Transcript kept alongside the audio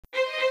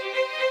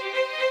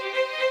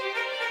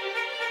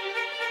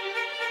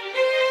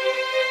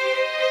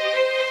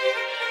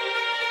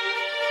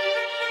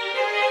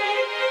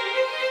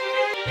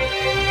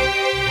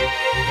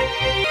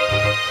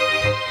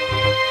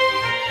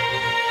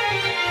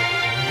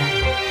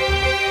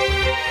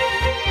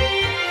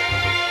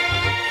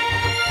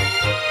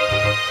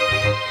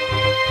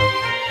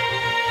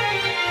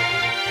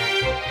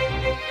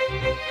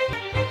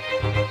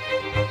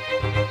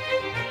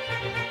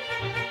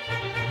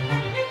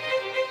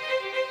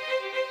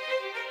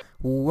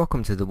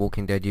Welcome to the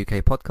Walking Dead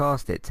UK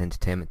podcast. It's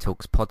Entertainment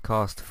Talks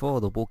podcast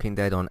for The Walking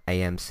Dead on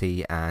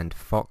AMC and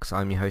Fox.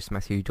 I'm your host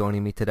Matthew.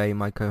 Joining me today,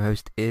 my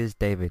co-host is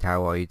David.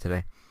 How are you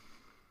today?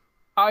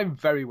 I'm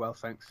very well,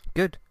 thanks.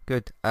 Good,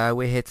 good.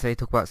 We're here today to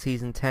talk about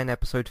Season 10,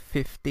 Episode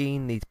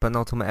 15, the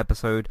penultimate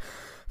episode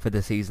for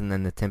the season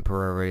and the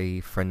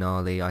temporary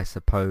finale, I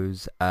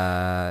suppose.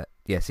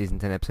 Season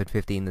 10, Episode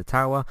 15, The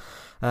Tower.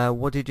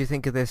 What did you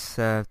think of this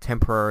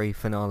temporary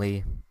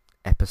finale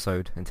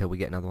episode until we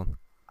get another one?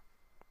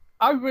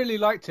 I really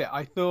liked it.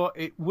 I thought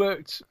it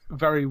worked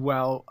very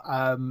well.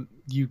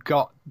 You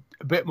got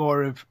a bit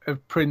more of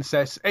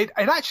Princess. It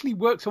actually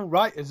works all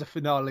right as a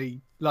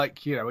finale,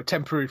 like, you know, a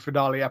temporary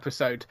finale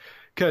episode.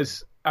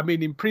 Because, I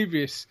mean, in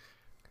previous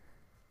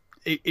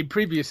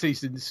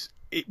seasons,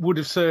 it would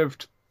have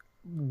served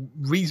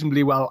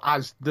reasonably well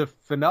as the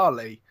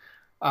finale.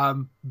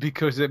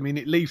 Because, I mean,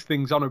 it leaves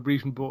things on a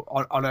reasonable,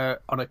 on a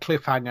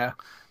cliffhanger.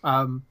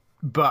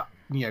 But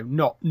you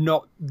know,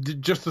 not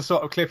just the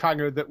sort of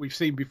cliffhanger that we've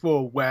seen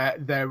before, where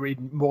they're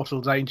in mortal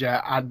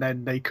danger and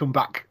then they come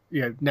back,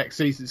 you know, next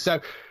season.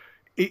 So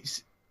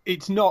it's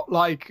not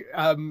like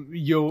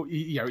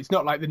it's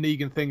not like the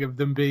Negan thing of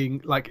them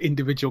being like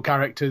individual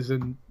characters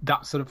and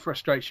that sort of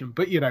frustration.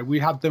 But you know, we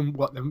had them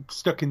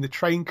stuck in the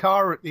train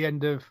car at the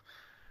end of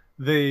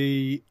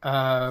the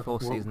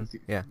fourth season,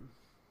 yeah.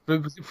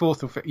 Was it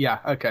fourth or fifth? Yeah,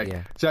 okay.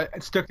 Yeah. So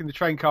stuck in the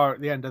train car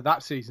at the end of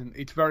that season.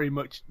 It's very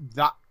much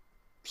that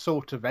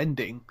sort of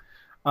ending,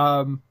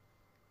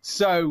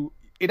 so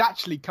it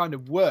actually kind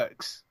of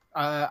works.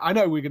 I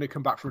know we're going to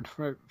come back for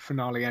a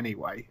finale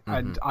anyway,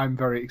 and I'm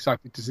very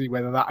excited to see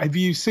whether that. Have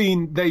you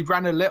seen? They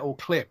ran a little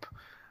clip.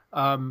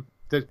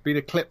 There's been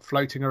a clip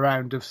floating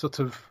around of sort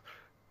of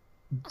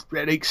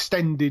an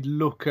extended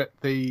look at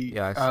the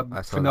I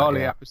saw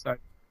finale that, yeah. episode.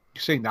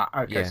 You've seen that?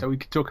 Okay, yeah. So we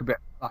could talk a bit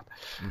about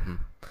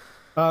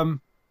that.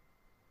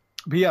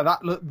 But yeah,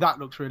 that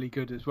looks really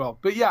good as well.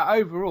 But yeah,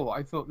 overall,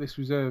 I thought this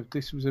was a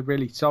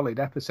really solid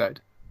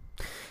episode.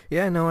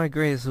 Yeah, no, I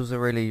agree. This was a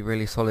really,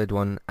 really solid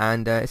one.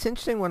 And it's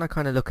interesting when I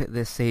kind of look at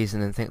this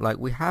season and think, like,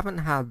 we haven't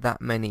had that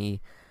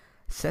many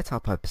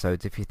setup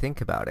episodes, if you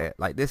think about it.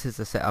 Like, this is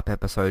a setup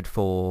episode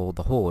for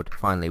the Horde,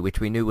 finally, which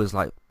we knew was,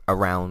 like,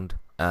 around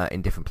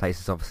in different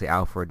places. Obviously,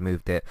 Alpha had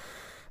moved it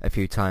a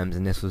few times,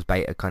 and this was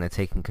Beta kind of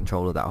taking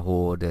control of that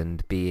Horde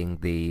and being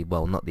the,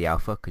 well, not the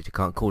Alpha, because you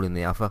can't call him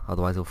the Alpha,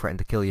 otherwise he'll threaten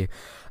to kill you.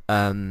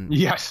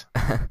 Yes.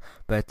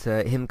 But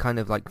him kind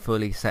of like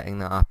fully setting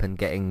that up and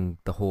getting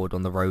the Horde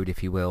on the road,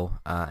 if you will,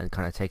 and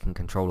kind of taking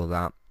control of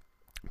that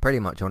pretty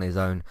much on his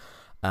own,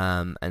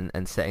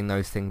 and setting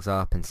those things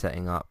up and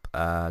setting up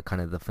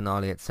kind of the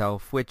finale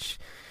itself, which,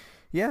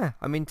 yeah,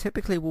 I mean,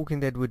 typically Walking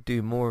Dead would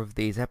do more of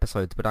these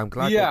episodes, but I'm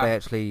glad that they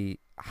actually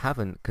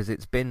haven't, because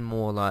it's been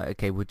more like,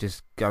 okay, we're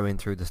just going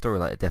through the story,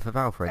 like the death of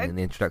Alpha and then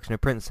the introduction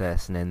of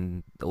Princess and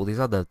then all these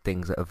other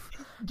things that have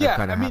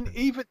kind of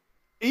happened.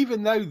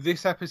 Even though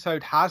this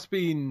episode has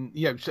been,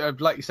 you know, sort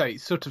of, like you say,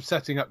 it's sort of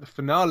setting up the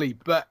finale,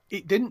 but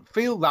it didn't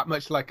feel that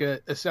much like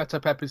a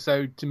setup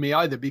episode to me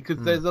either, because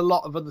there's a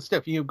lot of other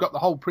stuff. You've got the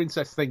whole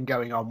Princess thing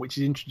going on, which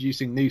is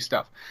introducing new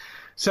stuff.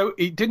 So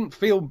it didn't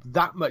feel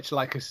that much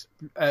like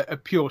a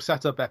pure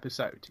setup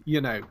episode,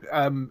 you know.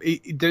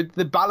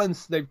 The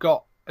balance they've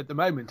got at the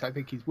moment, I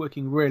think, is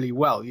working really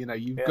well. You know,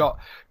 you've got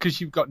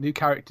new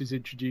characters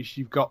introduced,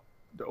 you've got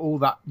all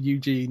that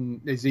Eugene,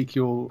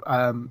 Ezekiel,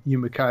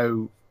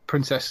 Yumiko,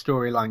 Princess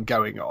storyline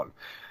going on,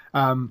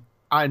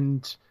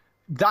 and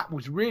that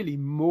was really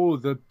more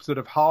the sort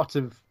of heart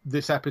of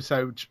this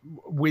episode,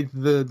 with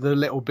the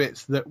little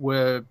bits that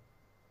were,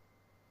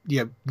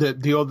 you know,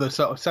 the other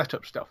sort of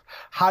setup stuff.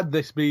 Had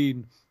this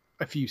been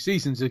a few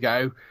seasons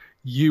ago,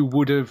 you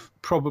would have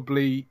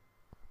probably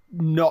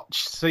not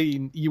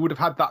seen, you would have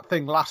had that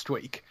thing last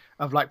week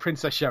of like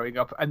Princess showing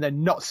up and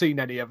then not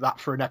seen any of that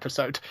for an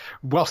episode,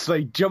 whilst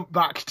they jump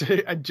back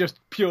to and just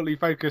purely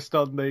focused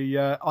on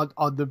the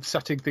on them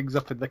setting things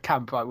up in the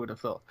camp, I would have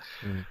thought.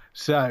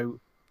 So,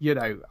 you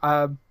know,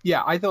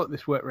 I thought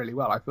this worked really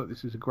well. I thought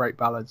this was a great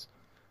balance.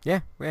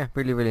 Yeah,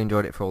 really, really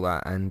enjoyed it for all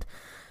that. And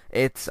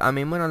it's, I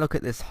mean, when I look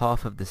at this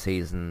half of the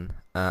season,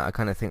 I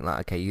kind of think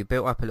like, okay, you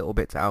built up a little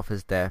bit to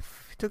Alpha's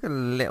death. It took a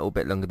little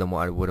bit longer than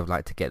what I would have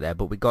liked to get there,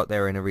 but we got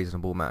there in a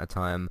reasonable amount of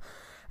time.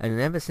 And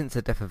ever since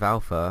the death of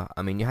Alpha,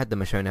 I mean, you had the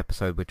Michonne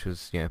episode, which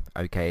was, you know,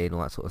 okay and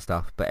all that sort of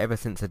stuff, but ever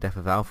since the death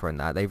of Alpha and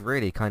that, they've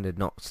really kind of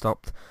not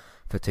stopped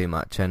for too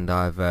much, and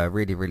I've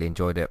really, really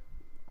enjoyed it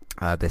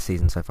this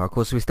season so far. Of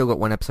course, we've still got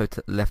one episode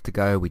left to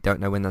go. We don't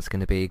know when that's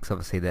going to be, because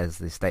obviously there's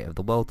the state of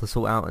the world to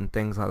sort out and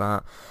things like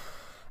that.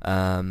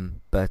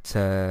 But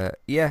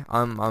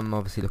I'm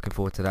obviously looking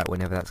forward to that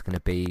whenever that's going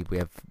to be. We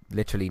have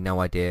literally no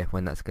idea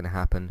when that's going to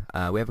happen.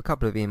 We have a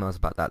couple of emails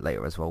about that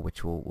later as well,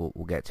 which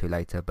we'll get to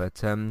later. But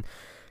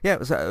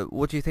so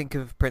what do you think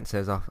of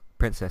Princess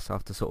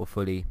after sort of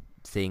fully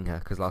seeing her?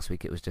 Because last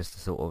week it was just a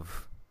sort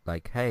of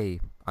like,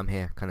 hey, I'm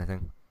here kind of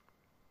thing.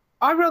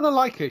 I rather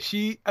like her.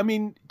 I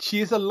mean,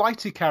 she is a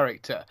lighter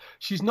character.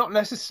 She's not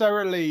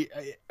necessarily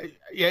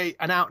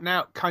an out and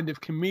out kind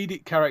of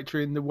comedic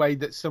character in the way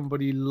that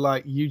somebody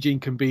like Eugene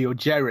can be, or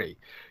Jerry.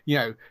 You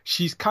know,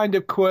 she's kind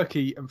of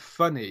quirky and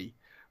funny,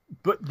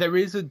 but there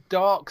is a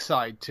dark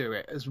side to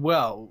it as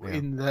well. Yeah.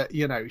 In that,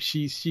 you know,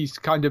 she's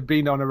kind of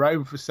been on her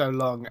own for so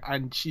long,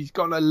 and she's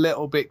gone a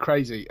little bit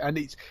crazy. And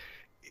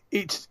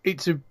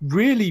it's a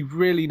really,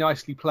 really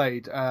nicely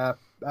played.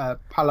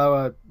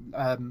 Paola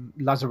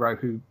Lazaro,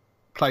 who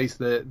plays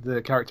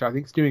the character, I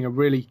think is doing a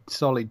really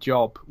solid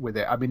job with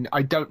it. I mean,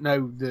 I don't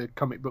know the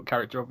comic book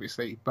character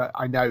obviously, but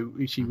I know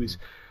she was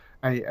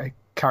a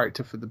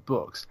character for the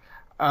books.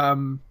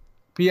 But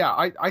yeah,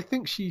 I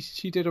think she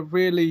did a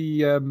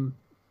really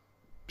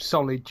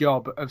solid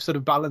job of sort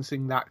of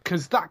balancing that,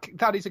 because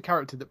that is a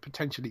character that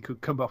potentially could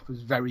come off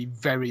as very,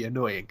 very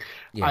annoying.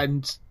 Yeah.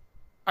 And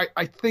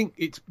I think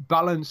it's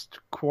balanced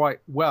quite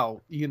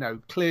well. You know,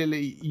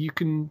 clearly you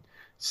can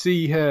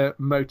see her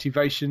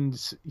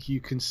motivations.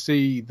 You can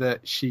see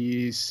that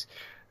she is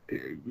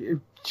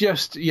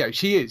just,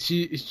 she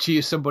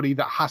is somebody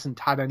that hasn't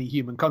had any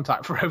human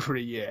contact for over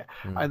a year,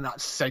 and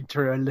that's sent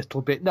her a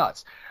little bit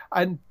nuts.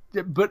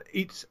 But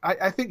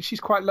I think she's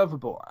quite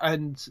lovable,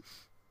 and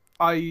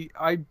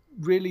I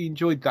really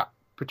enjoyed that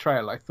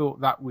portrayal. I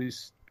thought that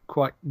was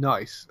quite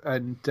nice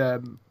and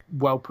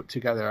well put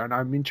together, and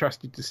I'm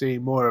interested to see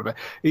more of it.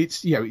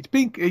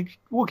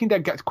 Walking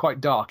Dead gets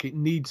quite dark. It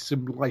needs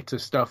some lighter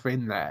stuff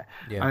in there,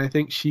 and I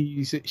think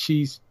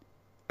she's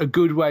a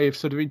good way of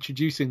sort of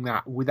introducing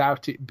that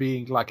without it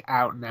being like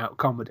out and out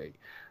comedy.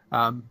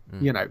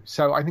 You know,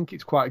 so I think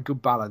it's quite a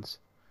good balance.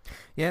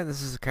 Yeah,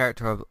 this is a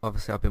character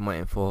I've been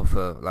waiting for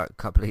like a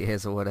couple of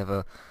years or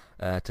whatever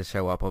to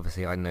show up.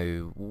 Obviously, I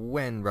knew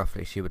when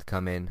roughly she would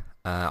come in.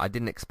 I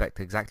didn't expect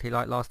exactly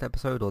like last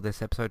episode or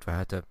this episode for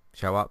her to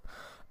show up.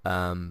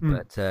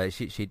 But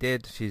she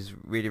did. She's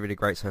really, really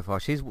great so far.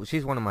 She's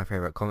one of my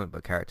favorite comic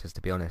book characters,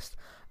 to be honest,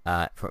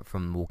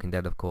 from Walking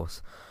Dead, of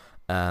course.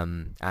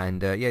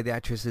 The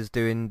actress is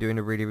doing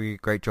a really, really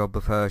great job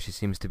of her. She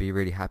seems to be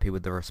really happy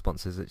with the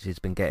responses that she's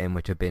been getting,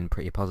 which have been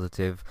pretty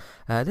positive.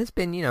 There's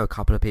been, a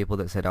couple of people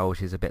that said, oh,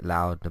 she's a bit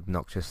loud and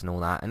obnoxious and all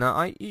that, and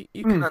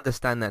you can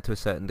understand that to a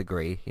certain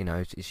degree. You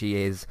know, she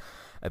is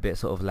a bit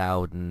sort of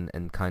loud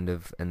and kind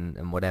of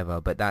and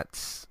whatever, but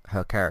that's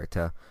her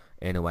character.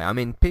 In a way, I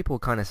mean, people were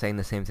kind of saying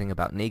the same thing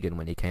about Negan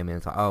when he came in.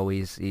 It's like, oh,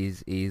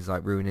 he's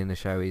like ruining the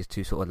show. He's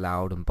too sort of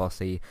loud and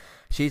bossy.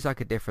 She's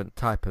like a different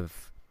type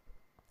of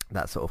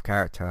that sort of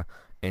character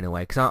in a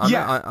way. Because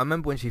I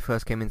remember when she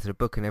first came into the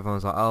book and everyone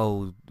was like,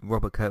 oh,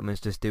 Robert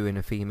Kirkman's just doing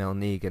a female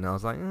Negan. I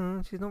was like,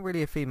 she's not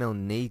really a female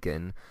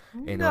Negan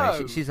in a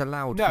way. She's a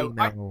loud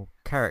female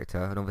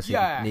character, and obviously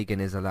Negan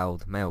is a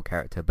loud male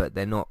character, but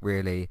they're not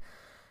really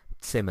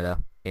similar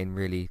in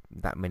really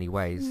that many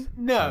ways.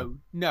 No.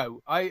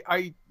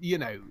 I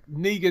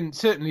Negan,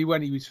 certainly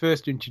when he was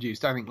first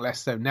introduced, I think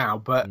less so now,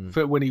 but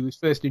for when he was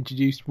first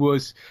introduced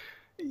was,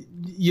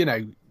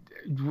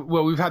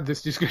 well, we've had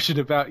this discussion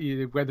about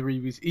whether he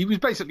was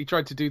basically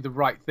trying to do the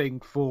right thing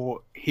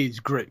for his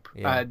group,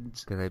 and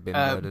because they'd been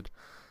murdered.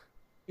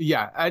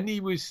 Yeah, and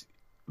he was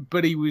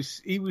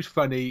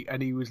funny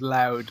and he was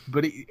loud,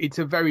 but it's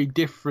a very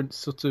different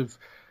sort of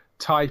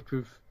type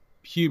of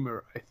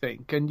humor, I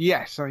think. And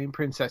yes, I mean,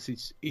 Princess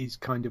is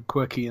kind of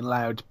quirky and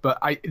loud, but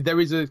there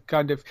is a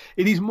kind of,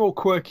 it is more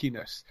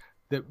quirkiness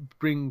that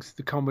brings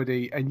the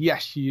comedy. And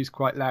yes, she is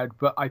quite loud,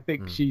 but I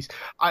think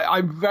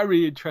I'm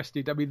very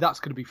interested. I mean,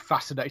 that's going to be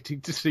fascinating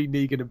to see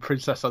Negan and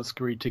Princess on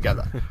screen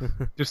together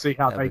to see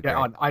how they get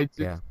on.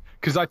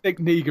 Because I think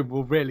Negan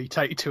will really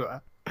take to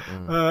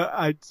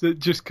her,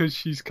 just because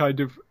she's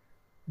kind of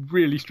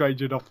really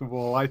strange and off the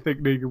wall. I think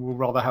Negan will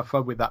rather have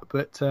fun with that.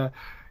 But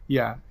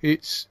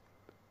it's,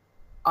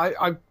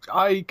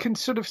 I can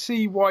sort of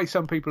see why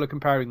some people are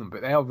comparing them,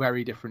 but they are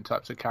very different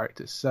types of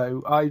characters.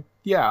 So I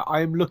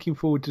am looking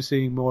forward to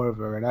seeing more of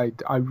her, and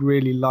I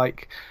really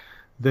like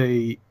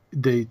the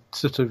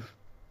sort of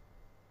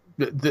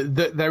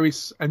there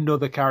is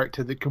another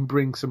character that can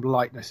bring some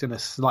lightness in a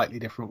slightly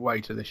different way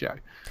to the show.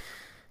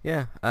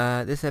 Yeah,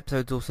 this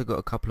episode's also got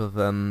a couple of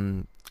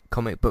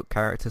comic book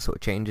character sort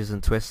of changes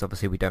and twists.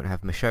 Obviously, we don't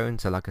have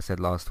Michonne, so like I said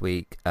last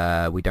week,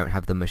 we don't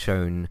have the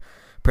Michonne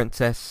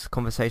Princess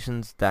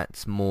conversations.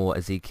 That's more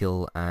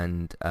Ezekiel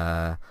and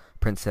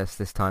Princess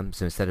this time.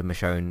 So instead of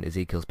Michonne,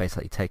 Ezekiel's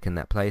basically taken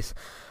that place.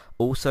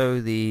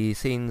 Also, the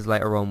scenes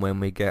later on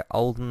when we get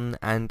Alden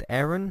and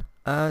Aaron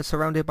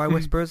surrounded by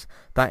Whisperers,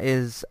 that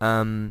is,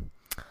 I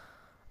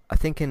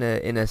think, in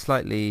a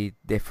slightly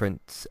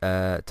different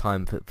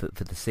time for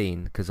the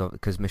scene, because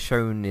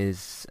Michonne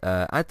is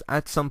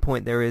at some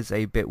point there is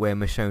a bit where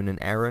Michonne and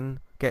Aaron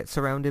get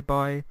surrounded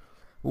by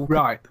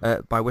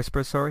by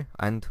Whisperers, sorry,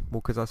 and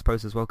Walkers, I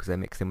suppose, as well, because they're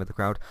mixed in with the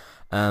crowd.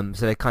 So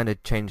they kind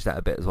of changed that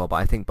a bit as well, but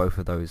I think both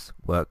of those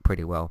work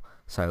pretty well.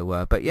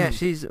 So, but yeah,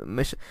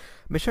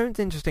 Michonne's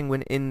interesting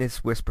when in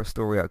this Whisper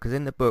story arc, because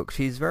in the book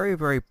she's very,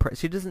 very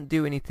she doesn't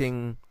do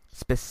anything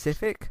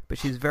specific, but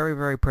she's very,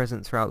 very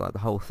present throughout like the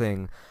whole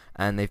thing.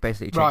 And they've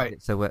basically changed Right.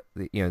 it so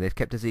they've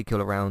kept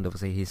Ezekiel around.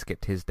 Obviously, he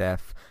skipped his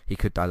death. He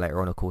could die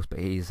later on, of course, but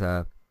he's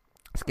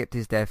skipped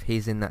his death.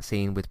 He's in that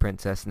scene with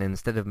Princess, and then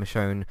instead of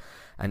Michonne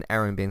and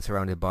Aaron being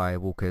surrounded by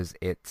walkers,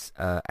 it's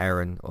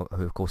Aaron,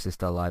 who of course is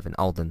still alive, and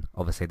Alden.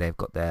 Obviously, they've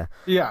got their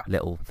Yeah.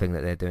 little thing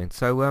that they're doing.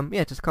 So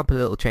yeah, just a couple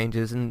of little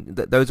changes, and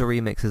those are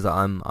remixes that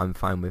I'm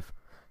fine with.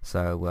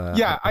 So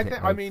Yeah, I think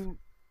think. I mean,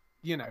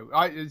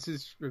 this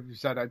is, as you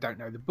said, I don't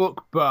know the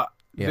book, but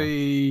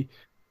yeah.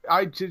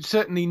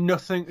 certainly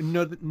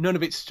none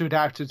of it stood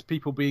out as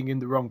people being in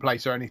the wrong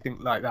place or anything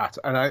like that.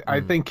 And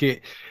I think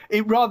it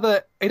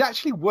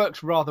actually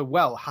works rather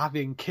well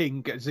having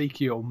King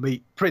Ezekiel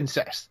meet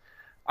Princess.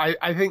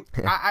 I think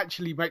that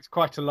actually makes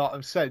quite a lot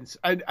of sense.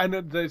 And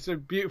there's a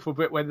beautiful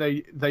bit when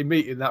they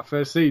meet in that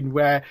first scene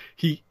where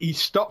he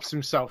stops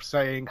himself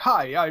saying,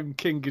 "Hi, I'm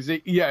King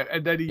Ezekiel." Yeah,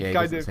 and then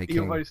he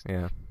almost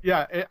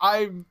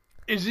I'm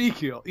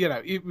Ezekiel.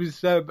 It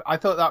was. I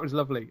thought that was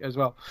lovely as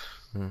well.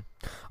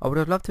 I would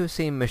have loved to have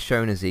seen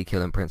Michonne,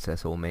 Ezekiel, and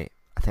Princess all meet.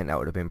 I think that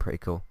would have been pretty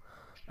cool.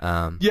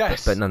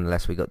 Yes. But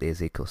nonetheless, we got the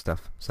Ezekiel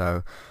stuff.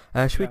 So,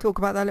 should we talk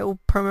about that little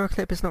promo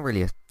clip? It's not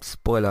really a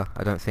spoiler,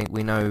 I don't think.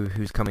 We know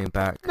who's coming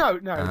back. No.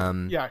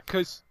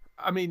 Because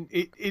I mean,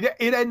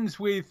 it ends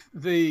with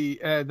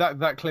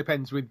that clip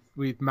ends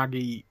with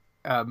Maggie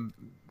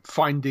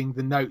finding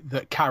the note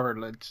that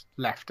Carol had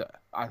left her.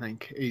 I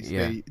think is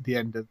the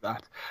end of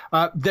that.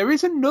 There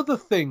is another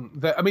thing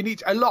that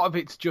a lot of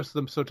it's just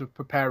them sort of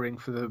preparing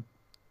for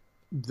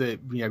the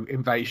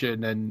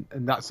invasion and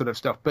that sort of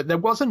stuff. But there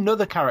was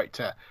another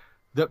character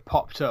that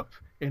popped up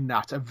in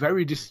that, a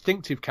very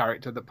distinctive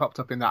character that popped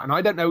up in that, and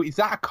I don't know, is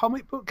that a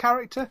comic book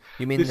character?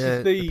 You mean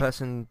the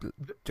person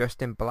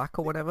dressed in black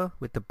or whatever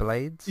with the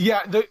blades?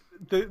 Yeah, the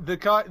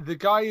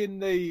guy in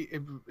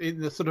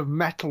the sort of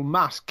metal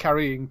mask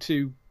carrying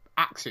two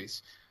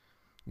axes.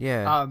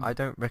 Yeah, I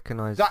don't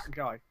recognise that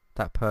guy,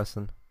 that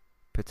person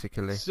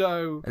particularly.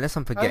 So unless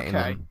I'm forgetting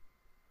them,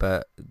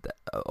 but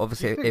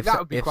obviously if that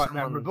would be quite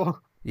someone,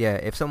 memorable. Yeah,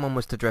 if someone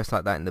was to dress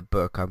like that in the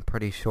book, I'm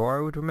pretty sure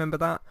I would remember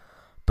that.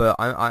 But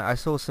I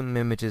saw some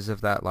images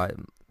of that like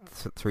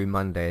through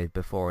Monday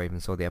before I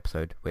even saw the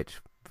episode, which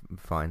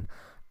fine.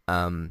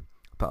 But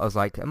I was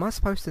like, am I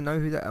supposed to know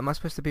who that? Am I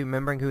supposed to be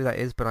remembering who that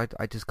is? But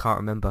I just can't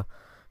remember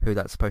who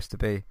that's supposed to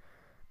be.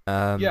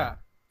 Yeah.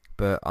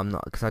 But I'm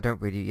not, because I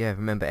don't really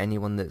remember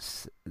anyone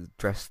that's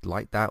dressed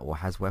like that or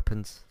has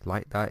weapons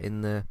like that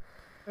in the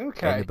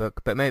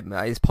book. But maybe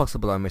it's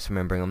possible I'm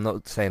misremembering. I'm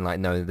not saying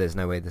like no, there's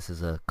no way this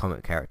is a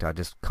comic character. I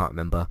just can't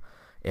remember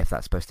if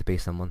that's supposed to be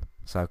someone.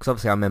 So because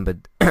obviously I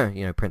remembered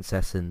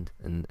Princess and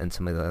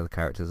some of the other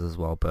characters as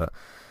well. But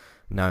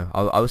no,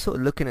 I was sort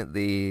of looking at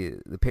the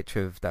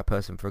picture of that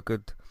person for a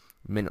good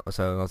minute or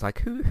so. I was like,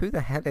 who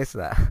the hell is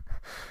that?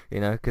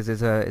 Because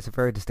it's a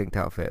very distinct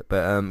outfit.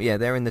 But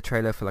they're in the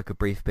trailer for like a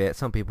brief bit.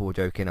 Some people were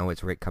joking, oh,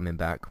 it's Rick coming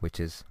back, which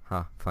is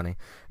funny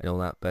and all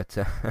that. But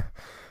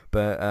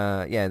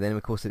then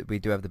of course we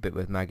do have the bit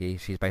with Maggie.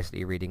 She's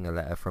basically reading a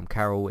letter from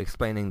Carol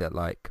explaining that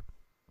like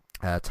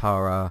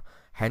Tara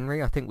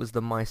Henry, I think, was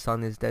the "my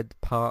son is dead"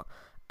 part,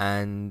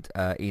 and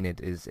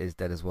Enid is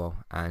dead as well.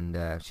 And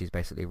she's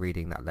basically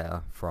reading that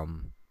letter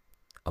from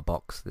a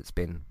box that's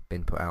been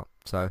put out.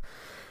 So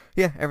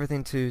yeah,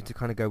 everything to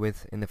kind of go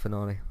with in the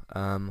finale.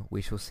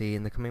 We shall see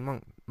in the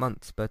coming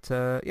months. But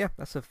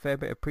that's a fair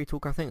bit of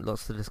pre-talk, I think.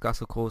 Lots to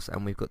discuss, of course,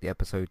 and we've got the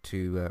episode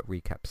to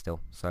recap still.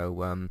 So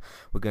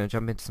we're going to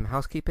jump into some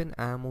housekeeping,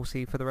 and we'll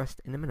see you for the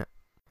rest in a minute.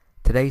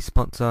 Today's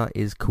sponsor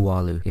is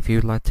Kualu. If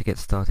you'd like to get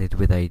started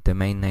with a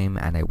domain name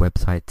and a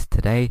website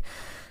today,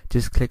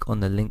 just click on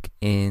the link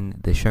in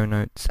the show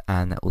notes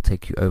and that will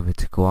take you over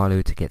to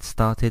Kualu to get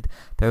started.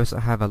 They also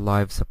have a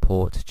live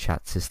support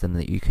chat system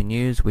that you can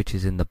use, which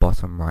is in the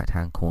bottom right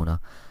hand corner.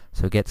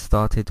 So get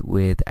started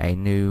with a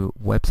new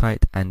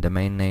website and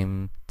domain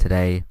name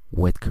today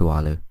with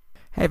Kualu.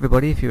 Hey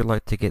everybody, if you would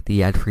like to get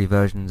the ad-free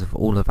versions of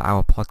all of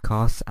our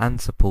podcasts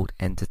and support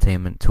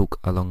Entertainment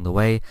Talk along the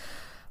way,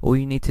 all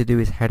you need to do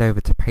is head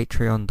over to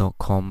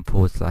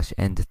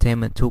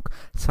patreon.com/entertainment talk.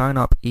 Sign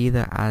up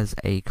either as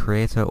a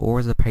creator or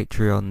as a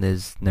Patreon.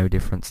 There's no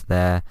difference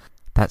there.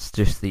 That's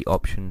just the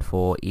option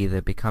for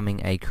either becoming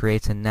a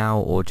creator now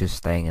or just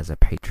staying as a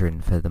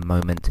patron for the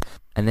moment.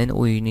 And then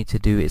all you need to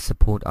do is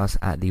support us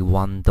at the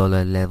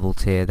 $1 level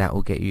tier. That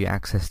will get you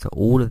access to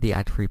all of the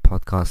ad-free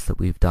podcasts that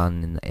we've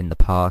done in the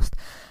past,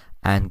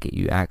 and get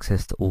you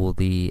access to all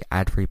the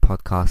ad-free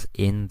podcasts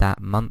in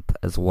that month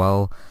as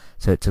well.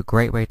 So it's a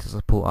great way to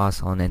support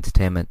us on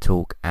Entertainment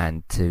Talk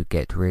and to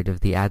get rid of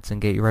the ads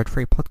and get your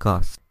ad-free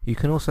podcasts. You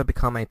can also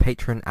become a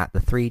patron at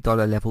the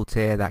 $3 level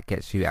tier. That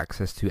gets you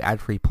access to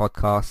ad-free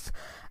podcasts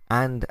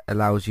and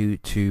allows you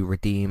to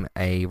redeem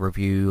a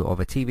review of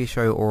a TV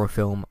show or a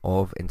film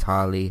of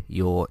entirely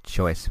your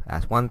choice.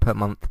 That's one per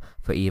month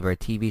for either a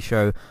TV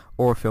show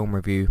or a film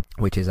review,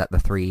 which is at the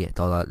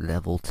 $3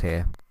 level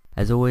tier.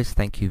 As always,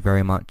 thank you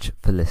very much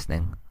for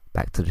listening.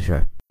 Back to the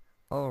show.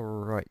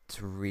 Alright,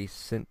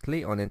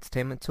 recently on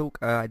Entertainment Talk,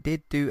 I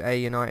did do a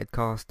United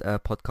Cast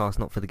podcast,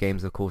 not for the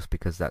games of course,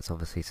 because that's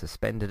obviously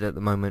suspended at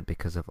the moment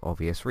because of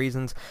obvious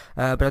reasons,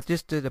 but I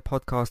just did a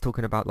podcast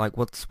talking about like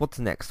what's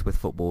next with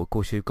football. Of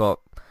course you've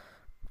got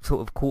sort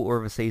of quarter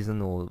of a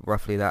season or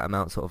roughly that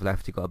amount sort of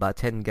left. You've got about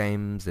 10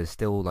 games, there's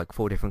still like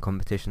 4 different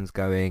competitions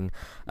going,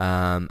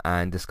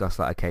 and discuss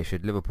like, okay,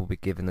 should Liverpool be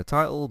given the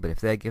title, but if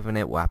they're given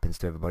it, what happens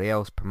to everybody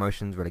else,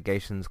 promotions,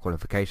 relegations,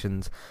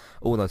 qualifications,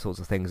 all those sorts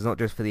of things, not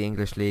just for the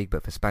English league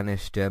but for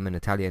Spanish, German,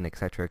 Italian,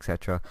 etc,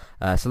 etc.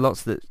 So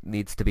lots that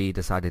needs to be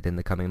decided in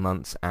the coming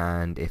months,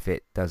 and if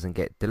it doesn't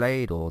get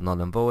delayed or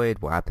null and void,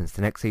 what happens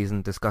to next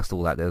season, discussed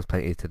all that. There's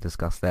plenty to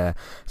discuss there,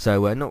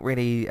 so not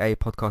really a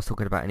podcast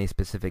talking about any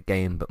specific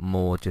game, but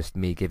more just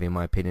me giving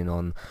my opinion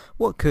on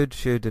what could,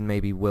 should, and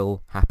maybe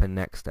will happen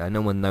next.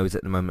 No one knows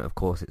at the moment, of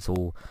course. It's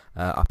all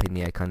up in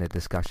the air kind of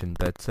discussion.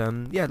 But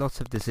yeah, lots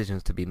of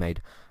decisions to be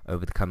made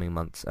over the coming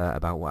months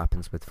about what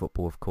happens with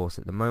football, of course,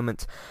 at the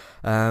moment.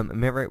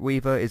 Merritt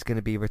Weaver is going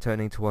to be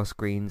returning to our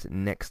screens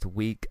next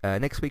week.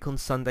 Next week on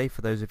Sunday, for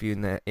those of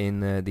you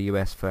in the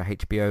US for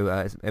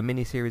HBO, a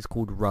mini-series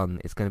called Run.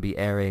 It's going to be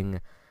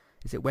airing...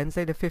 Is it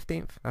Wednesday the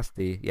 15th? That's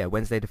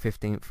Wednesday the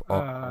 15th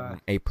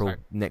of April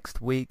next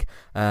week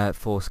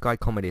for Sky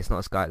Comedy. It's not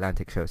a Sky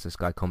Atlantic show, it's a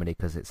Sky Comedy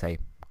because it's a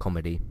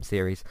comedy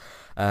series.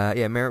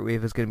 Merritt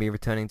Weaver's going to be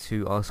returning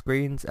to our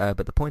screens,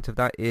 but the point of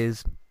that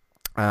is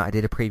I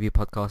did a preview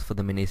podcast for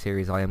the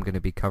miniseries. I am going to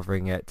be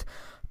covering it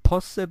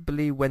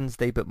possibly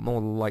Wednesday, but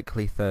more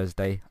likely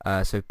Thursday.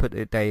 So put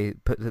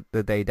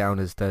the day down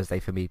as Thursday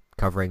for me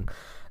covering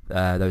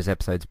those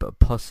episodes, but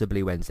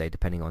possibly Wednesday,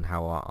 depending on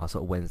how our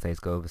sort of Wednesdays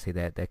go. Obviously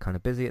they're kind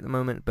of busy at the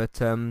moment,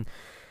 but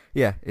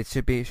yeah, it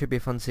should be a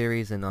fun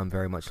series, and I'm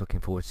very much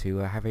looking forward to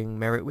having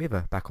Merritt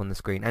Weaver back on the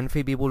screen, and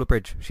Phoebe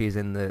Waller-Bridge. She's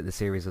in the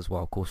series as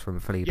well, of course, from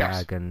Fleabag,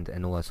 yes,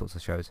 and all those sorts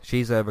of shows.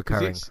 She's a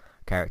recurring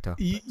character.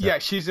 Yeah,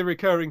 she's a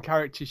recurring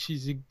character.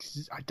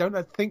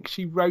 I think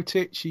she wrote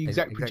it. She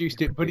exec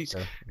produced it, but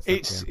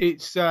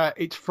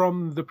it's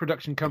from the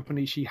production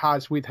company she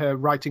has with her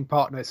writing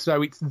partner.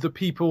 So it's the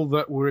people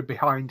that were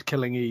behind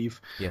Killing Eve,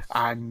 yes,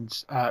 and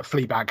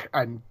Fleabag,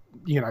 and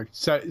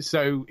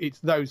so it's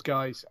those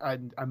guys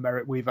and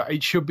Merritt Weaver.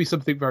 It should be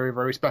something very,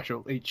 very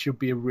special. It should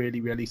be a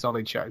really, really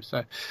solid show.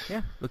 So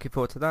yeah, looking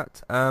forward to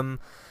that.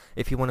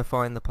 If you want to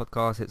find the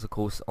podcast, it's of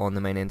course on the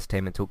main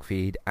Entertainment Talk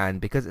feed,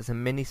 and because it's a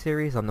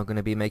mini-series, I'm not going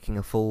to be making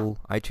a full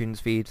iTunes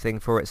feed thing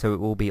for it, so it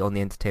will be on the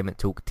Entertainment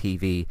Talk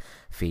TV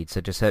feed. So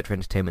just search for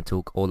Entertainment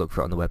Talk or look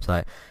for it on the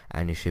website,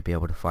 and you should be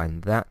able to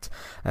find that.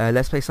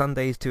 Let's Play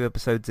Sundays, 2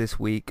 episodes this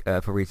week,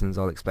 for reasons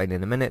I'll explain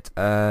in a minute.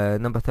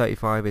 Number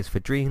 35 is for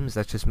Dreams.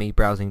 That's just me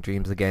browsing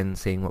Dreams again,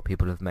 seeing what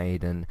people have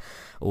made and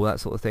all that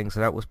sort of thing, so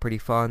that was pretty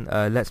fun.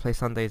 Let's Play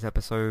Sundays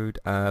episode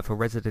for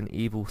Resident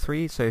Evil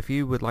 3, so if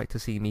you would like to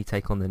see me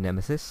take on the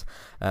Nemesis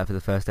for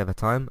the first ever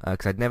time,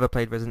 because I'd never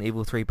played Resident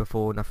Evil 3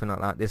 before, nothing like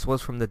that. This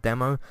was from the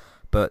demo,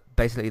 but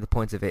basically the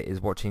point of it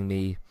is watching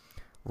me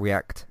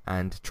react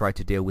and try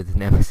to deal with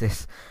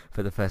Nemesis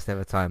for the first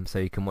ever time, so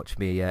you can watch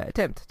me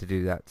attempt to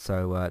do that.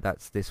 So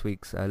that's this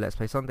week's Let's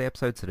Play Sunday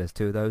episode, so there's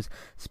 2 of those.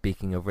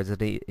 Speaking of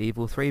Resident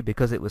Evil 3,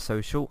 because it was so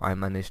short, I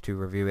managed to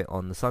review it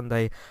on the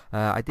Sunday.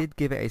 I did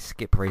give it a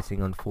skip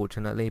rating,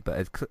 unfortunately, but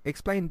I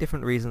explained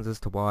different reasons as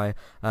to why.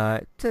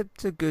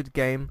 It's a good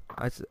game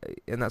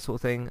and that sort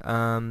of thing,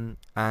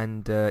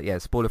 and yeah,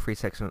 spoiler free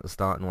section at the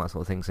start and all that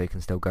sort of thing, so you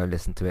can still go and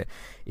listen to it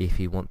if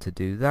you want to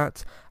do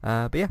that.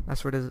 But yeah,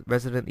 that's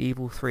Resident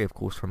Evil 3, of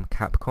course, from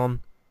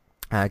Capcom.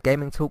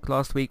 Gaming Talk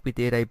last week, we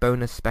did a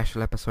bonus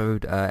special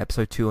episode,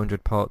 episode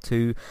 200 part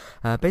 2.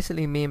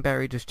 Basically me and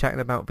Barry just chatting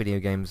about video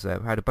games.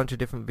 We had a bunch of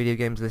different video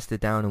games listed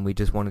down and we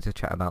just wanted to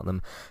chat about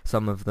them.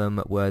 Some of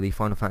them were the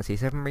Final Fantasy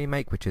VII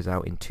remake, which is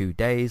out in 2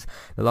 days.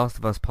 The Last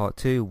of Us part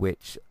 2,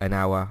 which an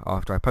hour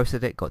after I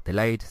posted it got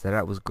delayed, so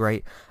that was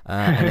great.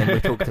 And then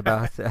we talked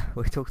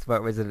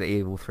about Resident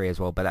Evil 3 as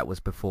well, but that was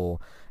before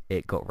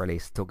it got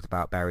released. Talked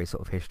about Barry's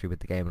sort of history with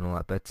the game and all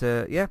that,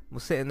 but yeah, we're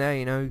sitting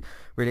there,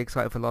 really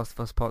excited for Last of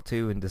Us Part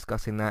 2 and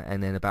discussing that,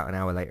 and then about an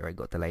hour later it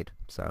got delayed,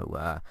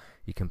 so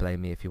you can blame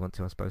me if you want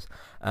to, I suppose.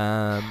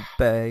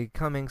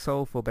 Becoming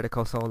Soul for Better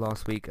Call Saul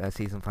last week,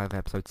 Season 5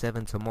 Episode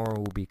 7. Tomorrow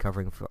we'll be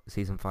covering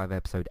Season 5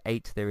 Episode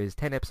 8. There is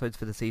 10 episodes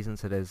for the season,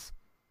 so there's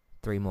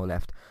 3 more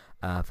left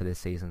for this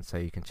season, so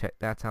you can check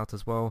that out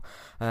as well.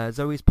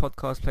 Zoe's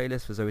podcast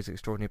playlist for Zoe's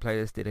Extraordinary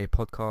Playlist did a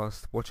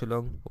podcast watch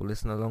along or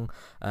listen along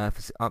for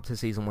up to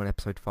season 1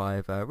 episode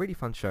 5. Really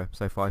fun show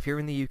so far. If you're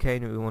in the UK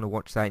and you want to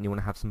watch that and you want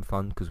to have some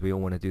fun, because we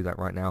all want to do that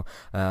right now,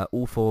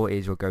 All 4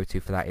 is your go-to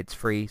for that. It's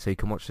free, so you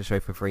can watch the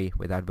show for free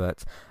with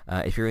adverts.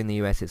 If you're in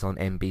the US, it's on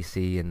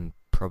NBC and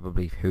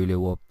probably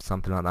Hulu or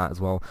something like that as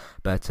well,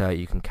 but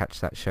you can catch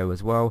that show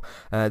as well.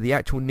 The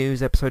actual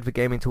news episode for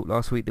Gaming Talk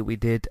last week that we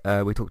did,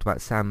 we talked about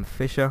Sam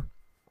Fisher.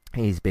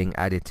 He's being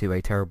added to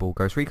a terrible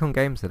Ghost Recon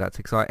game, so that's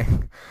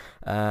exciting.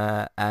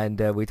 And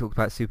we talked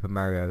about Super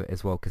Mario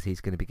as well, because he's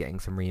going to be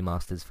getting some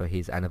remasters for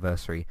his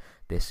anniversary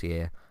this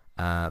year.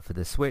 for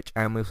the Switch,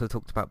 and we also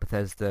talked about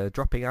Bethesda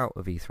dropping out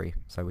of E3,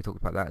 so we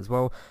talked about that as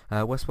well.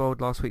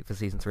 Westworld last week for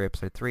Season 3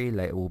 Episode 3,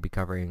 later we'll be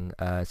covering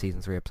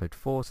Season 3 Episode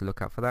 4, so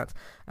look out for that,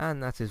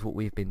 and that is what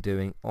we've been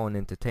doing on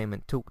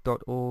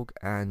entertainmenttalk.org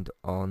and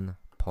on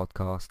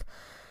podcast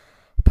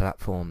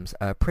platforms.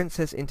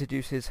 Princess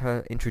introduces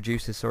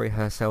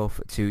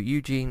herself to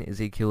Eugene,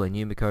 Ezekiel and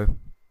Yumiko,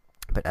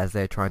 but as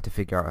they're trying to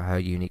figure out her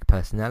unique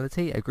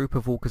personality, a group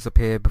of walkers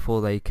appear.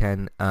 Before they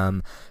can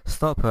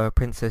stop her,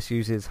 Princess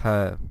uses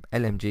her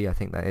LMG, I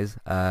think that is,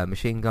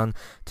 machine gun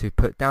to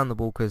put down the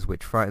walkers,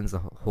 which frightens the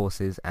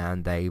horses,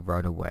 and they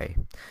run away.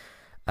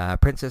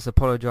 Princess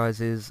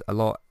apologizes a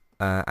lot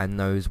and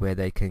knows where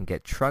they can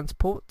get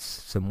transports,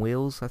 some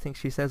wheels, I think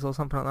she says, or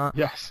something like that.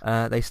 Yes.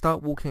 They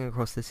start walking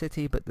across the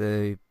city, but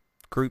the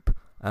group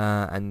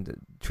and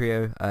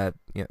trio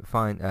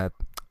find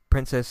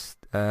Princess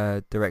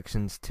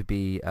directions to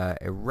be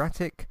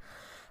erratic.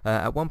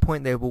 At one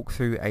point they walk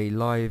through a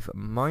live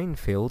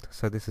minefield,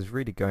 so this is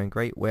really going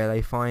great, where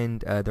they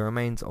find the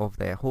remains of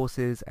their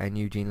horses, and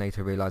Eugene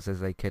later realizes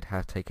they could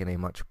have taken a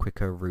much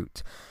quicker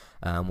route.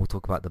 We'll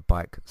talk about the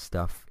bike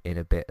stuff in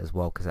a bit as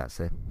well, because that's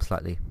a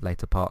slightly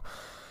later part.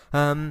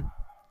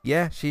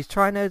 She's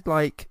trying to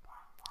like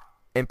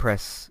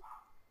impress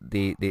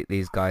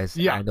these guys,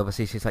 and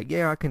obviously she's like,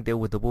 I can deal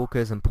with the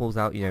walkers, and pulls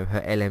out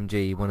her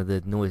LMG, one of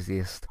the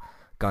noisiest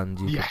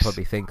guns you could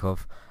probably think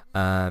of.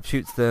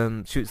 Shoots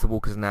the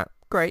walkers, and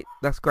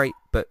that's great,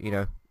 but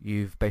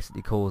you've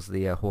basically caused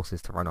the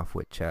horses to run off,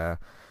 which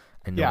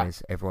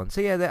annoys everyone.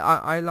 So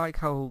I like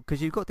how,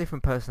 because you've got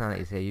different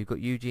personalities here. You've got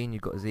Eugene,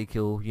 you've got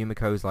Ezekiel.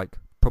 Yumiko's like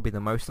probably the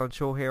most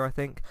unsure here, I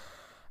think.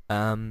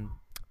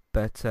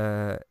 But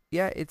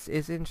it's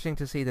interesting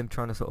to see them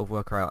trying to sort of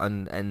work her out,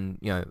 and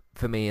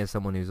for me, as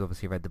someone who's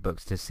obviously read the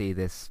books, to see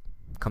this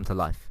come to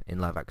life in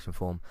live action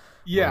form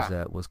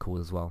was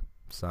cool as well.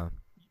 So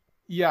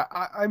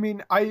I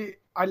mean,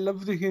 I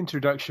love the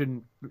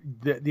introduction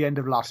at the end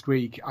of last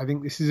week. I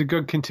think this is a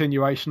good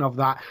continuation of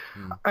that,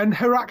 and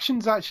her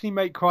actions actually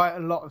make quite a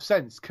lot of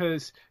sense,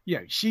 because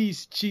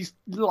she's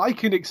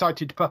like an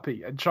excited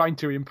puppy and trying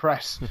to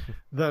impress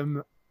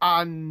them.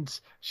 And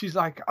she's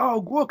like, oh,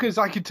 walkers,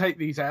 I could take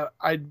these out.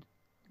 I'm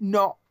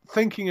not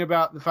thinking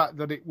about the fact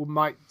that it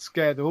might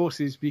scare the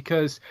horses,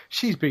 because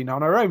she's been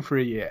on her own for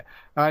a year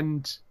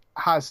and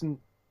hasn't,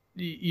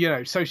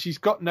 so she's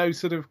got no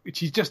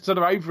she's just sort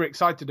of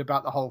overexcited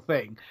about the whole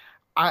thing,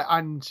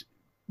 and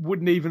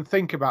wouldn't even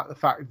think about the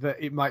fact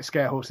that it might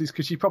scare horses,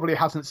 because she probably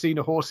hasn't seen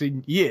a horse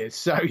in years.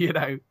 So,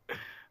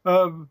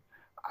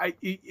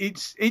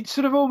 it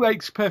sort of all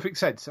makes perfect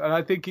sense, and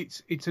I think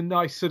it's a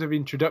nice sort of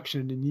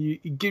introduction, and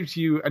it gives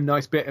you a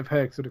nice bit of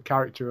her sort of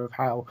character, of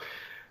how,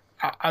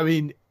 I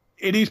mean,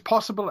 it is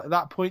possible at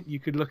that point you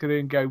could look at it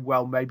and go,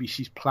 well, maybe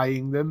she's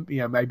playing them,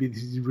 maybe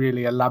this is a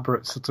really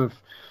elaborate sort of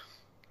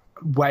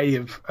way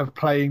of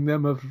playing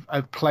them, of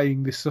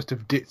playing this sort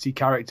of ditzy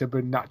character, but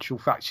in actual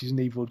fact she's an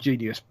evil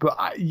genius. But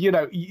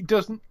it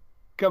doesn't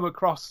come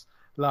across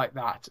like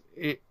that.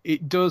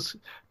 It does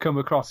come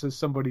across as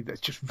somebody that's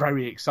just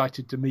very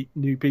excited to meet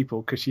new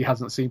people, because she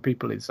hasn't seen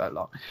people in so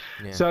long.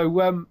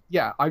 So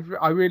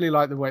I really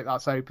like the way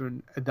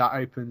that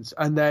opens,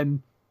 and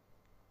then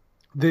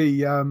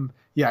the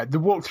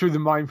walk through the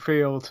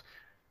minefield,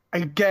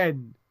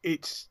 again,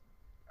 it's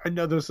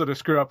another sort of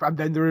screw up, and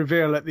then the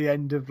reveal at the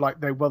end of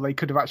they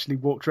could have actually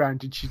walked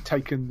around, and she'd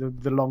taken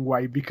the long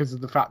way because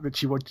of the fact that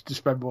she wanted to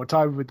spend more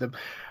time with them.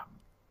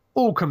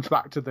 All comes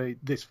back to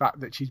this fact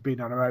that she's been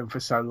on her own for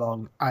so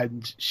long,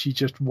 and she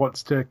just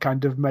wants to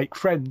kind of make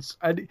friends.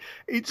 And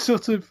it's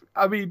sort of,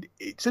 I mean,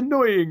 it's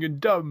annoying and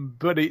dumb,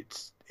 but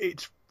it's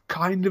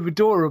kind of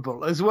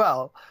adorable as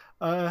well.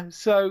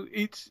 So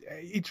it's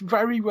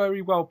very,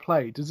 very well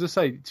played. As I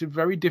say, it's a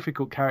very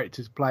difficult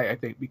character to play, I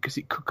think, because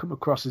it could come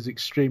across as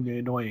extremely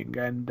annoying.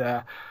 And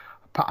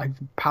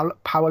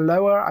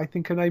Paola, I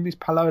think her name is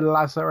Paola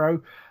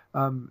Lazaro,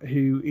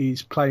 who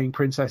is playing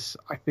Princess,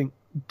 I think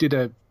did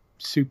a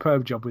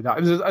superb job with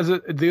that.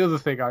 The other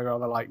thing I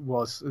rather like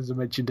was, as I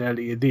mentioned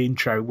earlier, the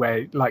intro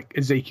where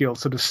Ezekiel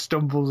sort of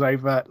stumbles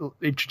over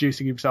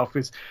introducing himself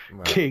as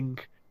King,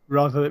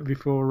 rather than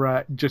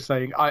before just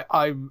saying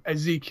I'm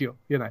Ezekiel.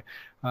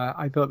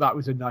 I thought that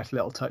was a nice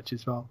little touch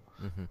as well.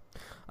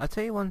 I'll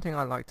tell you one thing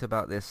I liked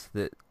about this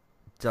that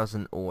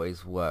doesn't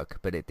always work,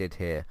 but it did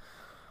here.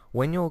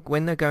 When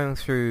they're going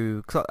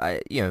through,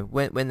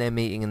 when they're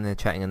meeting and they're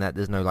chatting and that,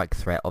 there's no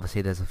threat.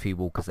 Obviously, there's a few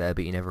walkers there,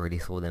 but you never really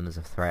saw them as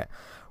a threat.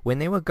 When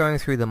they were going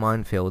through the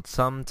minefield,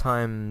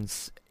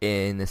 sometimes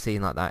in a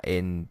scene like that,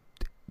 in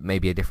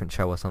maybe a different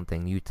show or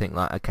something, you'd think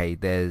okay,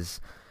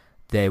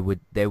 there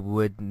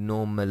would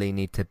normally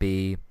need to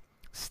be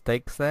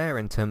stakes there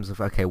in terms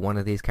of, okay, one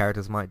of these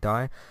characters might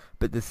die.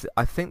 But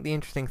I think the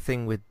interesting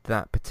thing with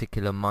that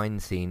particular mine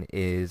scene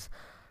is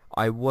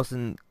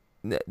not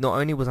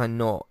only was I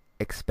not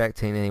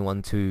expecting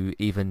anyone to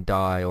even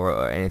die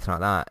or anything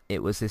like that,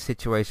 it was this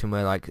situation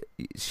where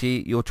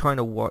you're trying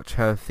to watch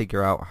her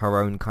figure out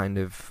her own kind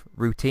of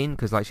routine,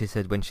 because she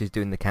said, when she's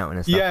doing the counting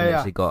and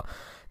stuff,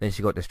 then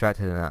she got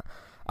distracted in that.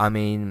 I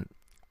mean,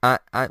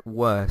 At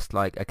worst,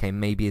 like, okay,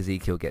 maybe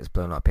Ezekiel gets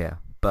blown up here,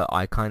 but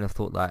I kind of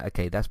thought like,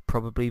 okay, that's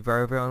probably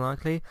very, very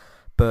unlikely.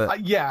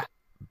 But Yeah.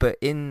 but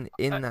in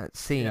that Yeah.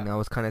 scene, I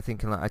was kind of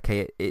thinking like,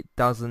 okay, it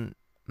doesn't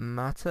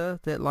matter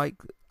that, like,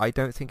 I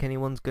don't think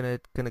anyone's gonna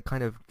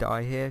kind of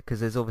die here, because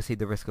there's obviously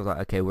the risk of like,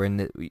 okay, we're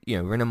in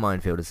a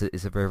minefield.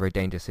 It's a very, very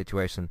dangerous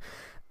situation,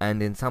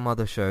 and in some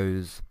other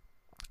shows,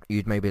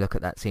 you'd maybe look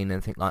at that scene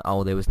and think like,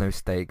 oh, there was no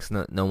stakes,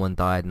 no one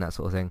died, and that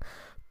sort of thing.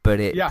 But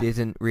it Yeah.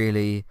 didn't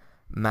really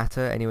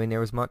matter anywhere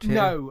near as much here.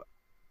 No,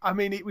 I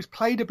mean, it was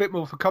played a bit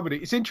more for comedy.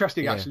 It's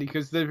interesting, Yeah. actually,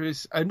 because there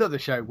is another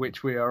show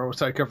which we are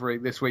also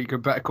covering this week,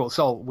 of Better Call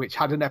Saul, which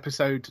had an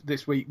episode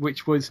this week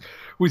which was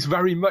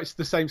very much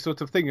the same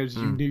sort of thing, as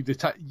you knew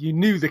you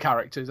knew the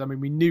characters. I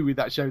mean, we knew with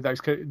that show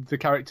the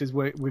characters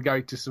were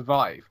going to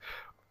survive.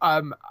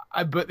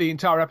 But the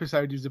entire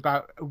episode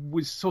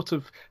was sort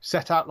of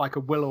set out like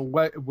a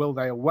will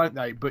they or won't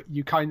they, but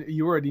you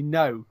already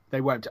know they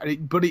won't,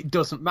 but it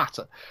doesn't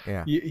matter.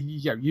 Yeah.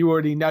 You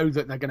already know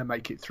that they're going to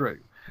make it through.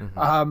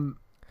 Mm-hmm.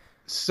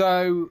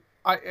 So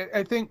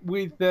I think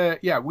with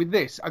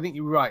this, I think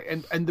you're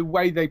right, and the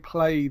way they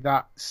play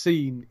that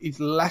scene is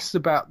less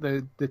about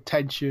the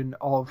tension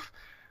of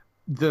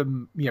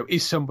them,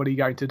 is somebody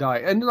going to die?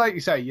 And like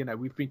you say,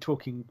 we've been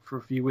talking for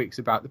a few weeks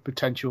about the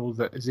potential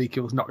that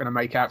Ezekiel's not going to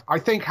make out. I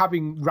think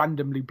having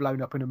randomly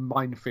blown up in a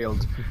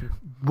minefield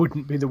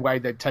wouldn't be the way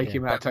they'd take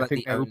him out. I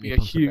think there would be a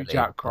huge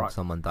outcry.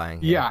 Someone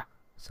dying here. Yeah.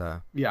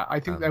 So yeah, I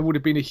think there would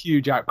have been a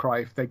huge outcry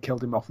if they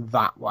killed him off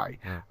that way.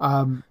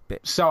 Yeah.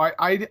 So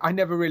I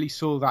never really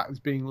saw that as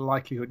being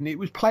likelihood, and it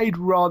was played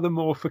rather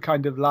more for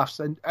kind of laughs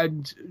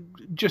and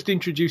just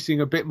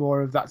introducing a bit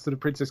more of that sort of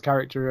princess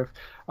character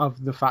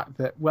of the fact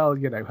that, well,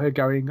 her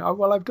going, oh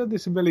well, I've done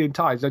this a million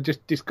times, I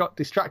just got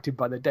distracted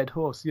by the dead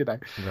horse,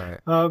 Right.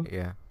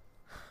 Yeah.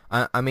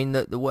 I mean,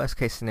 the worst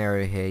case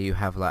scenario here, you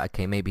have like,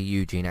 okay, maybe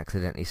Eugene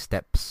accidentally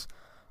steps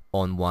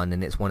on one,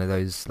 and it's one of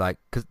those, like,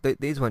 because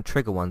these weren't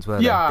trigger ones, were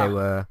they? Yeah. They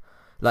were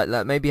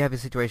like maybe you have a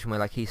situation where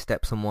like he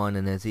steps on one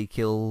and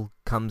Ezekiel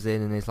comes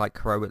in and is like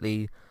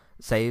heroically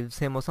saves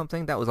him or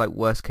something. That was like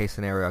worst case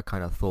scenario, I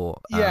kind of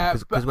thought. Yeah,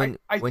 because when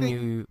think...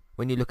 you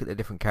look at the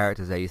different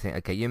characters there, you think,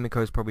 okay,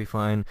 Yumiko's probably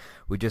fine.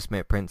 We just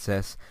met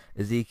Princess.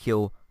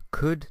 Ezekiel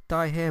could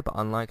die here, but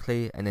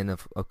unlikely. And then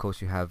of course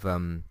you have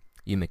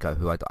Yumiko,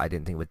 who I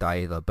didn't think would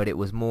die either, but it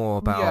was more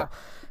about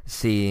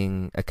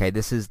seeing, okay,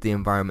 this is the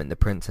environment the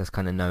princess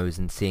kind of knows,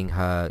 and seeing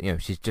her,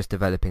 she's just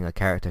developing a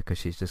character because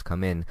she's just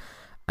come in,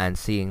 and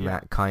seeing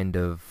that kind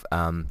of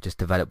just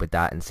develop with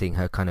that, and seeing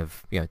her kind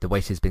of, the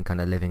way she's been kind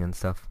of living and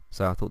stuff.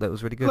 So I thought that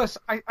was really good. Plus,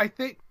 I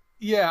think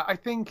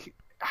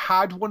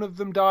had one of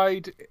them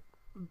died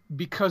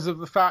because of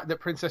the fact that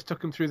Princess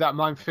took him through that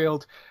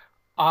minefield,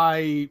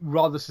 I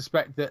rather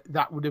suspect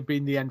that would have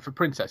been the end for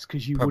Princess,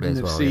 because you Probably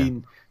wouldn't have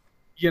seen...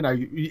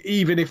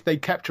 even if they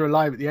kept her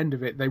alive at the end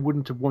of it, they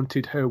wouldn't have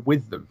wanted her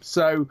with them.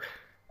 So,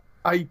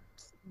 I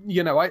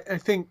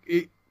think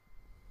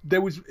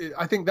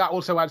I think that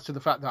also adds to the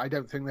fact that I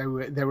don't think they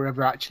were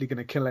ever actually going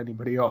to kill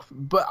anybody off.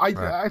 But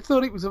I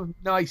thought it was a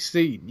nice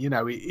scene.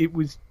 It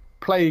was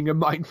playing a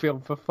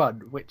minefield for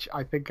fun, which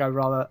I think I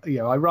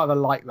rather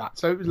like that.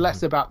 So it was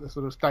less about the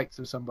sort of stakes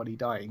of somebody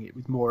dying. It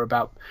was more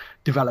about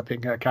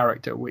developing her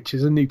character, which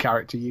is a new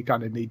character you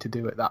kind of need to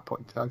do at that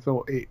point. I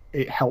thought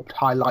it helped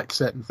highlight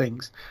certain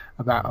things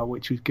about her,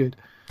 which was good.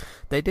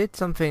 They did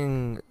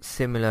something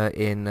similar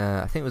in,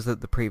 I think it was the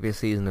previous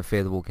season of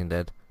Fear the Walking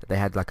Dead. They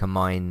had like a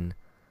mine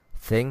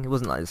thing. It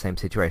wasn't like the same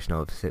situation,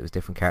 obviously. It was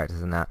different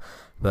characters and that.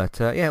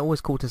 But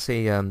always cool to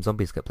see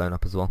zombies get blown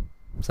up as well.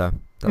 So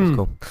that was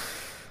cool.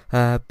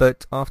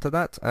 But after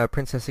that,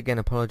 Princess again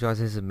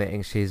apologizes,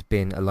 admitting she's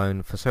been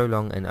alone for so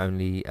long and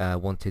only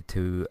wanted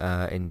to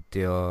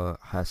endure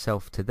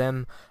herself to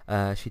them.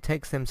 She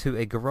takes them to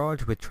a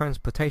garage with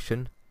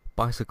transportation,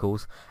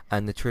 bicycles,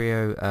 and the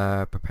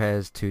trio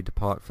prepares to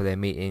depart for their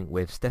meeting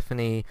with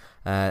Stephanie,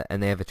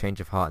 and they have a change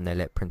of heart and they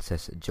let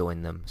Princess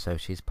join them. So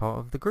she's part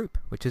of the group,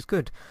 which is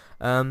good.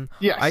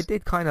 Yes. I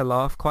did kind of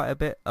laugh quite a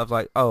bit of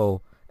like,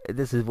 oh,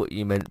 this is what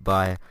you meant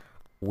by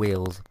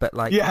wheels, but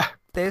like... Yeah.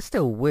 They're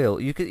still wheel.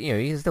 You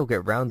can still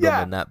get round them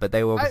and that, but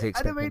they were obviously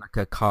expecting like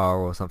a car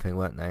or something,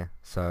 weren't they?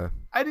 So.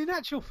 And in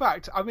actual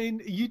fact, I mean,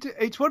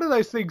 it's one of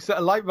those things that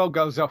a light bulb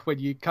goes off when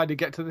you kind of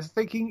get to this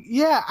thinking,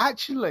 yeah,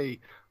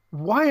 actually,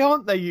 why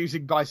aren't they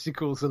using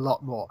bicycles a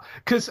lot more?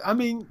 Because I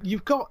mean,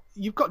 you've got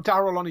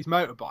Daryl on his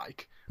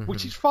motorbike,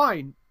 which is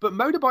fine, but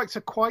motorbikes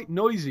are quite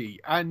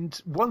noisy, and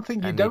one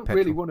thing you don't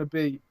really want to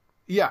be.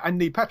 Yeah, and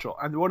need petrol.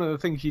 And one of the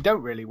things you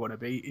don't really want to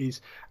be is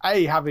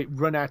A, have it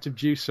run out of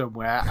juice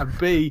somewhere, and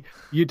B,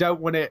 you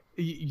don't want it.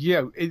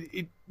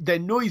 They're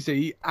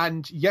noisy,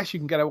 and yes,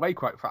 you can get away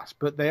quite fast,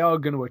 but they are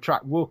going to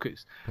attract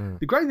walkers.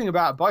 The great thing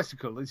about a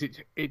bicycle is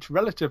it's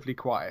relatively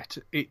quiet.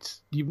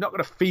 You've not got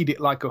to feed it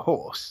like a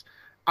horse.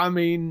 I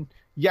mean,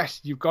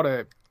 yes, you've got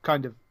to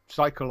kind of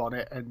cycle on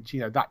it, and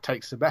that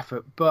takes some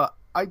effort. But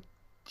I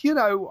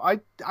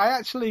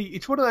actually,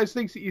 it's one of those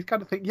things that you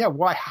kind of think, yeah,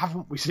 why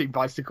haven't we seen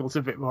bicycles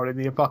a bit more in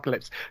the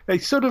apocalypse? They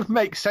sort of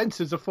make sense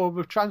as a form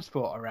of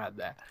transport around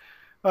there.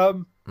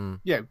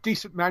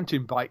 Decent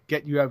mountain bike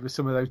get you over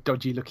some of those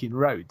dodgy looking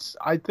roads.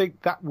 I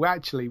think that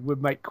actually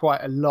would make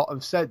quite a lot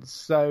of sense.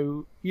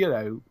 So,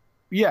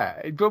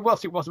 but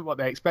whilst it wasn't what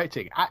they're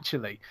expecting,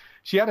 actually,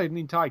 she had an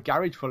entire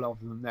garage full of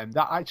them then.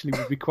 That actually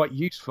would be quite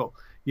useful,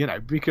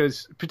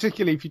 because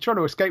particularly if you're trying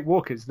to escape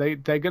walkers, they're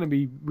going to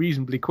be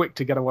reasonably quick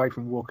to get away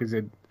from walkers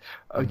on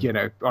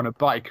a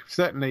bike.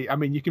 Certainly, I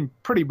mean, you can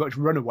pretty much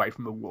run away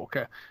from a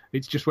walker.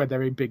 It's just when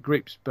they're in big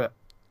groups, but,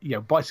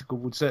 bicycle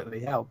would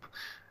certainly help.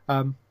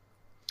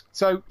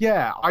 So,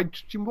 I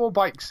more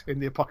bikes in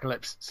the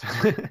apocalypse.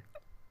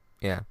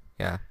 Yeah.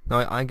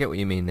 No, I get what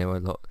you mean. They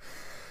were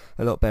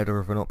a lot better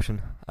of an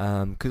option.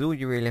 Because all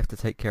you really have to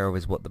take care of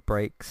is the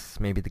brakes,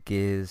 maybe the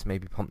gears,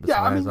 maybe pump the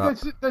tires up.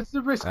 There's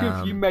the risk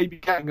of you maybe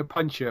getting a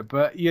puncture,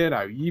 but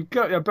you've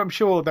got. I'm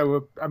sure there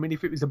were. I mean,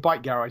 if it was a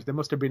bike garage, there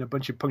must have been a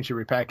bunch of puncture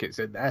repair kits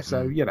in there.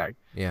 So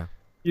Yeah.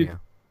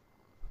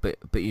 But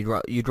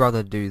you'd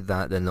rather do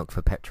that than look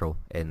for petrol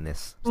in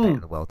this state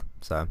of the world.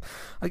 So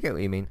I get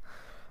what you mean.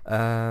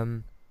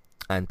 And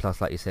plus,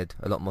 like you said,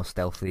 a lot more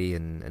stealthy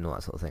and all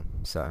that sort of thing.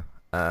 So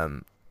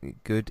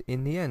good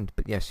in the end.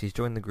 But yes, she's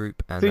joined the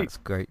group, and that's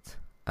great.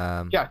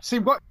 See,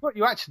 what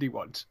you actually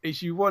want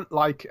is you want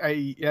like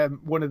a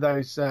one of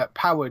those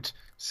powered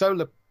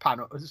solar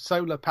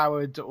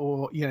powered,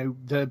 or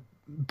the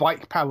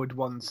bike powered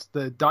ones,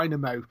 the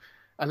dynamo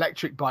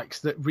electric bikes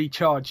that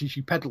recharge as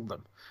you pedal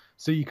them.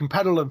 So you can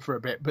pedal them for a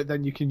bit, but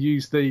then you can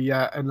use the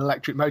an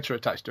electric motor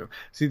attached to them.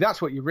 See,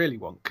 that's what you really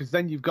want, because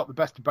then you've got the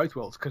best of both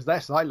worlds, because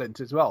they're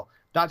silent as well.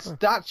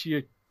 That's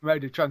your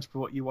mode of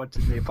transport you want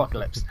in the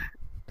apocalypse.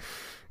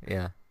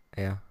 Yeah.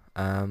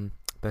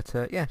 But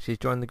she's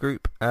joined the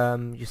group.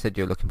 You said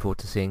you're looking forward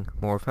to seeing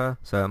more of her,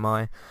 so am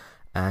I.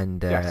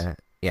 And yes.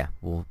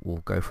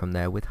 We'll go from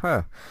there with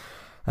her.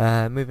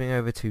 Moving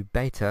over to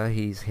Beta,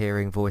 he's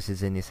hearing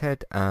voices in his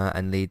head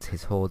and leads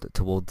his horde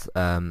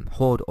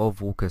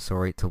of walkers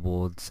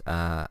towards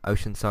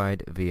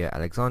Oceanside via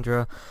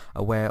Alexandria.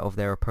 Aware of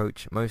their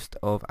approach, most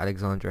of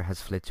Alexandria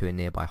has fled to a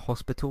nearby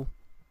hospital,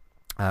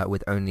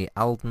 with only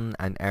Alden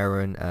and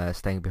Aaron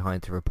staying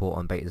behind to report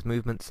on Beta's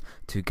movements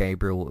to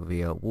Gabriel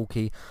via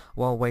walkie.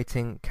 While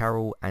waiting,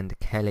 Carol and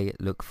Kelly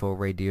look for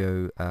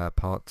radio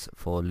parts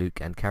for Luke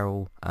and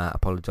Carol,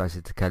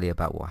 apologizes to Kelly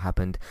about what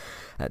happened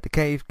at the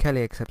cave.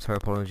 Kelly accepts her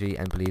apology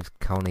and believes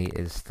Connie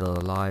is still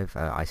alive.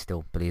 I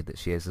still believe that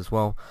she is as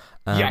well.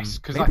 Yes,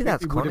 because maybe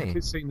that's Connie.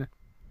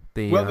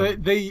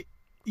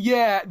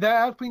 They're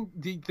helping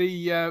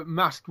the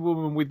masked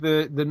woman with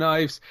the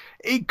knives.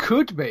 It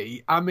could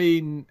be. I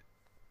mean,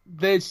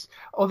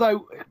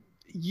 although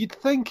you'd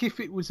think if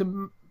it was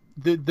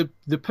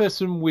the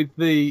person with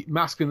the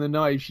mask and the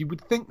knives, you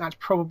would think that's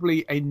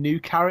probably a new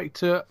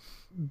character,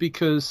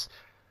 because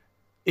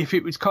if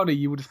it was Connie,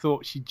 you would have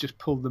thought she'd just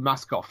pulled the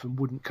mask off and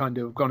wouldn't kind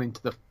of have gone into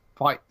the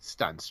fight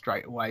stance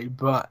straight away.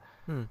 But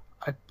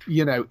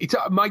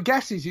my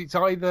guess is it's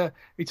either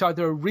a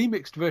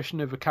remixed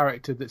version of a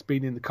character that's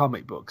been in the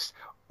comic books,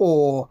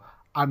 or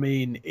I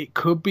mean, it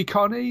could be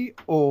Connie,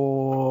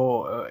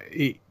 or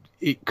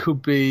it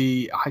could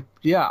be,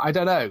 I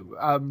don't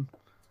know.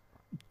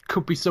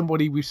 Could be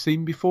somebody we've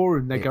seen before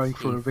and they're going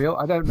for a reveal.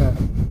 I don't know.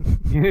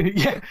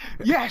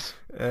 Yes.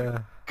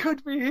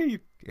 Could be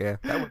Heath. Yeah,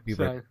 that would be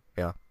good.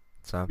 Yeah.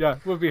 So. Yeah,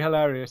 would be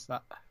hilarious,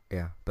 that.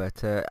 Yeah,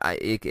 but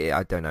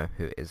I don't know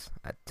who it is,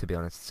 to be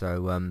honest.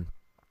 So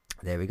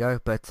there we go.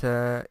 But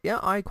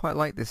I quite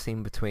like this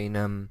scene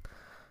between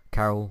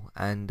Carol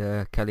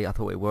and Kelly. I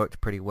thought it worked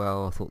pretty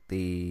well. I thought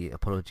the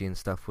apology and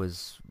stuff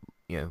was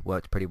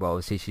worked pretty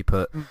well. See, she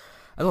put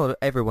a lot of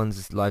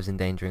everyone's lives in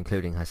danger,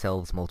 including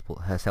herself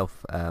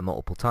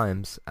multiple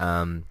times.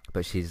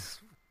 But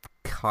she's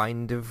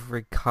kind of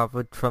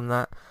recovered from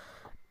that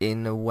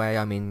in a way.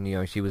 I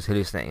mean, she was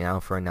hallucinating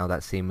Alpha, and now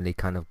that's seemingly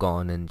kind of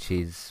gone, and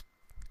she's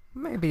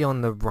maybe on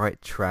the right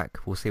track.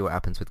 We'll see what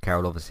happens with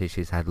Carol. Obviously,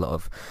 she's had a lot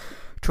of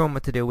trauma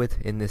to deal with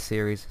in this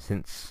series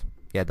since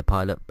the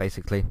pilot,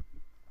 basically.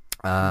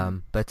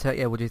 But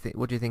what do you think?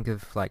 What do you think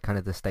of like kind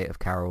of the state of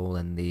Carol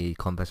and the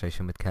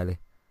conversation with Kelly?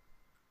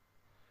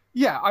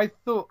 Yeah, I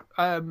thought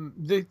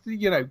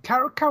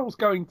Carol's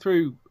going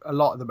through a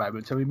lot at the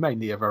moment. I mean,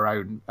 mainly of her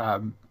own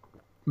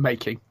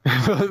making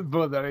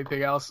more than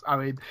anything else. I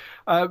mean,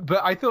 but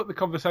I thought the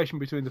conversation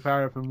between the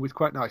pair of them was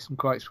quite nice and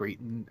quite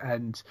sweet,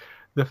 and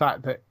the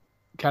fact that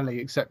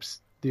Kelly accepts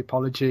the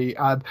apology.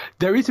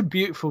 There is a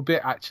beautiful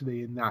bit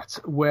actually in that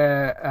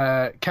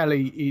where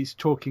Kelly is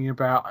talking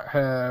about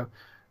her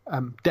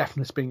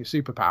deafness being a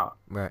superpower.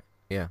 Right.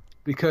 Yeah.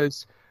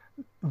 Because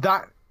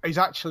that is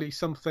actually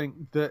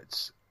something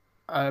that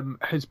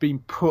has been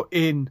put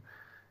in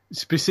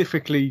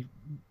specifically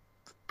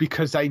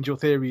because Angel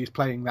Theory is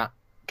playing that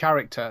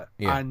character,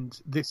 and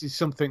this is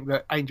something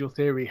that Angel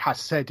Theory has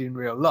said in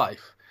real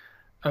life,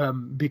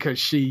 because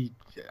she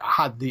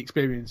had the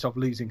experience of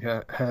losing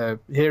her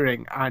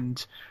hearing,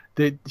 and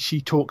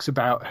she talks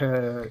about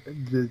her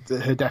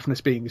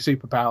deafness being a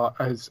superpower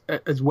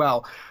as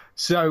well.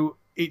 So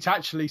it's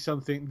actually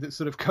something that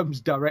sort of comes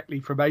directly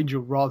from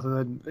Angel rather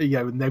than,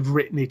 and they've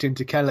written it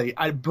into Kelly,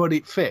 but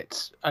it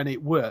fits and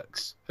it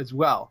works as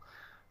well.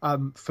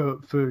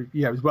 For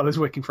as well as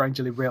working for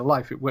Angel in real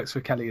life, it works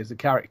for Kelly as a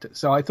character.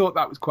 So I thought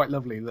that was quite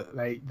lovely that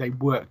they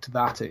worked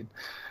that in.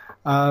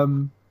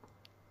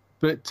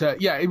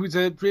 It was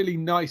a really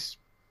nice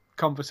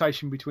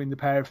conversation between the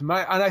pair of them,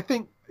 and I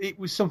think it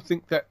was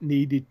something that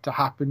needed to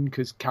happen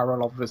because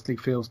Carol obviously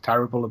feels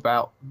terrible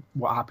about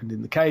what happened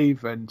in the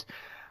cave, and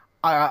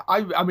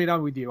I mean,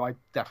 I'm with you. I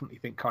definitely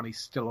think Connie's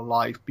still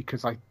alive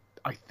because I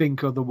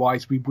think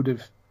otherwise we would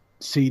have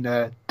seen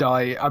her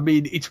die. I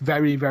mean, it's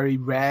very, very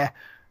rare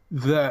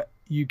that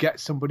you get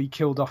somebody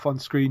killed off on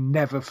screen,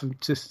 never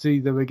to see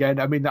them again.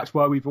 I mean, that's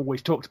why we've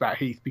always talked about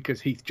Heath, because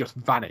Heath just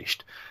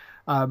vanished.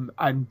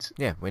 And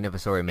yeah, we never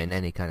saw him in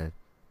any kind of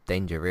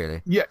danger,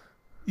 really.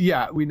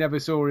 Yeah, we never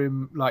saw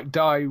him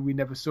die. We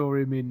never saw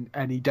him in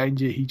any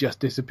danger. He just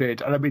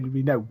disappeared. And I mean,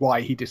 we know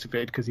why he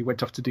disappeared because he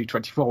went off to do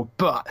 24.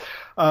 But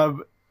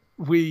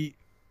we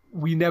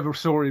never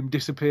saw him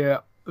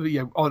disappear,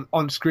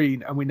 on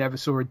screen, and we never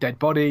saw a dead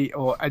body.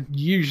 And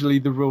usually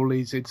the rule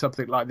is in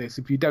something like this: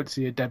 if you don't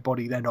see a dead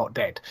body, they're not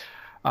dead.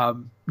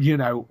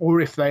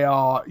 Or if they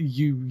are,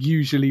 you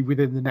usually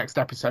within the next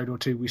episode or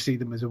two, we see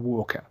them as a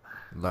walker.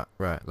 Like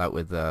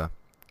with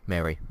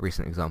Mary,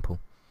 recent example.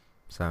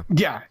 So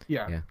yeah.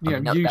 I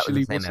mean, that usually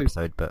was the same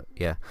episode, but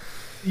yeah.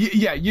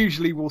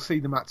 Usually we'll see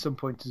them at some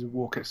point as a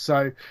walker.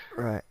 So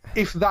right,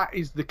 if that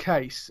is the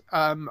case,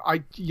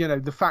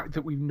 the fact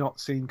that we've not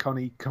seen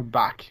Connie come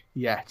back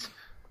yet,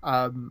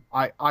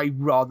 I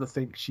rather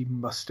think she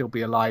must still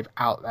be alive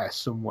out there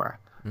somewhere.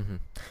 Mm-hmm.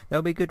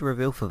 That'll be a good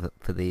reveal for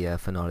the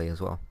finale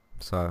as well.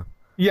 So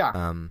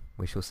yeah,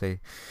 we shall see.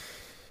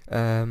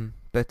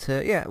 But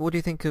what do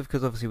you think of?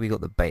 Because obviously we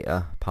got the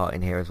Beta part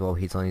in here as well.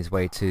 He's on his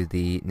way to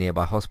the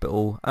nearby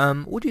hospital.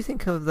 What do you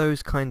think of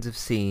those kinds of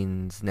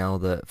scenes now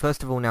that,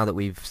 first of all, now that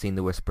we've seen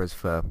the Whisperers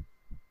for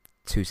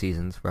 2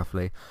 seasons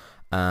roughly,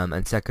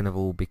 and second of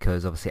all,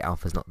 because obviously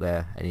Alpha's not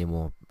there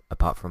anymore,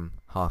 apart from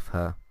half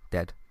her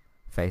dead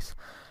face.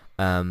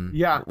 What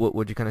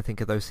do you kind of think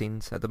of those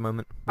scenes at the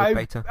moment with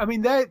Beta? I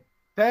mean,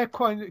 they're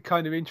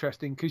kind of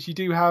interesting because you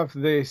do have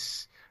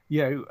this,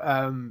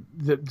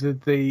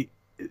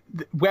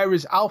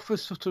 whereas Alpha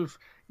sort of,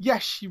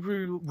 yes, she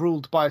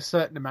ruled by a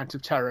certain amount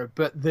of terror,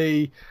 but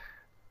the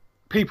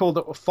people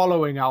that were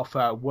following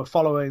Alpha were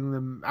following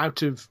them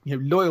out of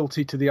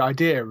loyalty to the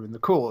idea and the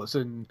cause,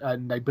 and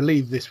they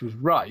believed this was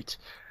right.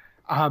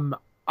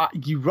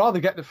 You rather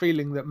get the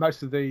feeling that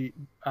most of the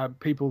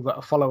people that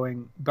are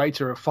following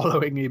Beta are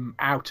following him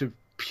out of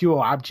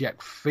pure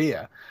abject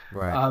fear.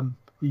 Right.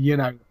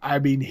 I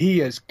mean, he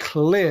has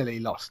clearly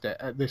lost it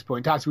at this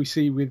point, as we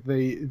see with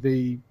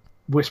the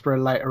Whisperer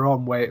later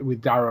on,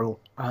 with Daryl.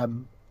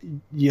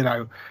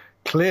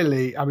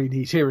 Clearly, I mean,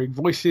 he's hearing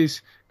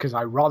voices, because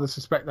I rather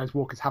suspect those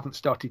walkers haven't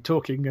started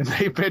talking and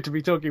they appear to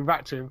be talking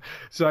back to him.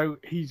 So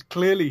he's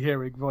clearly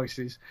hearing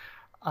voices.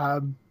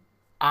 And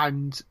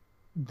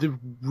the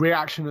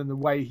reaction and the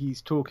way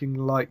he's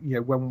talking,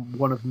 when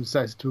one of them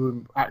says to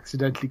him,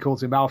 accidentally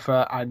calls him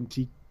Alpha,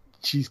 and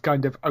she's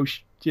kind of, oh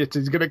shit,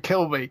 he's going to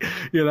kill me,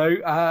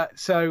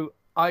 So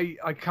I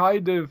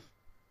kind of,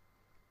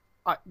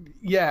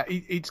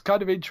 it's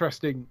kind of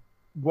interesting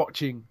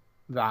watching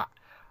that,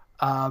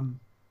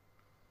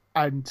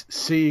 and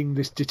seeing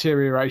this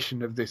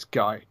deterioration of this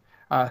guy.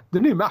 The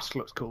new mask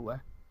looks cool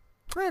there.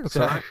 Yeah, it looks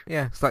alright.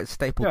 Yeah, it's like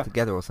stapled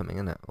together or something,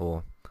 isn't it?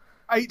 Or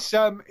it's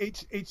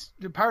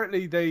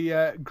apparently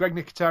the Greg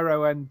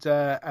Nicotero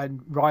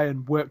and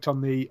Ryan worked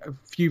on a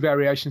few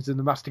variations of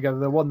the mask together.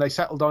 The one they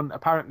settled on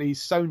apparently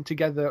is sewn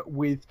together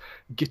with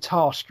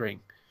guitar string.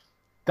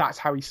 That's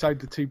how he sewed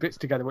the 2 bits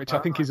together, which I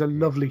think is a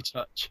lovely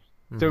touch.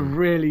 It's a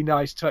really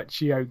nice touch,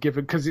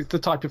 given, because it's the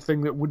type of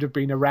thing that would have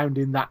been around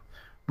in that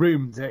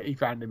room that he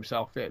found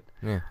himself in.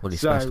 Yeah, well, he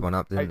smashed one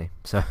up, didn't he?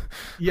 So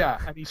yeah,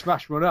 and he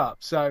smashed one up.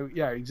 So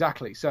yeah,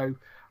 exactly. So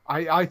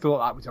I thought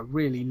that was a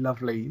really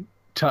lovely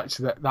touch.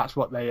 That's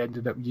what they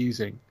ended up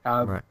using.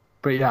 Right.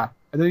 But yeah,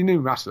 and the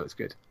new mask looks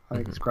good. I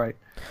think it's great.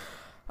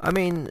 I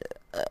mean,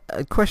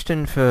 a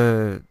question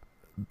for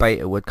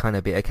Beta would kind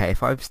of be, okay,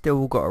 if I've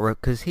still got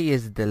because he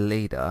is the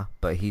leader,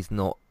 but he's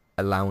not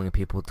allowing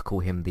people to call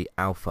him the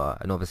Alpha,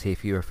 and obviously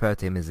if you refer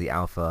to him as the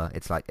Alpha,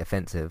 it's like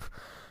offensive,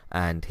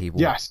 and he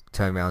will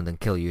turn around and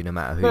kill you no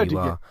matter who you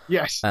are.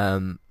 Yes.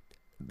 The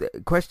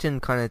question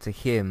kind of to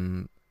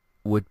him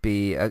would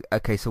be,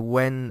 okay, so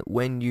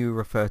when you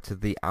refer to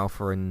the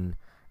Alpha in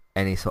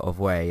any sort of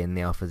way and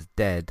the Alpha's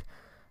dead,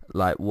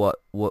 like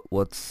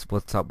what's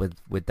up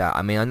with that?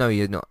 I mean, I know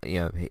you're not,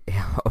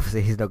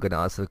 obviously he's not going to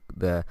answer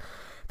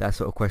that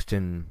sort of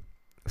question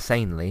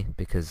sanely,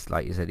 because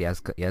like you said, he has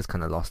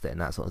kind of lost it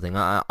and that sort of thing.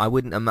 I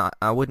wouldn't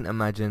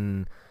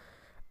imagine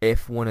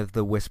if one of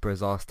the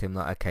Whisperers asked him,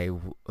 like, okay,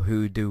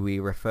 who do we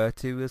refer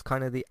to as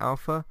kind of the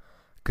Alpha?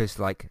 Because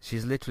like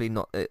she's literally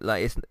not,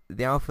 like,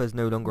 the Alpha is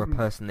no longer a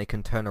person they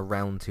can turn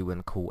around to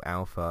and call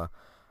Alpha,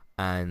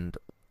 and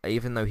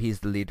even though he's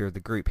the leader of the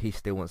group, he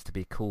still wants to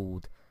be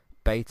called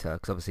Beta,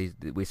 because obviously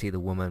we see the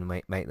woman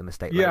make the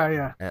mistake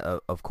Yeah.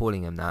 of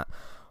calling him that.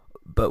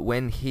 But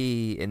when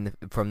he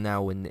from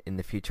now in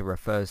the future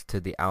refers to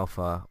the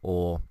Alpha,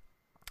 or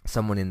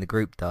someone in the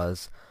group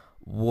does,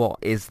 what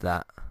is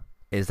that?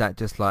 Is that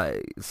just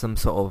like some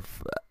sort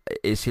of?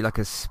 Is she like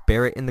a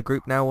spirit in the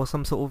group now, or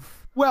some sort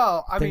of?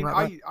 Well, I thing mean,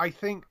 like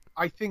that?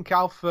 I think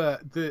Alpha.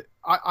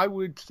 I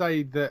would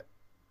say that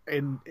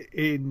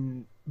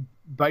in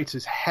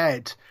Beta's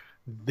head,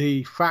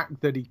 the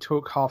fact that he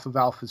took half of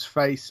Alpha's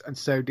face, and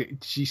so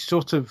she's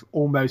sort of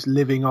almost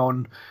living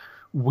on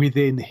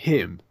within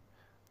him.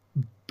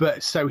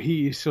 But so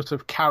he is sort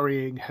of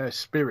carrying her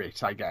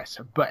spirit, I guess.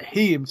 But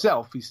he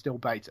himself is still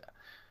Beta.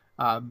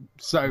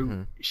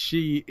 So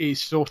she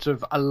is sort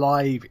of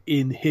alive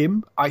in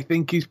him, I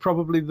think, is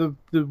probably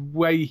the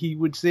way he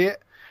would see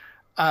it.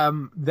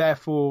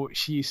 Therefore,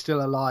 she is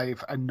still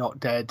alive and not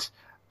dead.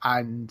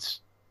 And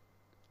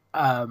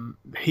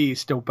he is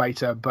still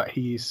Beta, but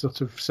he is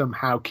sort of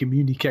somehow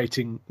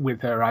communicating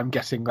with her. I'm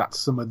guessing that's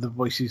some of the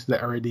voices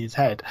that are in his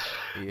head.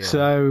 Yeah.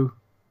 So,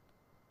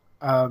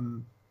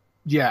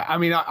 yeah, I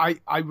mean,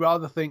 I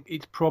rather think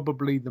it's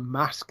probably the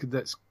mask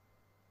that's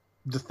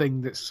the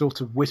thing that's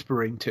sort of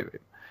whispering to him.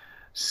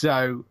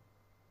 So,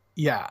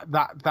 yeah,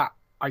 that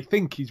I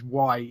think is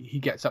why he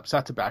gets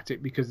upset about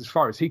it, because as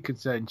far as he's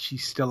concerned,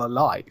 she's still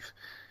alive.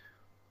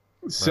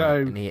 So,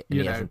 right. And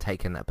he hasn't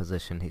taken that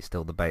position. He's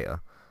still the Beta.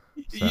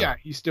 So. Yeah,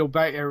 he's still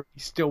Beta.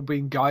 He's still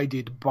being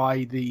guided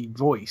by the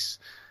voice.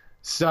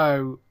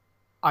 So,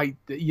 I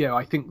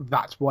think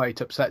that's why it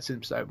upsets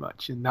him so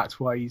much, and that's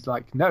why he's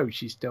like, no,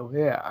 she's still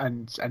here,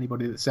 and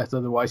anybody that says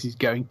otherwise is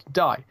going to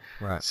die.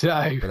 Right. So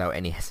without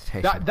any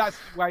hesitation. That's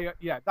the way.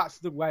 Yeah, that's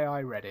the way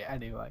I read it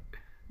anyway.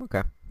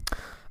 Okay.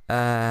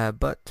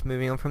 But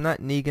moving on from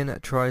that,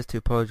 Negan tries to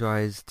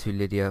apologize to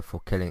Lydia for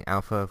killing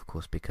Alpha, of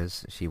course,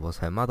 because she was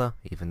her mother,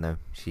 even though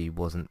she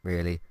wasn't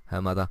really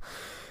her mother.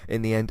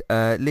 In the end,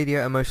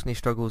 Lydia emotionally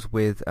struggles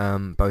with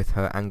both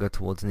her anger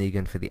towards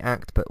Negan for the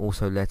act, but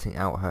also letting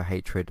out her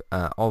hatred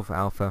of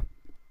Alpha,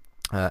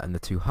 and the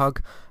two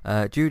hug.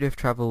 Judith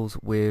travels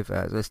with...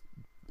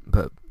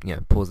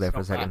 pause there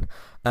for a second.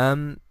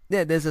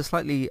 Yeah, there's a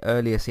slightly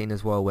earlier scene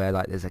as well where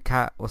like there's a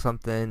cat or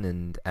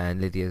something,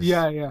 and Lydia's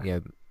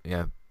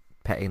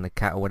petting the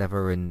cat or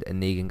whatever, and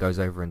Negan goes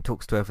over and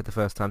talks to her for the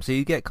first time. So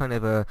you get kind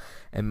of a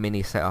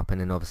mini setup,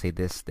 and then obviously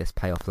this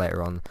payoff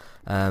later on.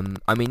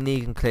 I mean,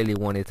 Negan clearly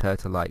wanted her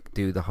to like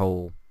do the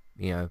whole,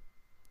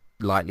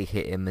 lightly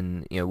hit him,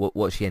 and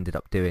what she ended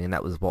up doing, and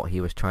that was what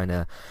he was trying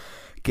to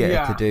get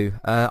her to do.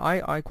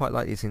 I quite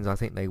like these scenes. I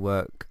think they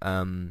work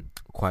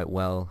quite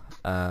well,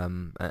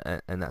 and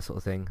that sort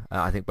of thing.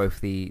 I think both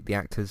the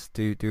actors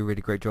do a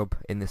really great job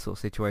in this sort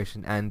of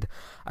situation. And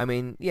I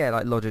mean, yeah,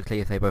 like logically,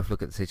 if they both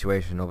look at the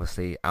situation,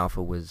 obviously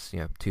Alpha was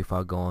too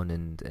far gone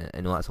and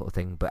all that sort of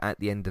thing. But at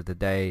the end of the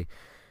day,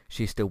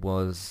 she still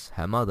was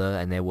her mother,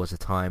 and there was a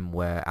time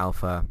where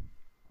Alpha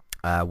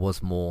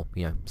was more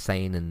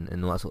sane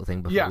and all that sort of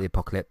thing before the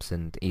apocalypse,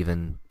 and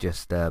even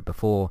just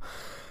before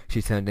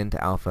she turned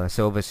into Alpha.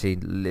 So obviously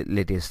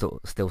Lydia's still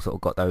sort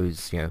of got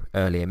those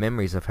earlier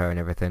memories of her and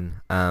everything.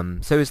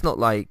 So it's not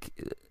like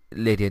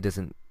Lydia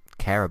doesn't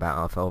care about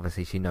Alpha.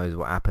 Obviously she knows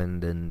what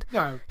happened, and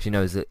she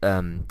knows that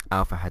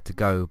Alpha had to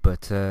go.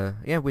 But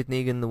with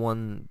Negan the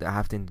one that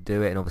having to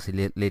do it, and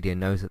obviously Lydia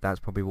knows that that's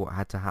probably what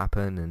had to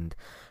happen, and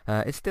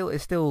it's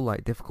still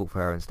like difficult for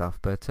her and stuff.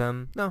 But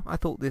no, I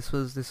thought this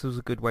was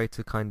a good way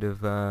to kind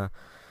of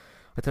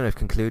I don't know if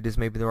conclude is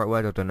maybe the right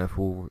word. I don't know if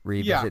we'll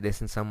revisit this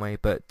in some way,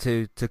 but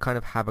to kind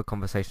of have a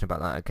conversation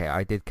about that. Okay,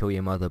 I did kill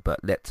your mother, but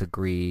let's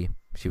agree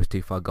she was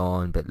too far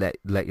gone. But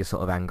let your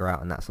sort of anger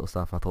out and that sort of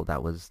stuff. I thought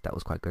that was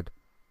quite good.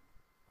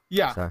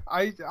 Yeah, so.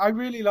 I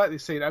really like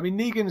this scene. I mean,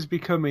 Negan's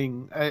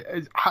becoming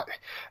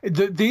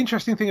the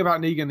interesting thing about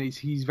Negan is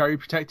he's very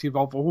protective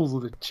of all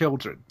of the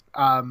children.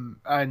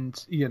 And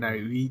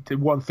the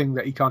one thing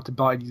that he can't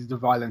abide is the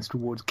violence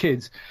towards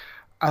kids,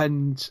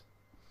 and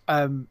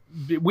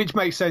which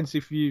makes sense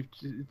if the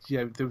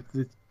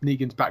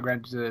Negan's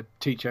background as a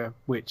teacher,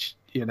 which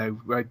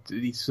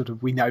sort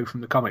of we know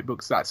from the comic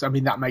books.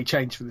 That may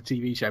change for the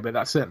TV show, but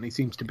that certainly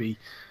seems to be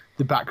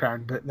the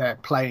background that they're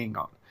playing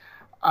on,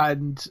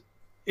 and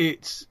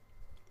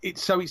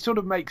so it sort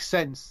of makes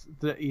sense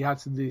that he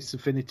has this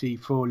affinity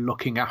for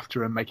looking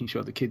after and making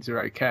sure the kids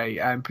are okay,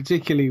 and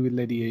particularly with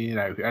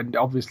Lydia, and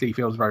obviously he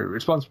feels very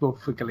responsible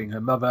for killing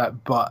her mother,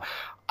 but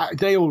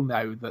they all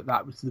know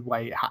that was the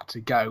way it had to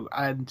go,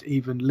 and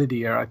even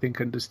Lydia, I think,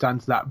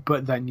 understands that.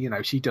 But then,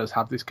 she does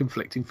have this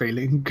conflicting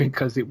feeling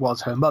because it was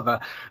her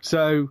mother.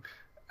 So,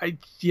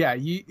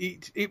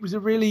 it was a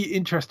really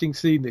interesting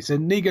scene. This,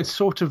 and Negan's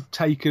sort of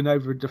taken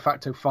over a de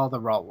facto father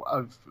role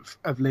of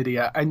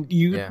Lydia, and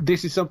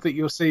this is something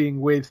you're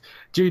seeing with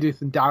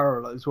Judith and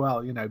Daryl as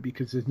well.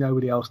 Because there's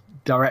nobody else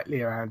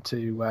directly around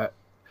to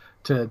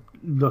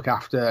look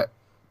after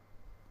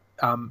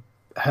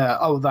her,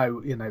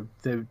 although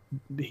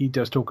Daryl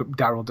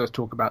does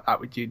talk about that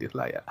with Judith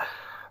later.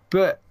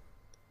 But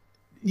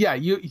yeah,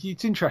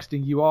 it's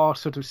interesting. You are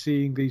sort of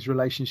seeing these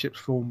relationships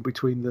form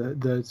between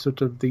the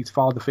sort of these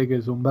father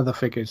figures or mother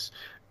figures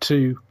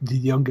to the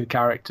younger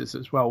characters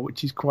as well,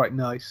 which is quite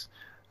nice.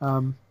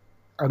 And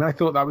I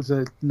thought that was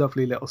a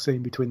lovely little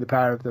scene between the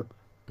pair of them.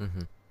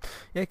 Hmm.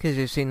 Yeah, because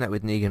you've seen that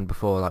with Negan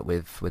before, like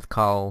with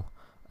Carl,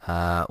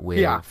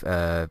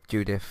 with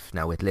Judith,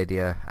 now with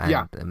Lydia,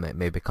 and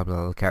maybe a couple of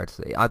other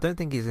characters. I don't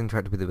think he's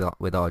interacted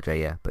with RJ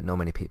yet, but not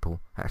many people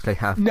actually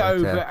have. No,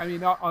 but I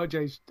mean,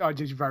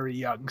 RJ's very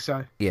young,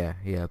 so yeah.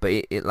 But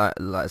it like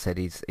I said,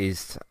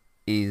 he's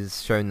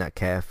shown that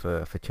care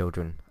for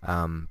children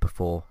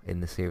before in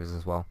the series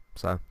as well.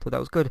 So I thought that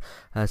was good.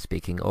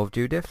 Speaking of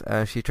Judith,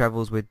 she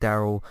travels with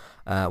Daryl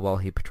while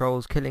he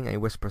patrols, killing a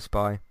Whisperer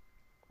spy.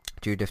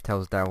 Judith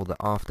tells Daryl that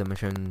after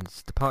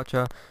Michonne's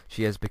departure,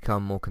 she has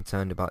become more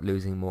concerned about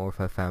losing more of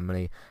her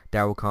family.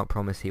 Daryl can't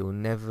promise he will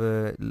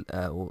never,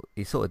 or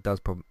he sort of does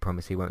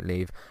promise he won't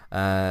leave,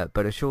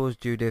 but assures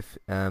Judith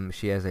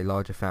she has a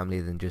larger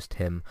family than just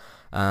him.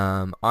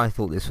 I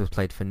thought this was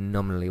played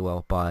phenomenally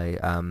well by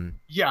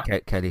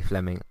Kelly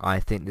Fleming.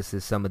 I think this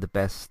is some of the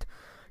best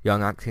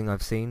young acting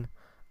I've seen.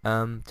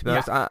 To be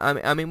honest,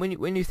 I mean,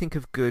 when you think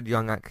of good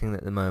young acting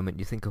at the moment,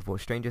 you think of what,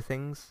 Stranger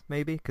Things,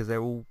 maybe, because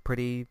they're all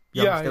pretty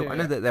young still. I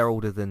know that they're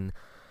older than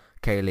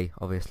Kaylee,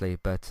 obviously,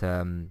 but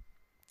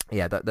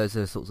those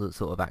are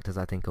sort of actors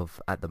I think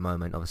of at the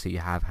moment. Obviously, you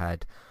have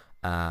had,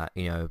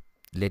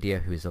 Lydia,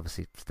 who is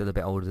obviously still a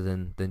bit older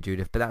than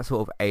Judith, but that sort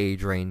of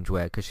age range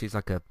where, because she's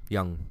like a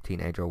young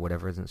teenager or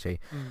whatever, isn't she,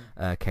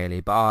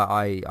 Kaylee? But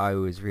I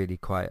was really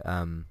quite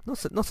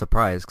not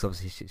surprised, because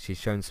obviously she's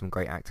shown some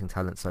great acting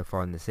talent so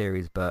far in the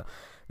series, but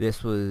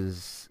this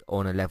was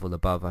on a level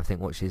above, I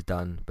think, what she's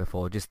done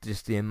before.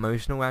 Just the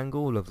emotional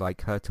angle of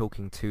like her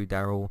talking to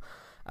Daryl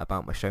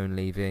about Michonne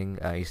leaving.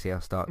 You see her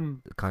start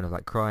kind of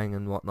like crying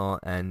and whatnot,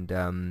 and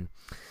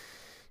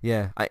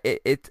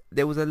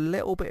there was a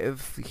little bit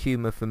of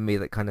humour for me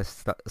that kind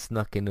of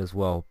snuck in as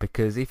well,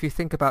 because if you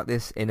think about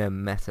this in a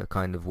meta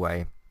kind of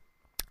way,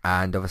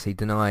 and obviously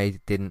Denai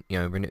didn't,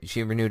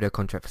 she renewed her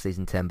contract for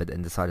season 10, but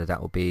then decided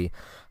that will be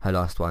her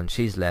last one.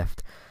 She's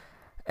left.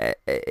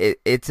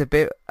 It's a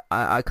bit,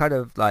 I kind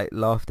of like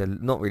laughed,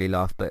 not really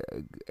laughed, but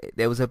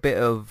there was a bit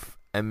of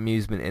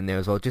amusement in there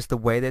as well, just the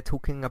way they're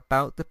talking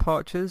about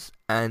departures,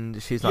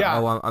 and she's like,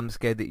 oh, I'm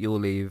scared that you'll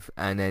leave,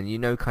 and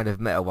then kind of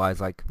meta wise,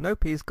 like,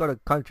 nope, he's got a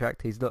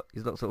contract, he's not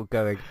sort of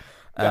going.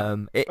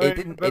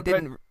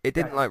 It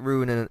didn't like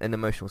ruin an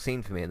emotional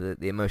scene for me.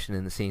 The emotion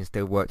in the scene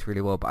still worked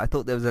really well, but I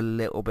thought there was a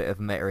little bit of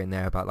meta in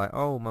there about like,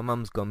 oh, my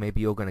mum's gone,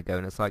 maybe you're gonna go,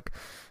 and it's like,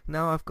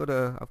 no, I've got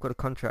a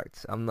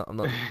contract, I'm not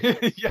kind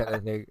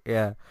of thing.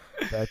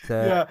 But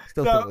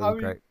still thought it was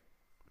great.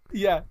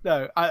 Yeah,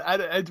 no,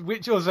 I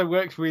which also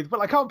works with, well,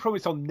 I can't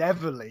promise I'll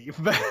never leave,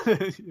 but,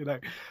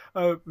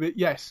 but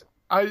yes,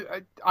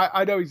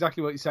 I know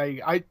exactly what you're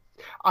saying.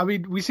 I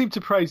mean, we seem to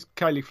praise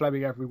Kaylee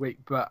Fleming every week,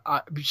 but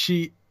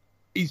she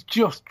is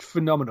just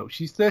phenomenal.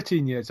 She's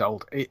 13 years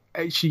old.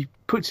 She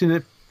puts in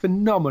a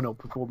phenomenal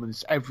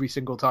performance every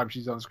single time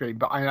she's on screen,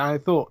 but I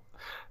thought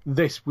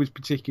this was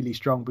particularly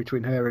strong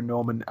between her and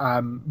Norman.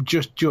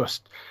 Just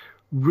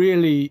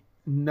really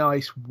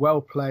nice, well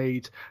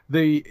played.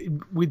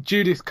 With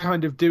Judith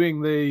kind of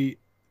doing the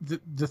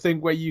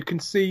thing where you can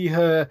see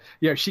her,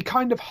 she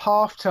kind of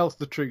half tells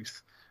the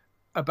truth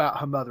about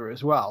her mother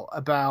as well,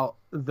 about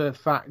the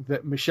fact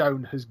that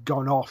Michonne has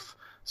gone off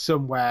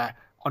somewhere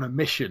on a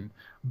mission,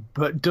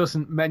 but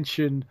doesn't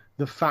mention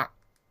the fact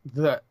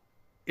that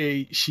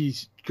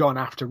she's gone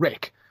after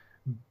Rick,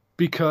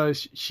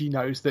 because she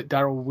knows that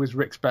Daryl was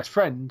Rick's best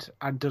friend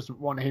and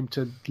doesn't want him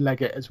to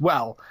leg it as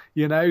well,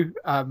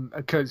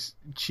 because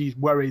she's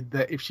worried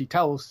that if she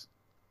tells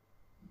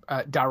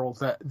Daryl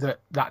that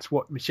that's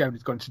what Michonne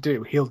is going to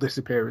do, he'll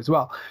disappear as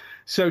well.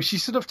 So she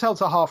sort of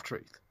tells a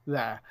half-truth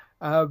there.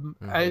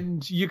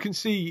 And you can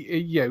see,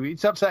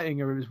 it's upsetting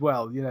her as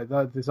well,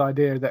 this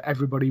idea that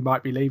everybody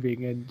might be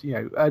leaving,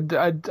 and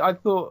I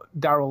thought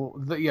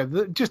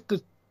Daryl, just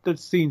the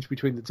scenes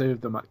between the two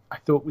of them, I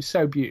thought was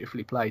so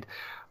beautifully played,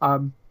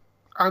 and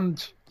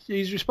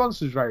his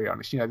response was very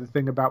honest. The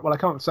thing about, well, I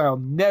can't say I'll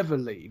never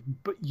leave,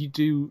 but you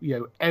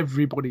do.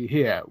 Everybody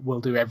here will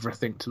do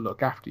everything to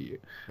look after you.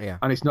 Yeah,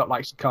 and it's not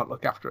like she can't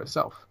look after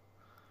herself.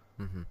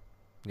 Mm-hmm.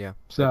 Yeah.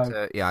 So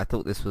but, I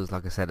thought this was,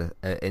 like I said,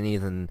 an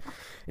even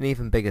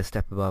bigger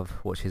step above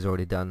what she's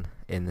already done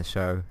in the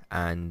show,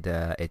 and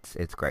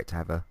it's great to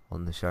have her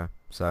on the show.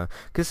 So,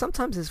 because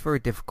sometimes it's very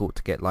difficult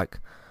to get like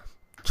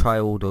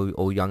child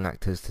or young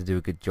actors to do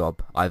a good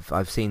job.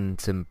 I've seen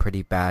some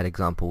pretty bad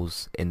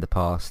examples in the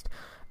past,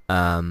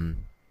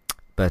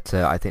 but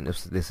I think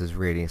this is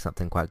really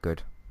something quite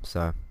good.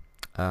 So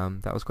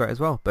that was great as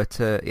well. But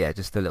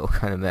just a little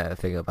kind of meta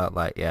thing about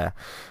like,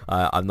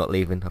 I'm not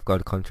leaving, I've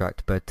got a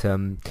contract. But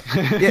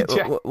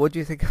what do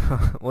you think?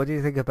 What do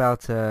you think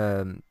about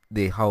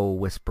the whole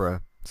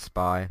Whisperer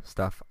spy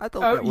stuff? I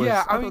thought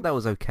that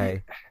was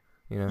okay.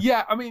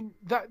 Yeah, I mean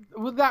that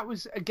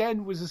was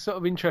a sort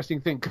of interesting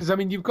thing, because I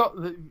mean you've got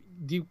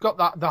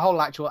the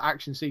whole actual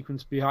action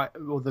sequence behind,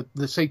 or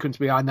the sequence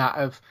behind that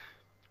of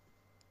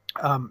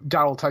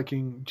Daryl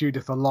taking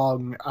Judith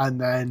along, and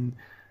then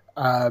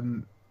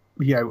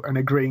and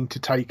agreeing to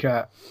take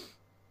her,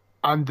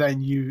 and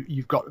then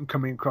you've got them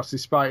coming across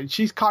this spy, and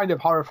she's kind of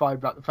horrified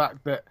about the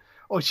fact that,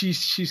 or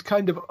she's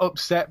kind of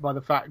upset by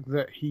the fact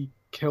that he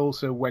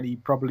kills her when he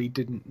probably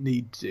didn't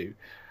need to,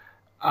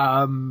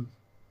 although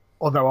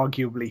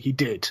arguably he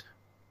did.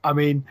 I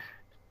mean,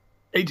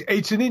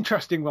 it's an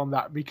interesting one,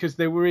 that, because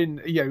they were in,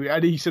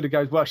 and he sort of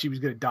goes, well, she was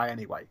going to die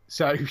anyway,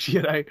 so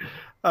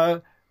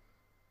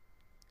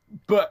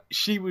but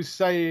she was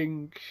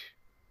saying,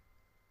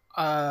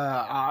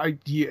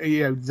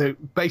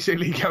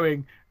 basically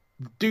going,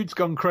 dude's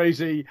gone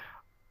crazy,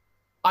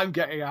 I'm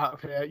getting out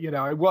of here.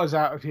 I was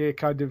out of here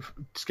kind of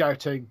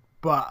scouting,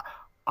 but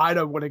I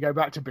don't want to go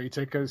back to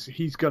Beta because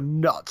he's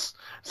gone nuts.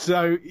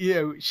 So,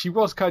 she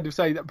was kind of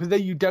saying that, but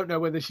then you don't know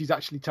whether she's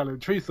actually telling the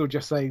truth or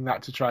just saying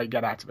that to try and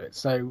get out of it.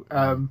 So,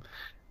 and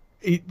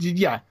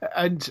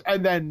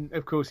then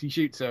of course he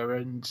shoots her,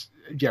 and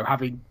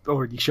having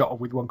already shot her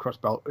with one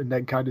crossbow, and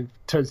then kind of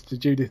turns to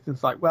Judith and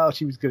it's like, well,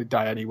 she was going to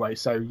die anyway,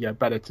 so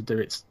better to do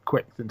it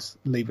quick than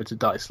leave her to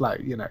die slow,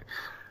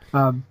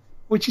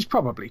 which is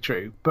probably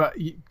true, but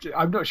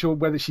I'm not sure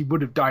whether she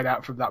would have died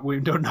out from that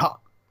wound or not.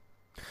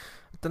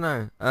 I don't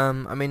know.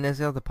 I mean, there's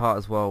the other part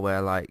as well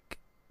where, like,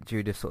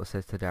 Judith sort of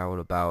says to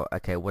Daryl about,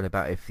 okay, what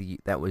about if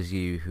that was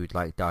you who'd,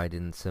 like, died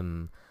in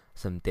some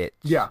ditch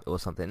or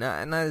something?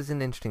 And that is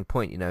an interesting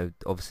point,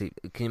 obviously.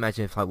 Can you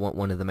imagine if, like,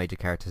 one of the major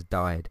characters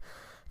died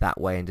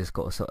that way and just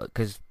got sort of,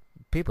 because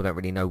people don't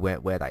really know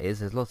where that is.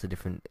 There's lots of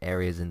different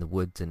areas in the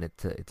woods, and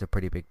it's a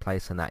pretty big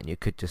place and that, and you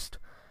could just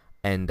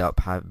end up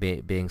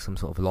being some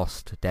sort of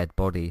lost dead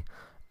body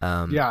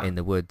in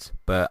the woods.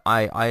 But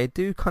I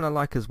do kind of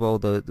like as well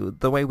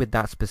the way with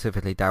that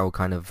specifically, Daryl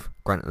kind of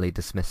gruntily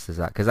dismisses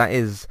that, because that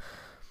is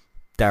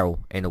Daryl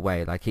in a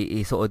way. Like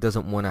he sort of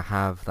doesn't want to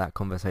have that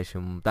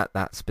conversation,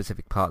 that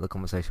specific part of the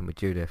conversation with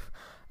Judith,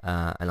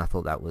 and I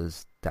thought that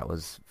was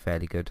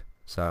fairly good.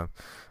 So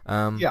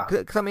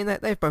because I mean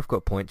they've both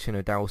got points.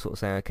 Daryl sort of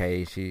saying,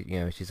 okay,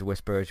 she's a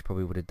whisperer, she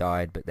probably would have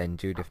died, but then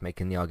Judith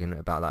making the argument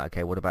about, like,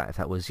 okay, what about if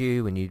that was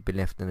you and you'd been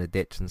left in a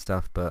ditch and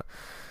stuff. But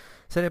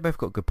so they both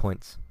got good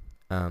points.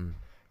 And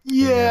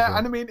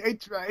I mean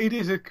it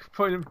is a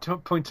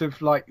point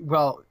of like,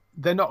 well,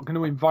 they're not going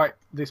to invite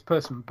this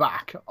person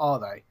back, are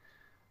they?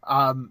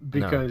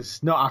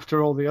 Because not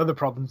after all the other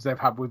problems they've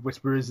had with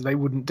whisperers, they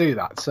wouldn't do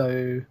that.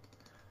 So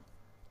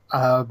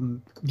I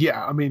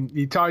mean,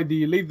 either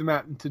you leave them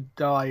out to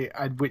die,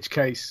 in which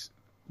case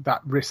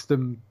that risks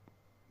them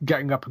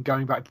getting up and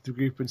going back to the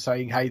group and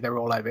saying, hey, they're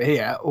all over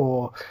here,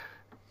 or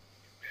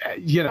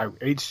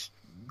it's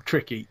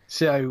tricky.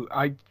 So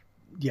I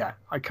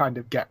kind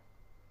of get.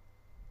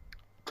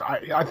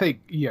 I think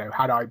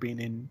had I been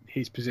in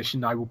his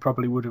position, I would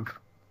probably have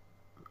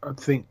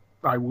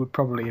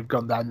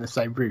gone down the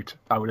same route,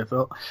 I would have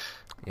thought.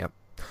 Yep.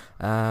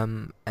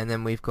 And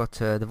then we've got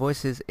the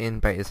voices in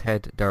Beta's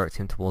head direct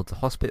him towards the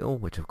hospital,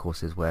 which of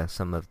course is where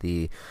some of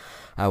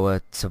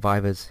our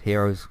survivors,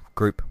 heroes,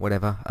 group,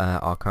 whatever,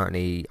 are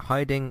currently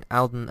hiding.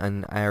 Alden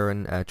and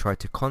Aaron try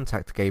to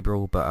contact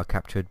Gabriel but are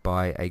captured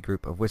by a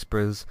group of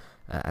whisperers.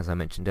 As I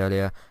mentioned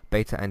earlier,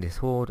 Beta and his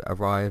horde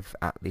arrive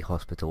at the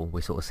hospital.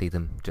 We sort of see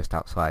them just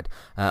outside.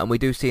 And we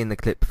do see in the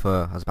clip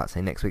for, I was about to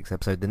say next week's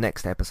episode, the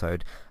next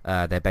episode,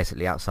 they're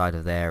basically outside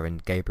of there,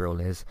 and Gabriel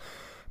is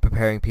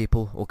preparing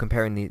people, or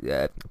preparing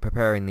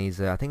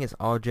these, I think it's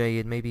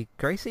RJ and maybe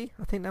Gracie,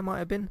 I think that might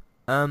have been.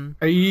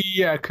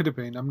 It could have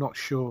been, I'm not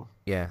sure.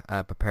 Yeah,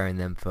 preparing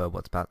them for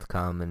what's about to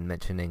come and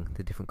mentioning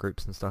the different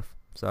groups and stuff.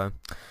 So,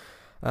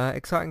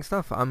 exciting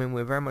stuff. I mean,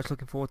 we're very much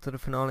looking forward to the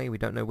finale. We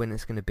don't know when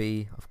it's going to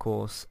be, of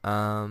course.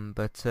 But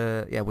what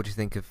do you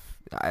think of...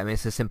 I mean,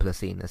 it's a simpler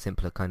scene, a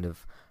simpler kind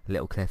of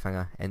little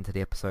cliffhanger end to the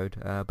episode.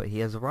 But he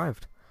has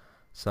arrived.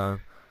 So...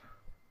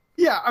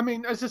 Yeah, I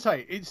mean, as I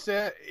say, it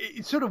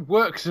sort of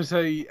works as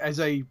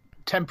a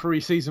temporary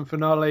season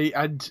finale,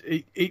 and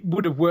it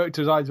would have worked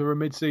as either a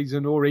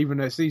mid-season or even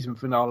a season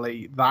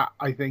finale. That,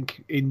 I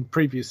think, in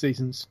previous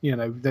seasons,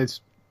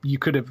 you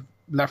could have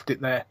left it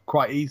there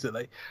quite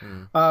easily.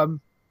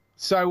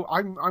 So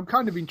I'm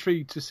kind of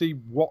intrigued to see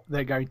what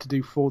they're going to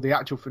do for the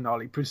actual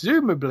finale.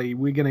 Presumably,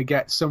 we're going to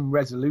get some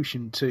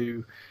resolution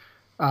to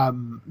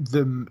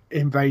them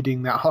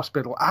invading that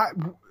hospital.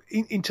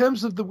 In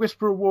terms of the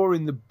Whisperer War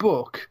in the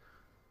book,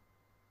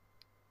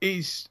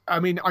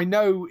 I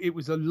know it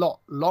was a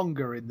lot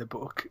longer in the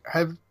book.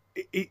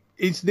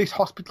 Is this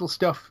hospital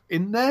stuff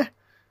in there?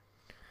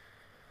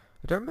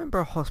 I don't remember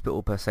a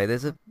hospital per se.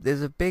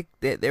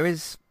 There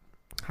is,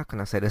 how can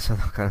I say this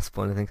without kind of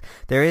spoiling things?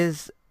 There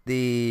is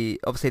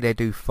obviously they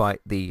do fight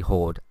the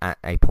Horde at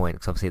a point,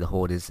 because obviously the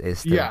Horde is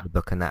still in the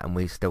book and that, and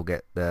we still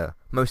get the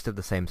most of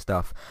the same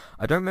stuff.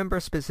 I don't remember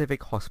a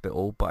specific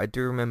hospital, but I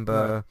do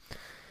remember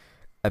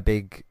a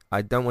big,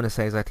 I don't want to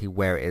say exactly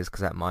where it is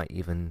because that might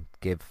even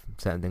give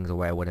certain things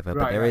away or whatever,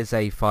 but there is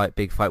a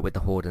big fight with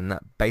the Horde, and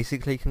that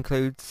basically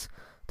concludes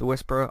the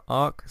Whisperer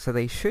arc, so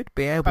they should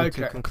be able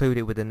to conclude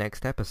it with the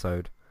next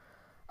episode.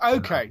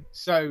 Okay,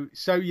 so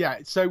yeah,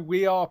 so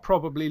we are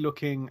probably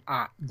looking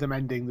at them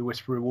ending the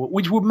Whisperer War,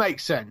 which would make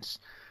sense.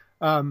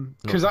 Not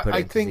Because to put it I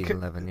into think, season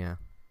 11, yeah.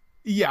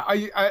 yeah,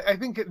 I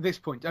think at this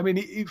point, I mean,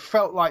 it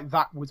felt like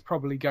that was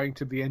probably going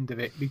to the end of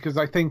it, because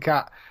I think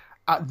at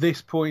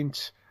this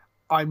point,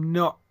 I'm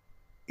not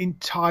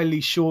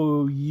entirely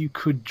sure you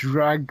could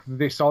drag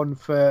this on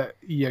for,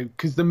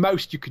 because the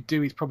most you could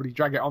do is probably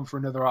drag it on for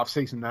another half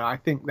season, and I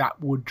think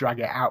that would drag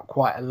it out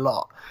quite a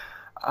lot,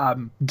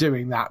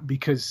 doing that,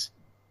 because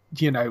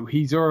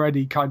he's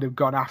already kind of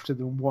gone after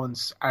them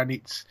once, and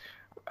it's,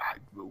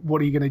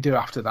 what are you going to do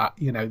after that?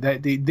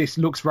 This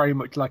looks very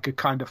much like a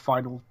kind of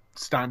final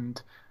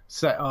stand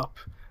set up.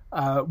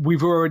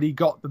 We've already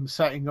got them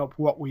setting up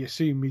what we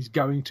assume is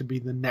going to be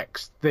the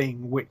next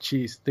thing, which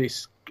is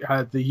this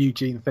the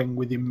Eugene thing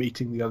with him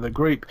meeting the other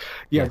group.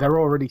 Yeah, they're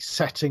already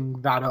setting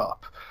that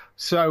up.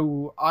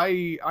 So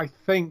I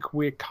think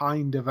we're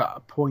kind of at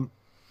a point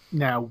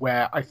now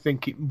where I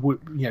think it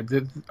would,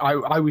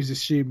 I was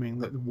assuming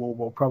that the war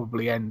will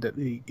probably end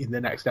in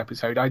the next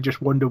episode. I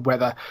just wondered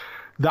whether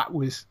that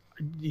was,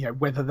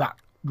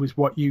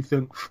 what you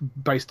think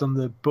based on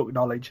the book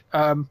knowledge.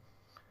 Yeah,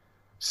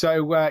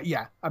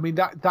 I mean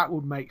that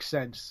would make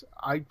sense.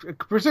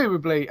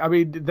 Presumably, I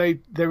mean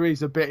there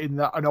is a bit in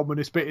that, an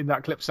ominous bit in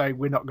that clip saying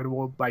we're not going to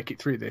all make it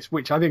through this,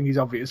 which I think is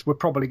obvious. We're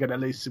probably going to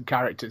lose some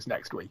characters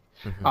next week.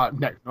 No,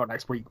 not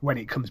next week, when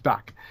it comes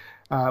back.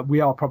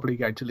 We are probably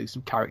going to lose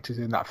some characters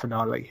in that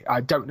finale. I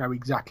don't know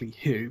exactly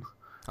who.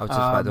 I was just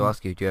about to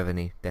ask you, do you have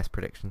any death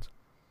predictions?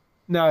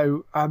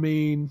 No, I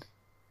mean,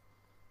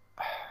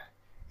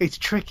 it's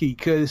tricky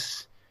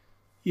because,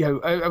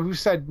 I've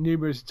said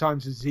numerous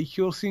times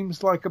Ezekiel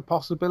seems like a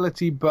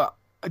possibility, but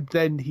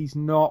then he's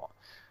not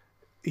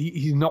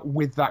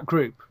with that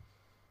group.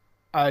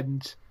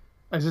 And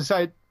as I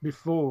said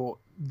before,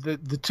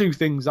 the two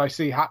things I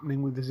see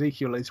happening with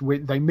Ezekiel is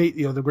they meet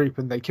the other group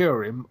and they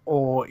cure him,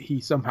 or he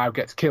somehow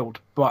gets killed.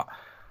 But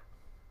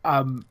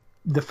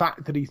the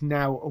fact that he's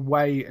now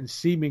away and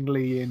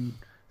seemingly in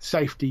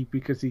safety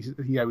because he's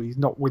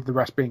not with the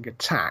rest being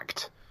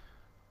attacked,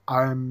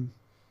 I'm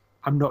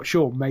not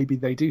sure. Maybe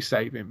they do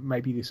save him.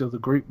 Maybe this other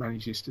group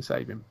manages to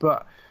save him.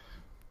 But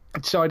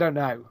so I don't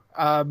know.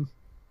 I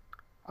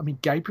mean,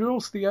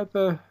 Gabriel's the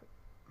other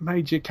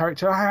major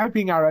character. I'm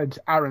hoping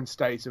Aaron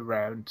stays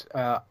around.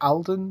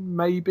 Alden,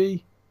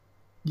 maybe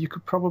you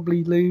could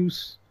probably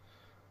lose.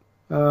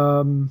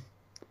 The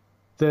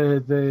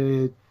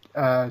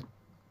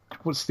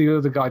what's the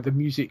other guy? The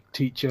music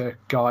teacher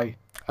guy.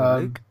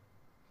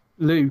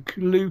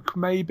 Luke,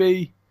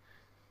 maybe.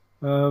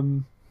 I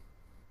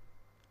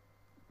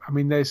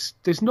mean, there's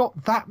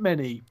not that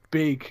many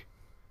big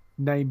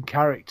name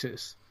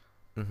characters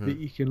that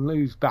you can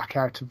lose back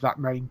out of that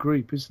main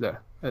group, is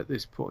there? At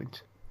this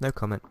point. No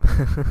comment.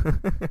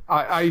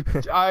 I'm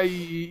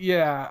trying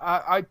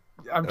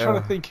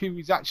to think who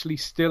is actually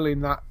still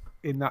in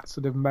that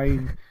sort of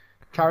main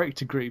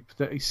character group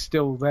that is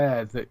still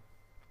there that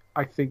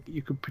I think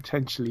you could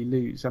potentially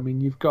lose. I mean,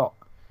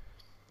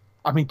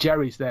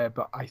 Jerry's there,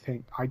 but I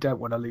don't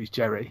want to lose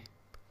Jerry.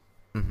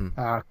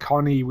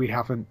 Connie, we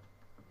haven't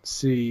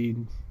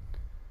seen.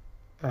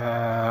 So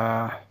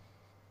I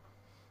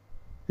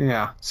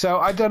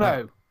don't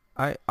know.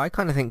 I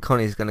kind of think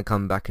Connie's going to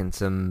come back in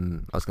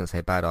some, I was going to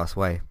say badass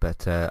way,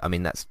 but I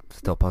mean that's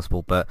still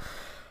possible, but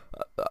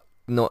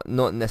not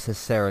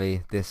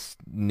necessarily this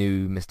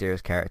new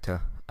mysterious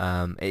character.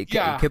 It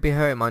could be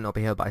her, it might not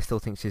be her, but I still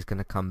think she's going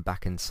to come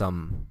back in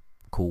some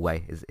cool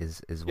way.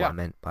 Is what I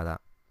meant by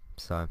that.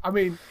 So I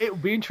mean, it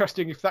would be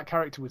interesting if that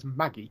character was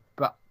Maggie,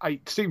 but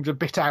it seems a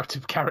bit out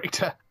of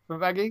character for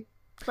Maggie.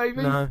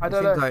 Maybe no, I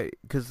don't know. Like,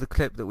 because the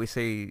clip that we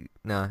see,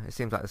 it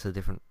seems like it's a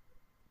different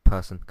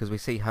person because we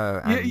see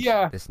her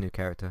and this new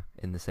character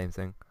in the same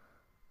thing.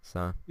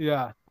 So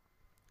yeah.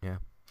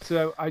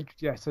 So I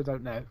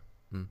don't know.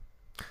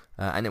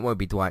 And it won't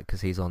be Dwight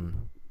because he's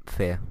on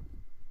Fear,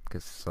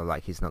 because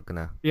he's not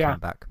gonna come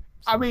back.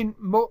 So. I mean,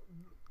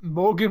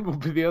 Morgan will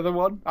be the other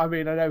one. I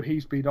mean, I know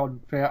he's been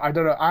on Fear. I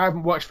don't know. I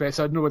haven't watched Fear,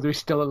 so I don't know whether he's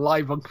still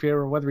alive on Fear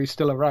or whether he's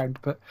still around.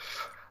 But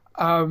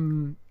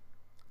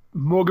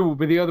Morgan will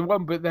be the other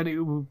one. But then it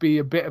will be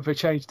a bit of a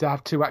change to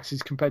have two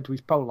axes compared to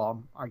his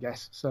polearm, I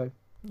guess. So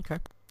okay,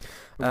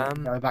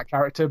 that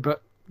character.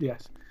 But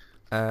yes.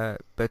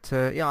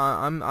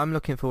 I'm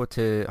looking forward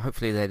to.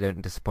 Hopefully, they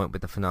don't disappoint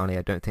with the finale.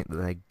 I don't think that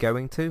they're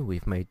going to.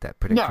 We've made that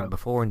prediction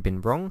before and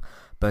been wrong,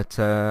 but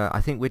I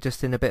think we're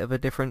just in a bit of a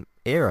different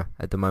era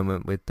at the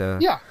moment with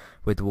The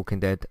Walking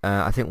Dead.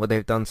 I think what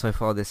they've done so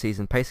far this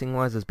season, pacing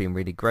wise, has been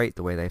really great.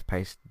 The way they've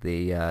paced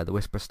the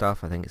Whisper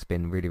stuff, I think it's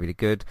been really, really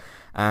good.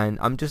 And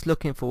I'm just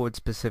looking forward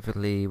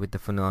specifically with the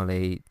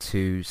finale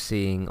to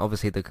seeing,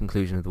 obviously, the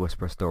conclusion of the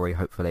Whisper story,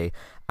 hopefully,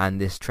 and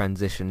this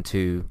transition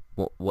to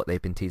what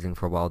they've been teasing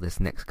for a while,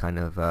 this next kind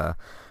of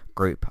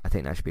group. I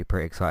think that should be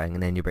pretty exciting.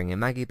 And then you bring in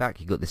Maggie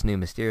back, you got this new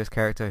mysterious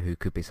character who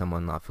could be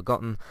someone I've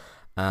forgotten,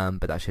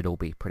 but that should all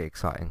be pretty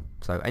exciting.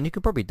 So, and you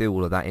could probably do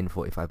all of that in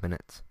 45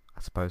 minutes,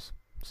 I suppose.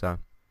 So,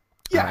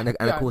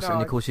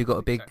 of course you've got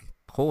a big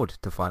horde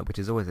to fight, which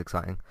is always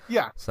exciting.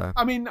 Yeah. So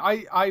I mean,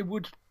 I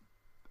would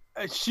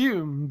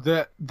assume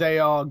that they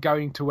are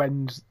going to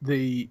end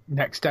the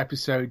next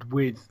episode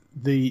with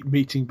the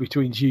meeting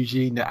between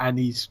Eugene and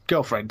his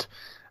girlfriend.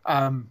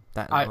 I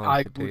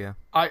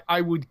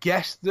would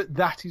guess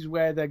that is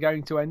where they're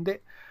going to end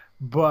it,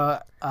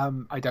 but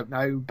I don't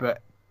know.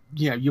 But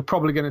you're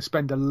probably going to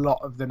spend a lot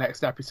of the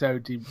next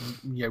episode,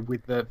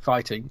 with the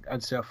fighting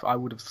and stuff, I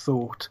would have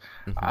thought.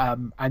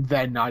 And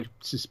then I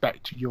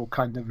suspect you'll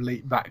kind of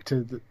leap back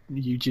to the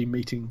Eugene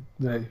meeting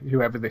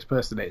whoever this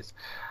person is.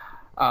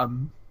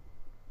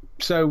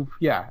 So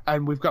yeah,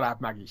 and we've got to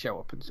have Maggie show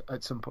up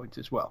at some point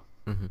as well.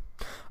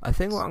 I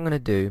think what I'm going to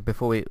do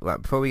before we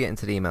get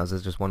into the emails,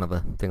 there's just one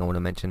other thing I want to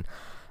mention.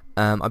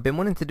 I've been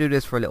wanting to do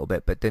this for a little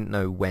bit, but didn't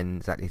know when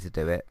exactly to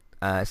do it.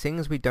 Seeing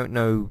as we don't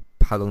know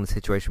how long the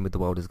situation with the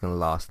world is going to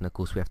last, and of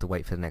course we have to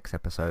wait for the next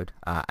episode,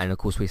 and of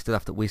course we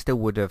still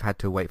would have had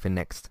to wait for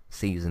next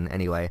season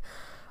anyway.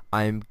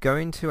 I'm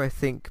going to, I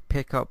think,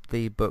 pick up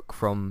the book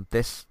from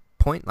this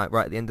point, like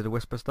right at the end of the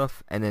Whisper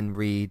stuff, and then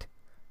read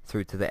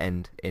through to the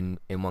end in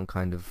one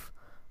kind of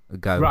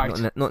go.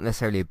 Right. Not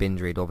necessarily a binge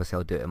read, obviously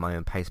I'll do it at my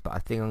own pace, but I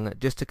think I'm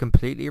just to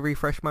completely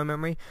refresh my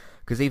memory,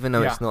 because even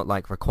though it's not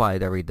like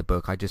required I read the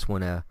book, I just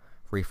want to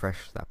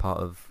refresh that part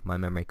of my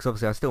memory, because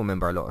obviously I still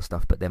remember a lot of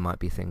stuff, but there might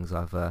be things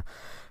I've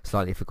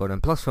slightly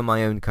forgotten. Plus for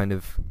my own kind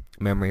of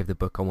memory of the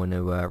book, I want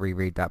to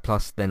reread that,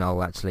 plus then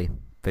I'll actually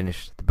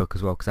finish the book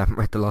as well, because I haven't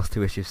read the last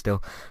 2 issues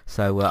still.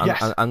 So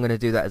I'm going to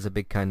do that as a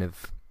big kind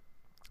of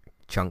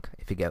chunk,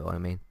 if you get what I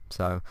mean.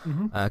 So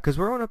because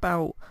we're on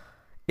about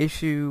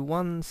issue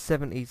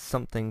 170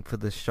 something for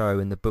the show,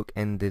 and the book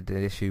ended at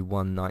issue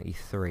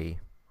 193.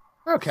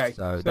 Okay,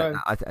 so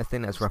I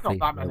think that's roughly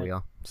where we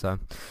are. So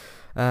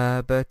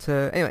but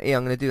anyway,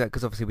 I'm going to do that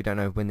because obviously we don't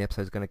know when the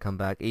episode's going to come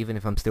back. Even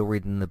if I'm still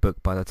reading the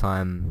book by the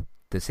time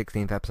the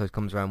 16th episode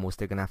comes around, we're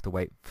still going to have to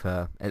wait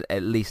for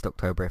at least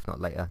October, if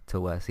not later,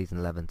 till season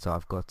 11. So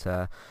I've got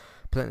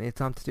plenty of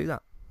time to do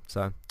that.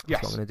 So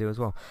that's what I'm going to do as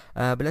well.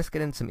 But let's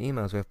get into some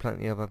emails. We have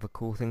plenty of other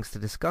cool things to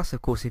discuss.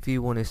 Of course, if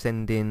you want to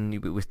send in,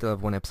 we still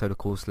have 1 episode of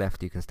course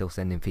left. You can still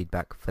send in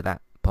feedback for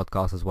that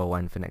podcast as well,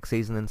 and for next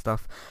season and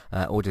stuff,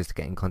 or just to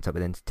get in contact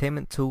with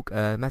Entertainment Talk.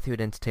 Matthew at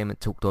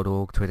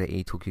entertainmenttalk.org, Twitter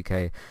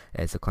eTalkUK.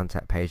 There's a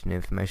contact page and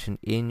information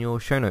in your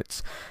show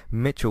notes.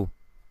 Mitchell,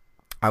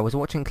 I was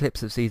watching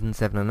clips of season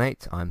 7 and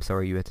 8. I'm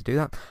sorry you had to do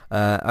that.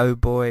 Oh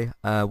boy,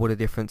 what a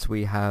difference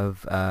we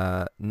have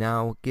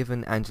now.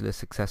 Given Angela's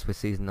success with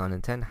season 9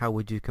 and 10, how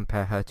would you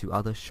compare her to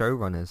other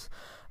showrunners?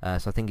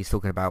 So I think he's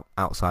talking about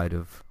outside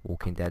of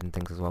Walking Dead and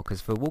things as well,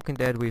 because for Walking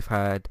Dead we've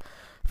had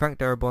Frank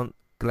Darabont,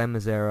 Glenn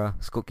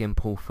Mazzara, Scott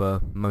Gimple for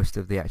most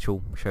of the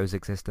actual show's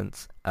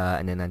existence,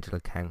 and then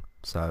Angela Kang.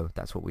 So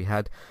that's what we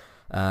had.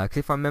 Because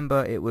if I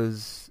remember, it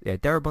was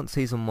Darabont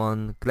season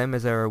 1, Glenn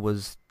Mazzara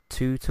was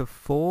 2 to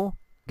 4,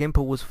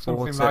 Gimple was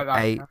 4 to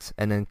 8,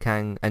 and then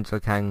Angela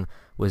Kang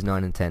was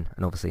 9 and 10,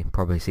 and obviously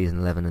probably season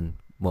 11, and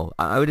well,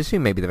 I would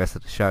assume maybe the rest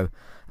of the show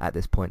at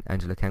this point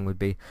Angela Kang would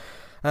be.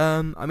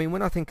 I mean,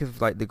 when I think of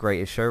like the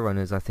greatest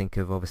showrunners, I think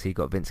of obviously you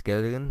got Vince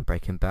Gilligan,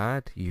 Breaking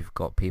Bad. You've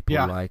got people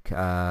like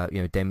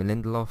Damon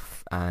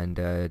Lindelof and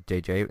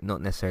JJ, not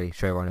necessarily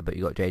showrunner, but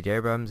you got JJ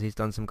Abrams. He's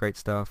done some great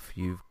stuff.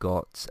 You've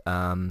got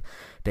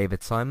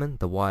David Simon,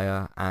 The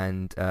Wire,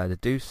 and The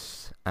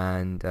Deuce,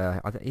 and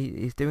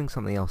he's doing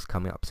something else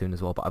coming up soon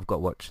as well. But I've got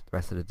to watch the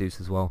rest of The Deuce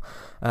as well.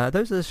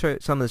 Those are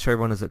some of the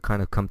showrunners that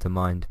kind of come to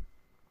mind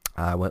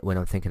when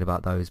I'm thinking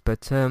about those.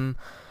 But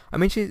I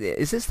mean,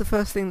 is this the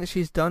first thing that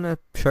she's done a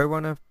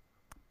showrunner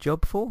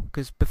job for?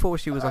 Because before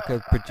she was like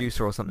a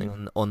producer or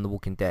something on The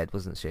Walking Dead,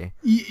 wasn't she?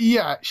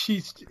 Yeah,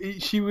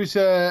 she was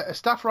a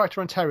staff writer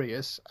on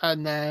Terriers,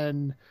 and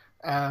then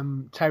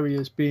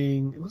Terriers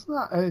was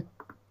that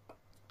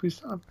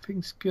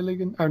Vince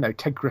Gilligan? Oh no,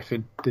 Ted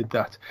Griffin did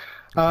that.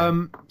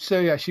 Okay. So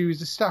yeah, she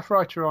was a staff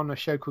writer on a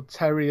show called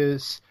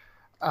Terriers.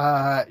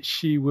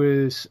 She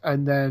was,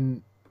 and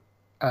then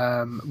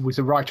was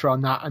a writer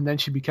on that, and then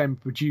she became a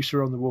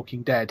producer on The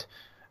Walking Dead,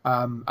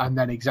 and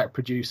then exec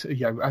producer,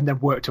 and then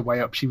worked her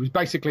way up. She was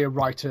basically a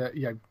writer,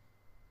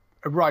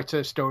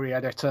 story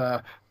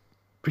editor,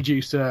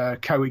 producer,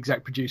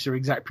 co-exec producer,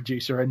 exec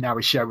producer, and now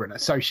a showrunner.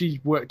 So she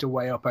worked her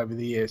way up over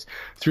the years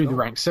through the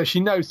ranks. So she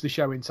knows the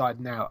show inside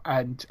and out,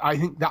 and I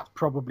think that's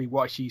probably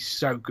why she's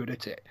so good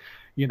at it.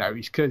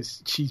 It's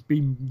because she's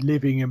been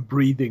living and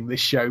breathing this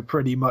show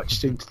pretty much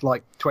since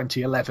like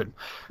 2011.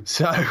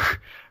 So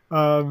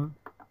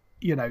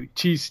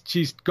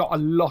she's got a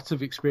lot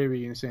of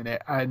experience in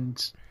it,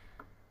 and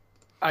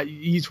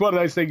it's one of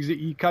those things that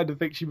you kind of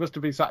think she must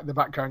have been sat in the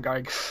background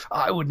going,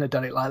 I wouldn't have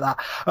done it like that.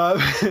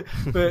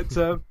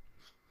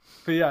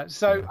 But yeah,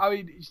 so I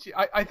mean,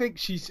 I think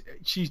she's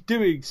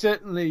doing,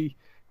 certainly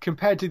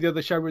compared to the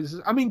other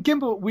showrunners. I mean,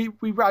 Gimble, we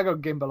rag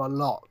on Gimble a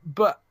lot,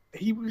 but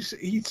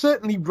he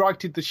certainly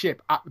righted the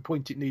ship at the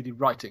point it needed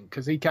righting,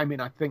 because he came in,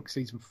 I think,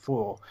 season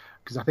 4,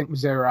 because I think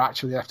Mazera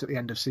actually left at the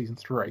end of season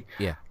 3.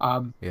 Yeah.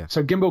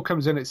 So Gimbel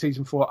comes in at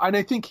season 4, and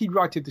I think he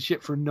righted the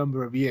ship for a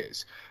number of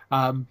years.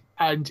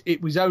 And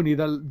it was only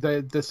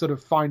the sort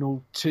of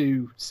final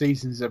 2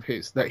 seasons of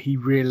his that he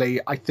really,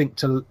 I think,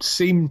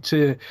 seemed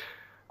to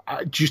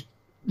just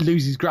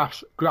lose his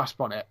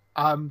grasp on it.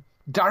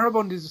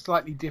 Darabont is a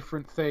slightly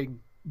different thing,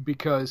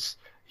 because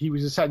he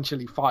was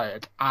essentially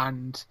fired,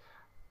 and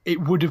it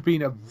would have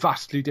been a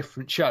vastly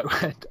different show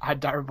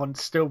had Darabont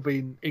still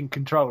been in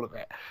control of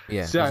it.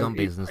 Yeah, so the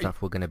zombies and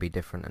stuff were going to be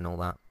different and all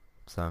that.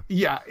 So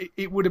yeah,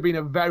 it would have been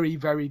a very,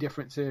 very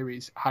different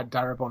series had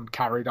Darabont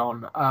carried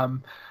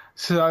on.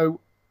 So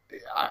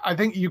I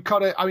think you got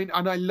to. I mean,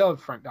 and I love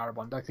Frank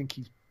Darabont. I think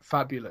he's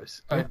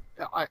fabulous. Yeah.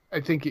 I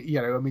think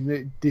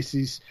this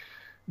is.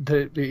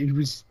 He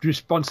was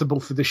responsible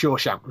for the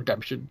Shawshank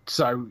Redemption,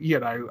 so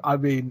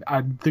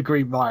and the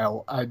Green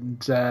Mile,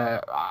 and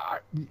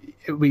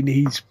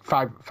he's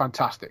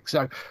fantastic.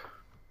 So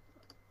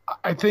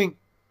I think,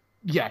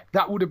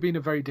 that would have been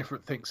a very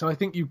different thing. So I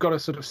think you've got to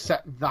sort of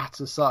set that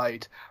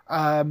aside.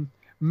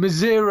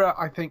 Mazera,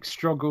 I think,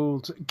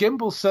 struggled.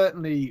 Gimbel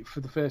certainly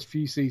for the first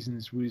few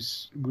seasons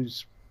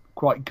was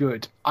quite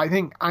good. I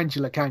think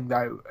Angela Kang,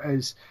 though,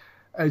 has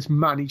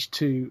managed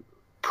to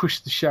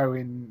push the show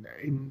in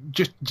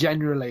just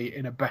generally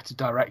in a better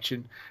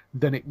direction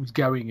than it was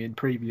going in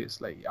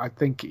previously. I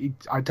think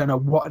I don't know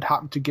what had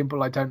happened to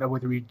Gimbel. I don't know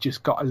whether he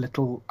just got a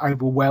little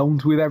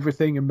overwhelmed with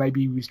everything, and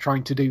maybe he was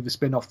trying to do the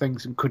spin-off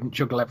things and couldn't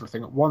juggle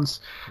everything at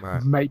once.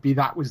 Right. Maybe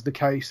that was the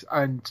case,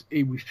 and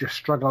he was just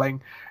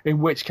struggling, in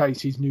which case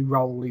his new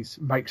role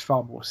makes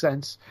far more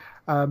sense.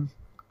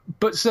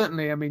 But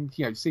certainly, I mean,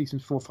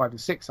 seasons 4, 5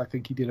 and 6, I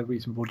think he did a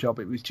reasonable job.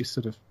 It was just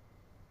sort of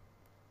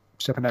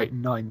 7, 8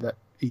 and 9 that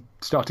he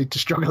started to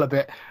struggle a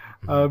bit.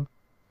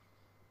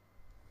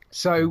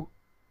 So,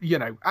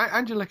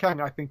 Angela Kang,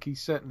 I think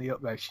he's certainly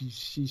up there.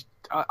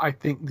 I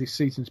think this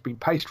season's been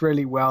paced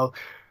really well.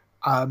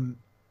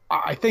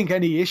 I think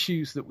any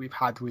issues that we've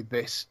had with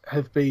this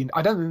have been,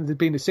 I don't think there's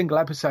been a single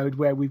episode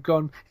where we've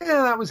gone,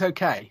 yeah, that was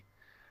okay.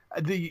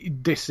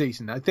 This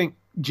season, I think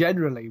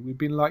generally we've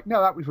been like, no,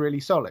 that was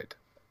really solid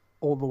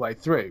all the way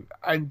through.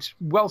 And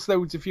whilst there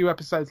was a few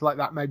episodes like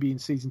that maybe in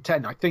season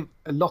 10, I think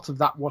a lot of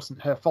that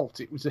wasn't her fault.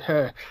 It was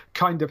her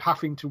kind of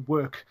having to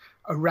work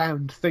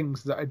around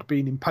things that had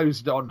been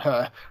imposed on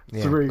her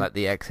through, like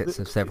the exits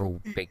of several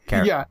big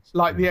characters. Yeah,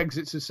 like the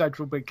exits of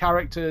several big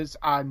characters,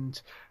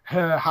 and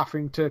her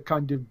having to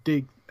kind of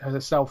dig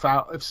herself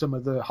out of some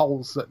of the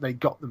holes that they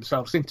got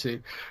themselves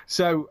into.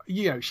 So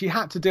she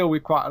had to deal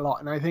with quite a lot,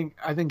 and I think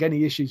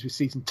any issues with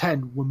season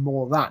 10 were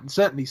more that, and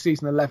certainly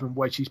season 11,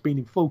 where she's been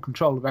in full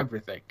control of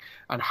everything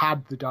and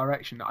had the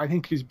direction, I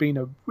think has been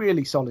a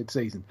really solid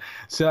season.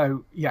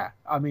 So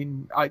I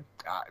mean, I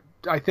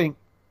think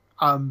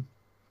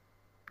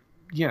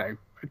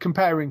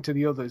comparing to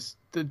the others,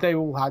 they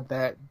all had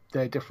their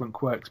different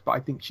quirks, but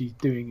I think she's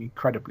doing an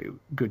incredibly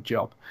good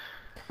job.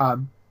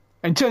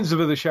 In terms of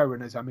other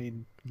showrunners, I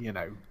mean,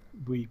 I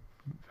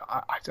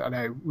don't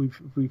know,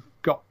 we've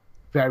got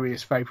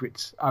various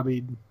favourites. I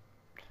mean,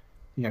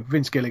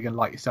 Vince Gilligan,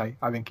 like you say,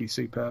 I think he's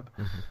superb.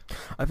 Mm-hmm.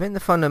 I think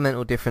the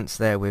fundamental difference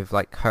there with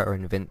like her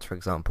and Vince, for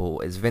example,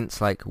 is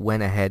Vince like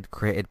went ahead,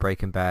 created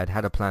Breaking Bad,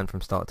 had a plan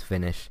from start to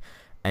finish,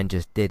 and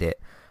just did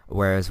it.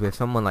 Whereas with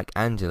someone like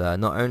Angela,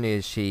 not only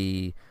is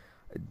she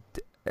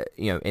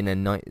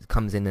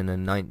comes in a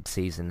 9th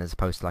season as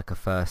opposed to like a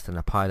first and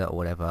a pilot or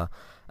whatever.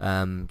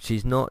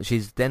 She's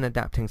then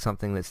adapting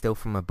something that's still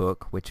from a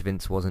book, which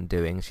Vince wasn't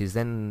doing. She's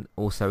then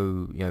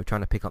also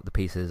trying to pick up the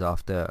pieces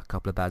after a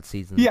couple of bad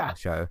seasons of the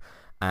show,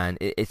 and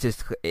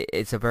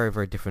it's a very,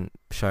 very different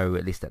show,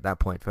 at least at that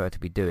point, for her to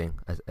be doing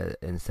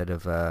instead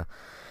of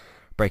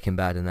Breaking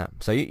Bad and that.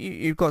 So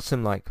you've got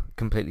some like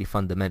completely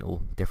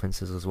fundamental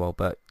differences as well,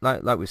 but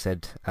like we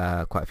said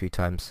quite a few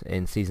times,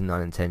 in season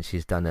 9 and 10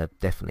 she's done a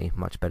definitely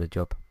much better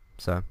job.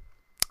 So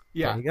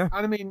there you go.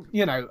 And I mean,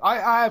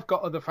 I have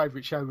got other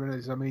favourite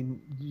showrunners. I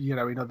mean,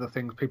 in other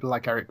things, people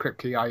like Eric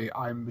Kripke,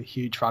 I'm a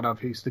huge fan of,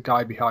 who's the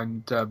guy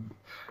behind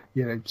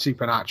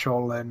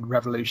Supernatural and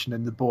Revolution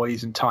and The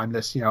Boys and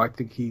Timeless. I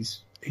think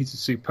he's a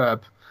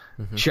superb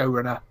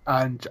showrunner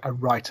and a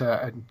writer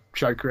and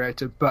show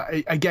creator. But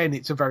again,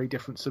 it's a very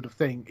different sort of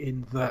thing,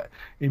 in that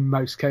in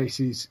most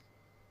cases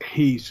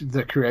he's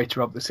the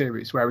creator of the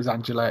series, whereas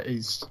Angela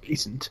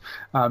isn't.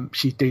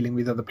 She's dealing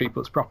with other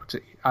people's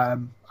property. I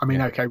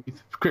mean, okay,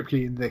 with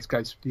Kripke in this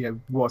case, The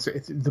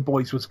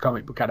Boys was a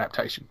comic book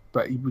adaptation,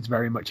 but it was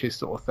very much his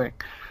sort of thing.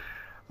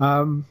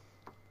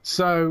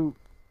 So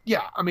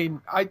yeah, I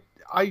mean,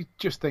 I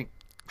just think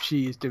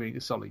she is doing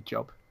a solid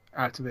job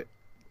out of it.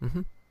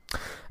 Mm-hmm.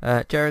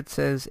 Jared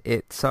says,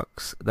 it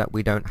sucks that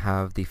we don't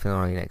have the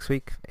finale next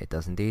week. It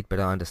does indeed,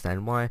 but I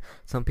understand why.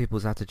 Some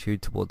people's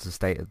attitude towards the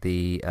state of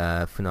the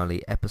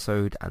finale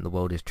episode and the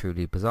world is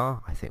truly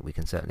bizarre. I think we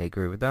can certainly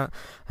agree with that.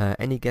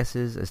 Any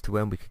guesses as to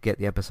when we could get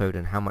the episode,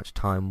 and how much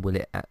time will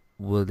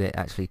will it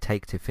actually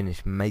take to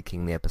finish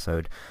making the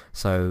episode?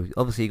 So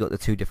obviously you got the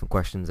two different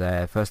questions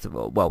there. First of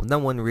all, well, no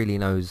one really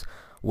knows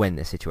when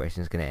the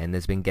situation is going to end.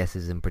 There's been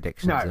guesses and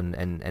predictions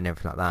and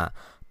everything like that,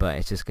 but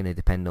it's just going to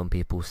depend on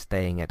people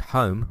staying at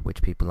home,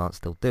 which people aren't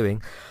still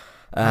doing.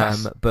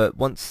 Yes. But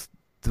once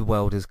the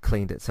world has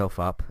cleaned itself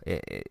up,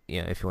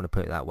 you know, if you want to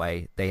put it that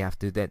way, they have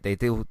to. They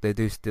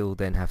do still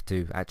then have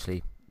to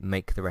actually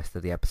make the rest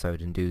of the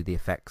episode and do the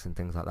effects and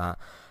things like that.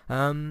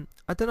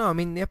 I don't know. I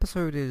mean, the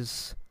episode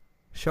is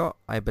shot,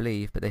 I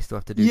believe, but they still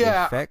have to do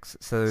the effects.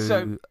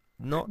 So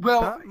not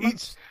that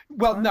much.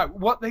 No.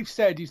 What they've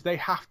said is they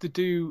have to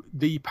do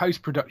the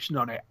post production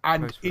on it,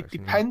 and it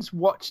depends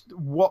what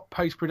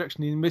post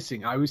production is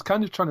missing. I was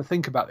kind of trying to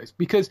think about this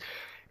because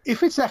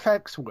if it's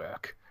FX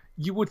work,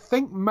 you would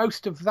think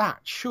most of that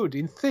should,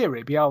 in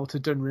theory, be able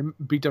to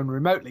be done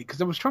remotely. Because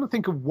I was trying to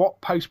think of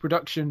what post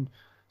production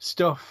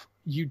stuff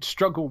you'd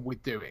struggle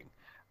with doing,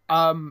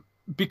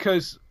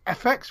 because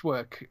FX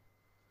work,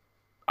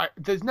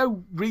 there's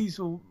no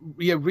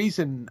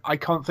reason I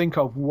can't think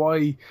of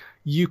why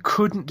you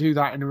couldn't do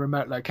that in a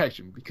remote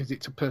location, because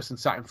it's a person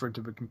sat in front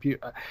of a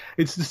computer.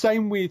 It's the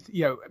same with,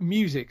 you know,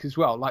 music as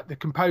well. Like the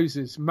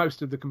composers,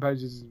 most of the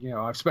composers, you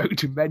know, I've spoken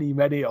to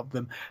many of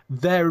them,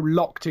 they're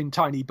locked in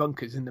tiny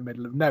bunkers in the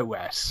middle of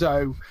nowhere.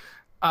 So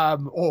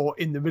or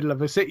in the middle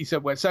of a city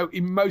somewhere. So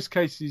in most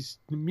cases,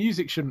 the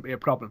music shouldn't be a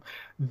problem.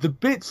 The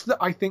bits that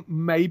I think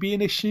may be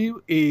an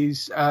issue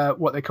is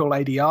what they call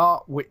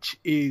ADR, which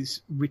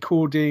is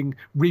re-recording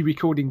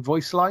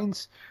voice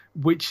lines,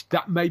 which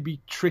that may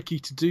be tricky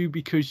to do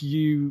because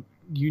you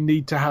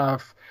need to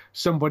have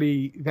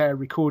somebody there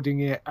recording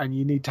it, and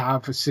you need to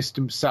have a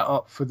system set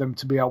up for them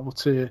to be able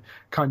to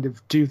kind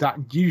of do that.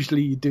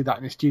 Usually you do that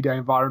in a studio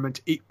environment.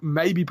 It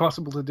may be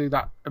possible to do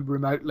that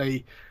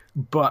remotely,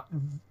 but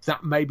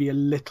that may be a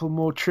little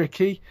more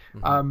tricky.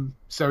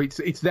 So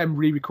it's them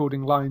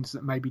re-recording lines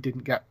that maybe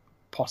didn't get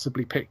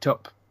possibly picked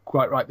up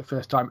quite right the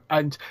first time,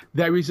 and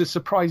there is a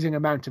surprising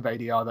amount of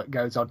ADR that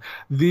goes on.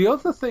 The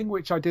other thing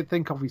which I did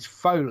think of is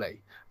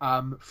Foley.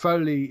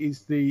 Foley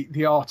is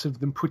the art of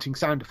them putting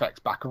sound effects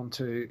back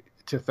onto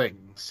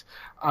things,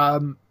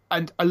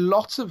 and a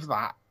lot of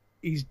that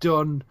is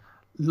done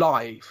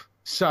live.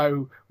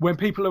 So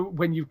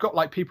when you've got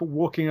like people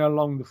walking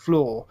along the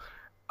floor,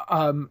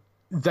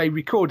 they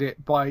record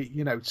it by,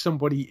 you know,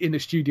 somebody in a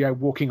studio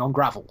walking on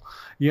gravel.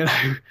 You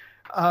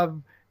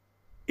know,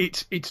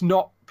 it's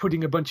not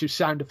putting a bunch of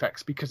sound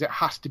effects because it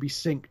has to be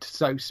synced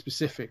so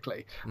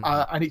specifically.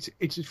 And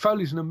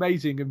Foley's an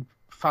amazing and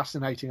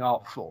fascinating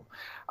art form,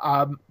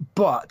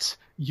 but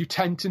you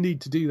tend to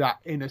need to do that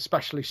in a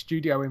specialist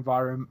studio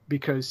environment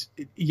because,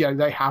 you know,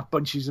 they have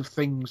bunches of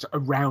things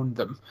around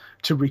them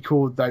to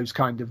record those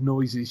kind of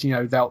noises. You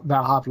know, they'll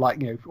have,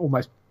 like, you know,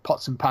 almost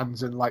pots and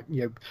pans and, like,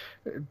 you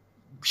know,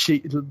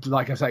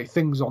 like I say,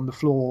 things on the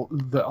floor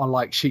that are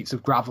like sheets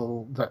of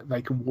gravel that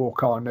they can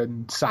walk on,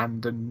 and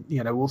sand, and,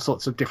 you know, all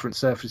sorts of different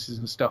surfaces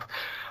and stuff.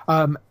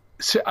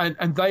 So,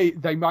 and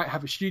they might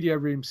have a studio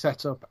room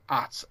set up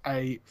at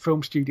a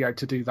film studio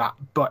to do that,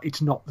 but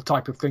it's not the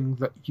type of thing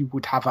that you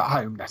would have at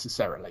home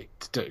necessarily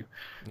to do.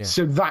 Yeah.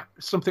 So that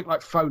something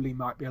like Foley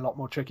might be a lot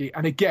more tricky.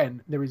 And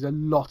again, there is a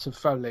lot of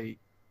Foley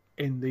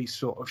in these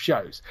sort of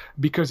shows,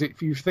 because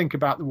if you think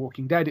about The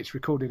Walking Dead, it's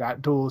recorded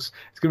outdoors.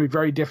 It's going to be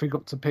very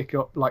difficult to pick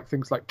up like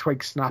things like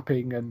twig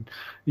snapping and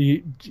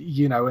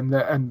you know, and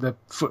the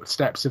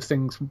footsteps of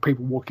things,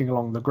 people walking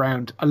along the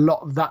ground. A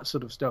lot of that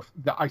sort of stuff,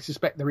 that I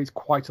suspect there is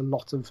quite a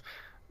lot of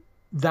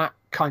that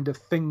kind of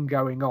thing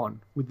going on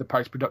with the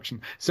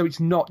post-production. So it's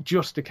not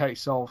just a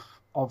case of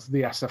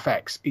the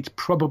SFX. It's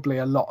probably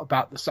a lot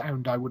about the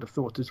sound, I would have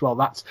thought, as well.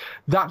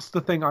 That's the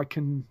thing I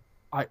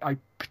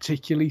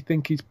particularly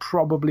think is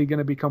probably going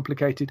to be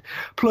complicated.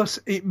 Plus,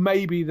 it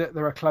may be that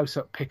there are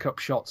close-up pickup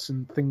shots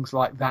and things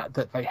like that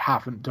they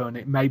haven't done.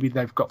 It maybe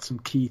they've got some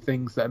key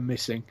things that are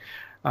missing,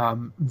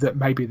 that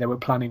maybe they were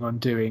planning on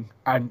doing,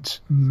 and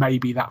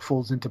maybe that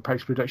falls into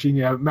post-production.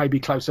 You know, maybe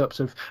close-ups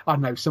of, I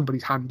don't know,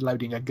 somebody's hand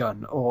loading a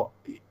gun, or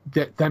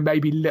there may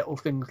be little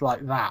things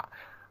like that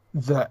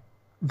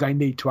they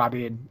need to add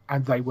in,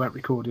 and they weren't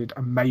recorded,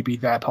 and maybe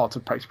they're part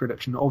of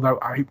post-production. Although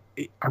I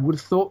would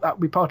have thought that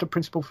would be part of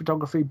principal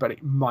photography, but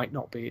it might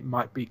not be. It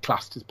might be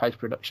classed as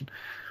post-production.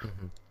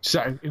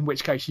 So in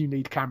which case you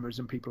need cameras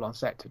and people on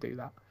set to do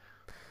that.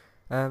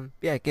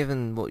 Yeah,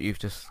 given what you've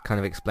just kind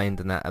of explained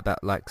in that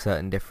about like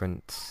certain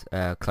different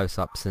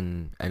close-ups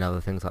and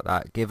other things like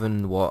that,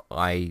 given what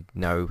I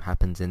know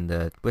happens in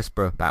the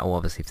Whisperer battle,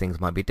 obviously things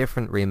might be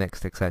different,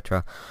 remixed,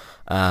 etc.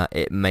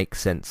 It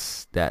makes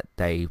sense that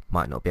they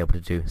might not be able to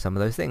do some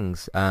of those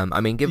things. I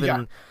mean,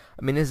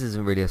 this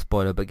isn't really a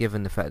spoiler, but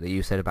given the fact that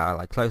you said about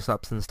like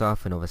close-ups and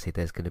stuff, and obviously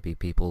there's going to be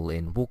people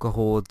in walker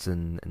hordes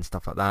and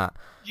stuff like that.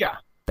 Yeah,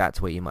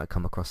 that's where you might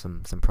come across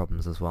some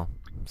problems as well.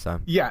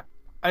 So yeah.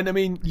 And I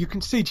mean, you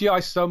can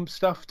CGI some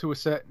stuff to a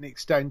certain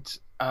extent,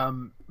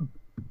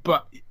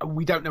 but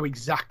we don't know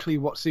exactly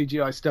what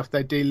CGI stuff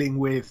they're dealing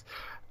with.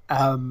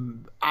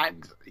 And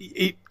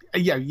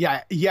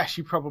yes,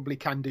 you probably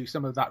can do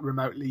some of that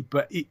remotely,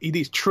 but it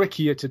is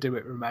trickier to do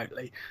it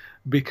remotely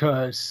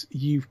because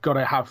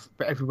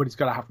everybody's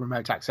got to have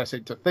remote access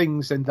into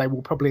things, and they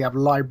will probably have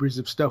libraries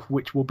of stuff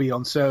which will be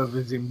on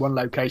servers in one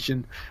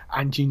location,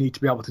 and you need to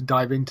be able to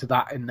dive into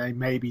that, and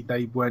maybe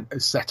they weren't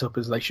as set up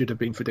as they should have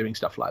been for doing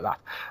stuff like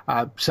that.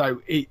 I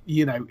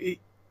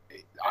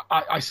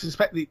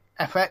suspect the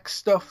FX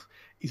stuff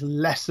is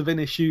less of an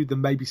issue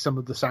than maybe some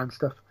of the sound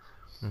stuff.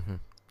 Mm-hmm.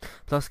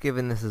 Plus,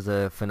 given this is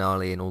a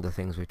finale and all the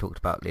things we've talked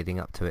about leading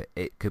up to it,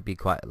 it could be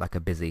quite like a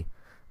busy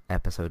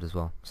episode as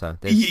well. So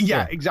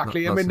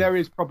exactly. I mean, there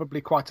is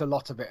probably quite a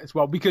lot of it as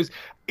well, because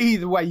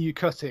either way you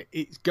cut it,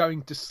 it's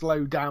going to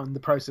slow down the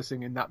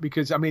processing in that,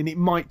 because I mean, it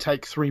might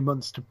take 3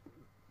 months to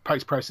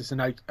post-process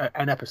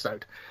an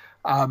episode,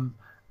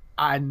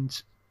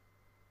 and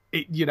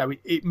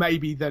it may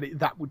be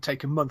that would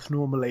take a month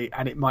normally,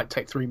 and it might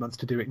take 3 months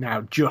to do it now,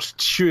 just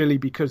surely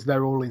because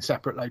they're all in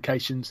separate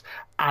locations,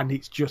 and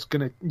it's just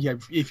going to,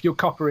 if you're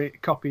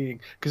copying,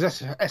 because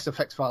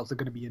SFX files are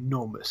going to be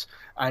enormous,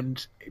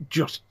 and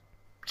just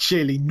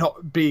surely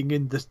not being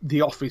in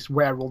the office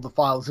where all the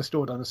files are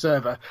stored on a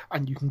server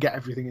and you can get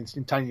everything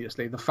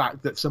instantaneously, the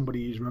fact that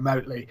somebody is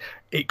remotely,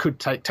 it could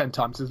take 10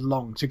 times as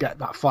long to get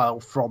that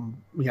file from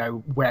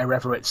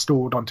wherever it's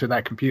stored onto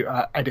their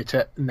computer, edit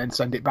it, and then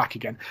send it back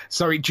again.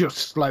 So it just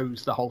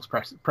slows the whole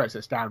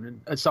process down.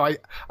 And so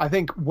I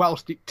think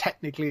whilst it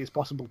technically is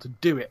possible to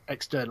do it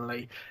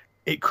externally,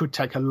 it could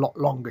take a lot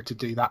longer to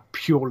do that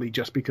purely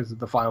just because of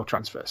the file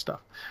transfer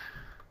stuff.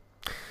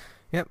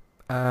 Yep.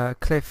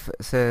 Cliff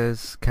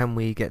says, can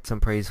we get some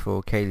praise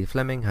for Kaylee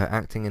Fleming? Her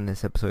acting in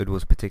this episode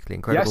was particularly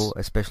incredible,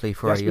 especially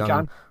for a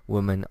young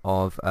woman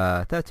of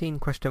 13 ?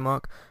 She's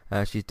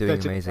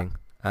doing 13, amazing.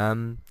 I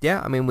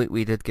mean,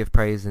 we did give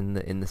praise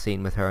in the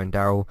scene with her and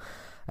Daryl.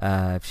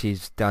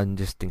 She's done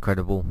just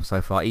incredible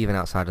so far, even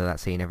outside of that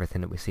scene, everything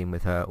that we've seen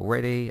with her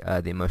already,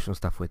 the emotional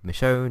stuff with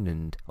Michonne,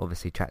 and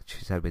obviously chat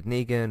she's had with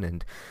Negan,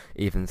 and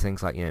even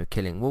things like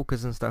killing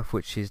walkers and stuff,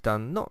 which she's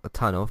done not a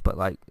ton of, but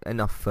like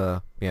enough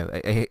for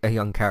a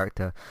young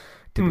character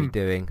to be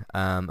doing.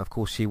 Of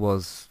course, she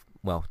was,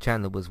 well,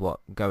 Chandler was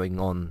going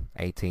on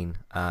 18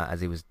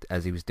 as he was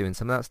doing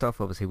some of that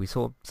stuff. Obviously we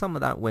saw some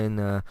of that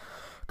when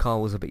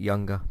Carl was a bit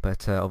younger,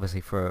 but obviously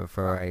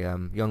for a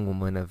young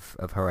woman of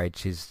her age,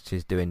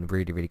 she's doing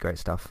really, really great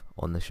stuff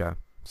on the show.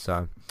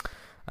 So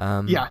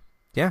I mean,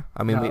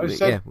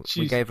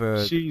 we gave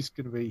her, she's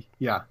gonna be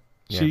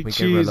we gave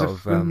her a lot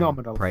of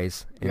phenomenal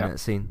praise in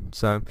that scene,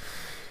 so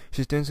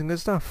she's doing some good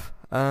stuff.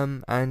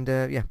 Can't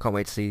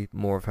wait to see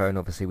more of her, and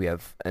obviously we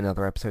have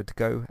another episode to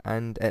go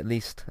and at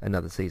least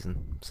another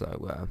season,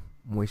 so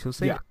we shall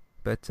see.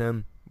 But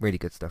really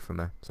good stuff from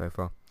her so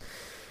far.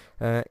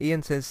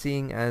 Ian says,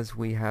 seeing as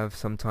we have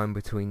some time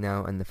between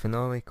now and the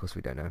finale, of course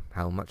we don't know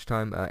how much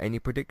time, any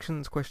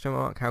predictions, ?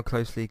 How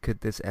closely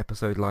could this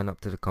episode line up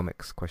to the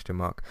comics, ?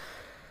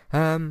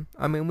 I mean,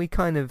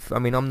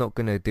 I'm not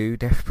going to do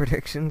death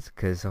predictions,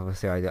 because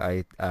obviously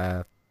I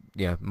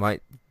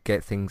might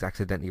get things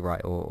accidentally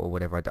right or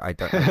whatever, I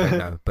don't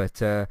know, but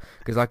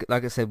because like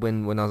I said,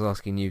 when I was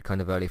asking you kind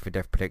of early for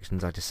death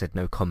predictions, I just said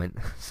no comment,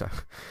 so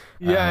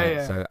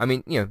so I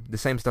mean, the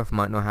same stuff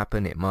might not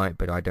happen, it might,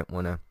 but I don't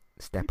want to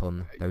step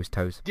on those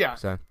toes.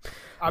 So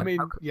I mean,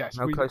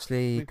 how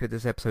closely could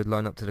this episode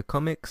line up to the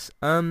comics?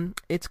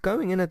 It's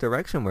going in a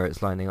direction where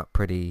it's lining up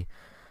pretty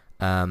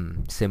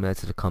similar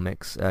to the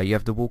comics. You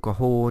have the Walker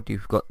Horde,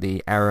 you've got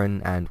the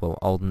Aaron and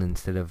Alden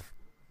instead of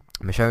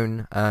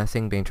Michonne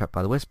thing being trapped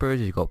by the Whisperers,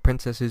 you've got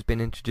Princess who's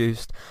been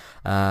introduced.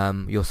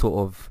 You're sort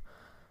of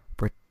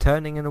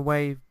returning in a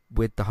way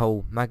with the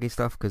whole Maggie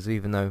stuff, because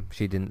even though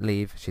she didn't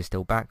leave, she's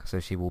still back, so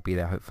she will be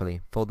there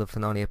hopefully for the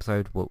finale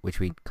episode, which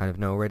we kind of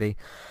know already.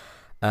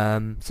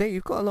 So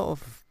you've got a lot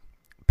of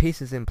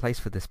pieces in place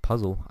for this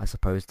puzzle, I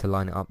suppose, to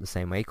line it up the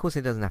same way. Of course,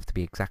 it doesn't have to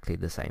be exactly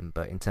the same,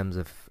 but in terms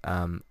of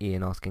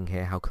Ian asking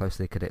here, how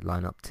closely could it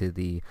line up to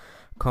the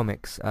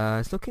comics?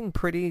 It's looking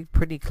pretty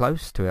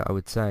close to it, I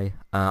would say.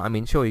 I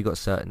mean, sure, you got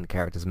certain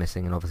characters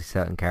missing, and obviously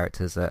certain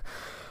characters that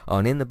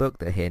aren't in the book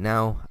that are here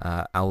now,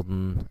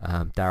 Alden,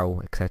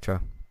 Daryl,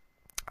 etc.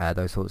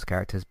 Those sorts of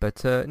characters,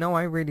 but no,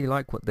 I really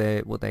like what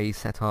they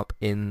set up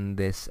in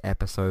this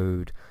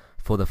episode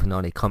for the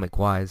finale,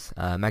 comic-wise.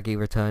 Maggie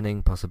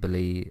returning,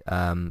 possibly,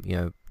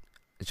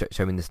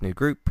 showing this new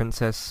group,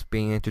 Princess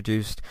being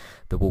introduced,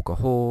 the Walker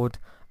Horde,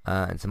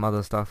 and some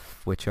other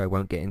stuff, which I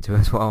won't get into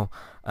as well.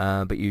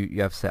 But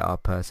you have set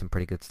up some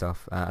pretty good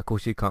stuff. Of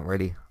course, you can't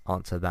really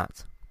answer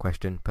that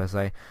question, per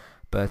se.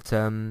 But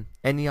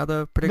any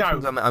other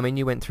predictions? No. I mean,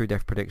 you went through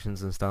death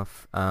predictions and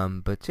stuff.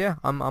 But yeah,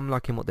 I'm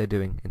liking what they're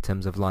doing in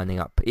terms of lining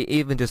up.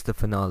 Even just the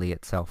finale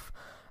itself,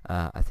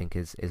 I think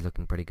is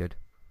looking pretty good.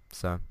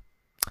 So,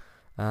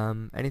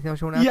 anything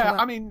else you want to add to that?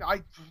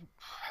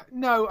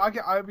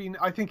 I mean,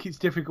 I think it's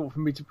difficult for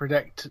me to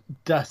predict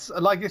deaths.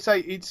 Like I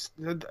say, it's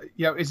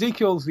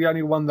Ezekiel's the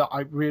only one that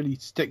really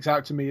sticks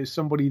out to me as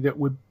somebody that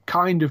would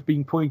kind of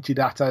been pointed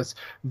at as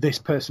this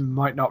person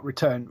might not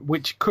return,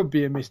 which could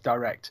be a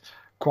misdirect.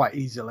 quite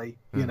easily.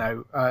 You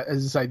know,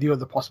 as I say, the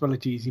other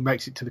possibility is he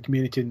makes it to the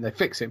community and they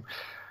fix him.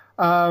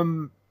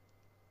 You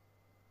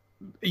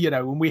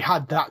know, and we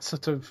had that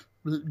sort of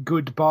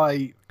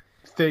goodbye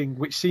thing,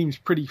 which seems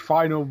pretty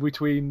final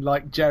between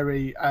like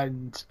Jerry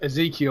and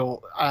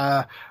Ezekiel.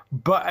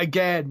 But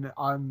again,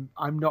 I'm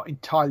not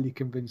entirely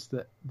convinced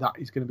that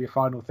is going to be a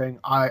final thing.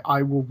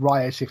 I will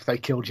riot if they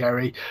kill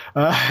Jerry,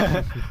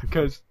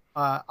 because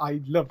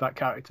I love that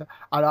character,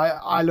 and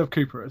I love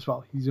Cooper as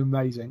well. He's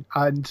amazing,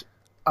 and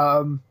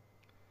I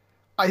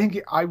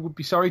think I would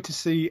be sorry to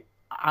see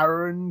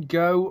Aaron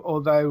go,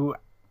 although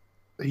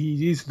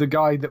he is the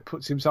guy that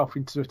puts himself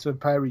into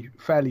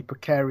fairly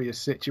precarious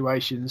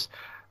situations.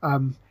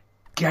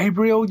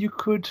 Gabriel, you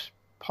could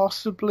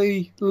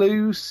possibly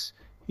lose.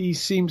 He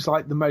seems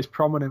like the most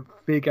prominent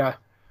figure,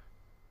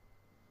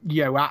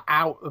 you know,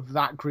 out of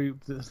that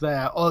group that's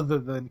there, other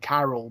than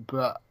Carol,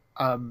 but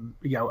you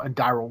know, and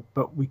Daryl.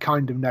 But we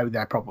kind of know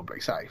they're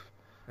probably safe.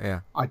 Yeah,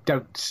 I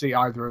don't see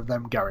either of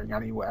them going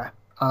anywhere.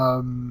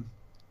 You've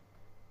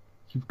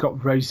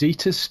got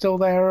Rosita's still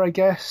there, I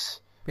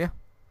guess. Yeah.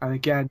 And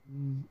again,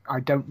 I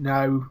don't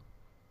know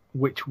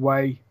which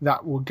way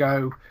that will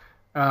go.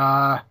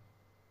 I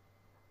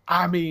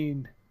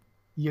mean,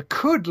 you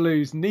could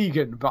lose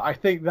Negan, but I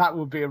think that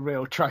would be a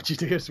real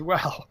tragedy as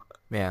well.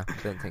 Yeah, I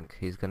don't think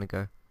he's going to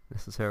go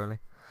necessarily.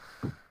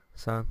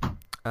 So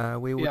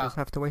we will just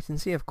have to wait and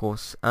see, of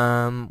course.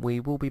 We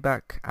will be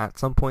back at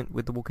some point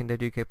with the Walking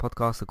Dead UK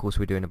podcast. Of course,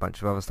 we're doing a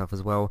bunch of other stuff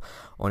as well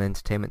on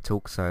Entertainment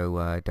Talk,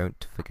 so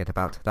don't forget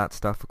about that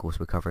stuff. Of course,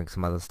 we're covering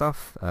some other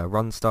stuff.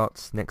 Run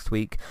starts next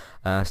week.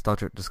 Star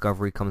Trek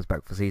Discovery comes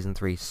back for Season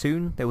 3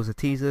 soon. There was a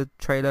teaser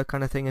trailer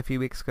kind of thing a few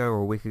weeks ago, or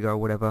a week ago, or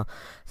whatever,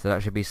 so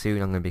that should be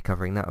soon. I'm going to be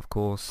covering that, of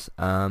course.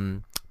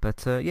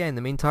 But yeah, in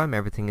the meantime,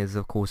 everything is,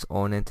 of course,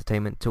 on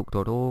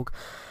entertainmenttalk.org.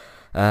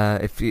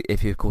 If you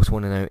of course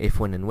want to know if,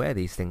 when and where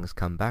these things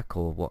come back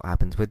or what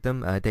happens with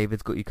them,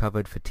 David's got you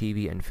covered for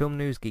TV and film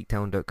news,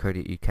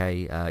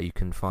 geektown.co.uk. You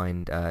can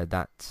find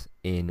that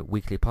in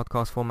weekly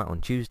podcast format on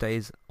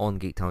Tuesdays on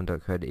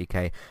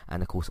geektown.co.uk,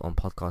 and of course on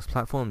podcast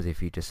platforms.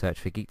 If you just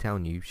search for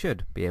Geektown, you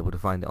should be able to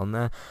find it on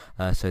there,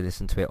 so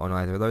listen to it on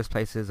either of those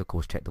places. Of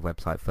course, check the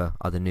website for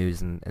other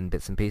news and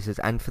bits and pieces,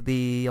 and for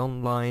the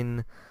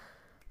online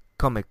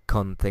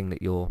Comic-Con thing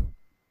that you're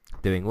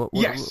doing. What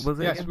was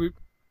it again?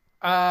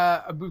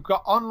 We've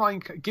got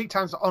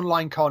Geektown's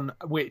Online Con,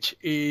 which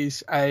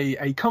is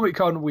a Comic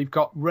Con we've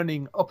got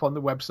running up on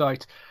the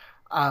website.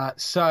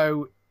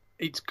 So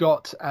it's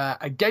got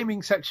a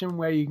gaming section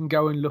where you can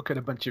go and look at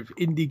a bunch of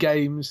indie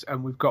games,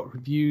 and we've got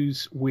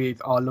reviews with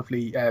our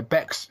lovely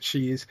Bex.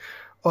 She is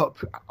up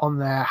on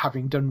there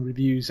having done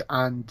reviews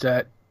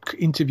and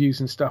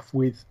interviews and stuff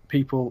with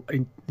people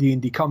in the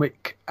indie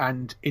comic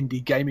and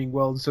indie gaming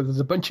world. So there's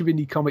a bunch of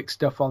indie comic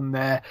stuff on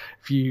there.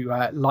 If you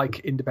like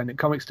independent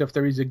comic stuff,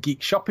 there is a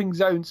geek shopping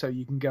zone, so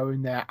you can go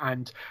in there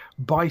and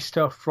buy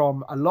stuff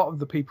from a lot of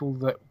the people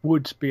that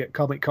would be at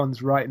Comic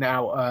Cons right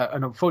now,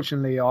 and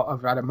unfortunately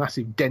have had a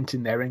massive dent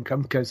in their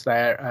income because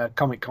their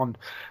Comic Con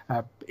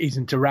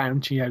isn't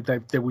around. You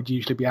know, they would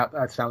usually be out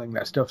there selling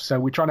their stuff. So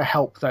we're trying to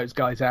help those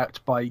guys out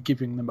by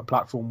giving them a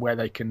platform where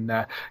they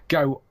can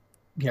go,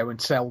 you know,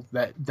 and sell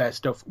their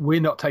stuff.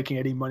 We're not taking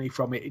any money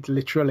from it. It's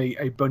literally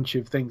a bunch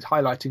of things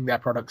highlighting their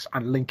products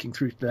and linking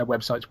through to their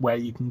websites where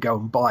you can go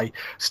and buy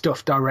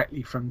stuff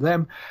directly from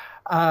them.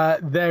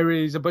 There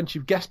is a bunch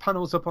of guest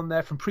panels up on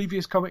there from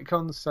previous Comic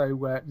Cons, so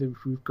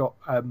we've got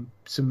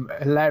some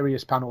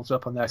hilarious panels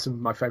up on there. Some of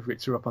my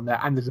favourites are up on there,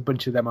 and there's a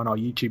bunch of them on our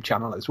YouTube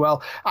channel as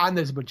well. And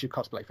there's a bunch of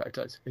cosplay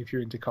photos. If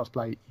you're into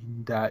cosplay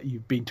and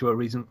you've been to a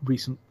recent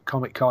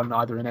Comic Con,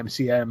 either in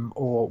MCM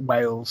or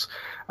Wales,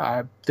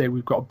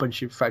 we've got a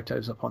bunch of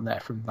photos up on there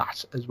from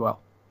that as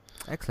well.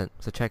 Excellent.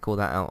 So check all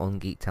that out on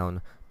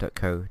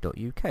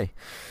geektown.co.uk.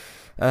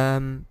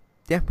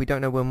 Yeah, we don't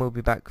know when we'll be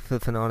back for the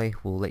finale.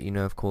 We'll let you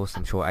know, of course.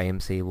 I'm sure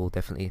AMC will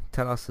definitely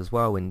tell us as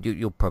well, and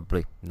you'll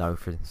probably know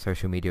for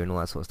social media and all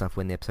that sort of stuff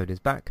when the episode is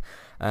back.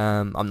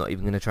 I'm not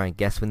even going to try and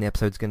guess when the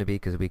episode's going to be,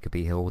 because we could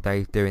be here all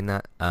day doing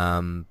that.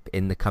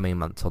 In the coming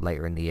months or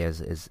later in the years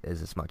is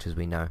as much as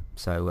we know.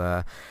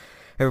 So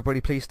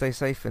everybody, please stay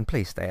safe, and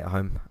please stay at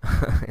home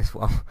as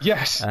well.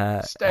 Yes,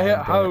 stay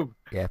at home.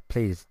 Yeah,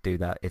 please do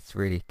that. It's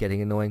really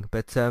getting annoying.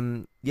 But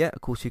yeah,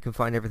 of course, you can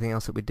find everything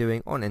else that we're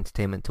doing on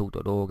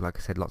entertainmenttalk.org. Like I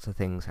said, lots of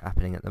things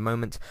happening at the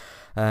moment.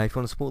 If you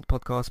want to support the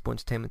podcast, support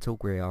Entertainment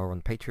Talk, we are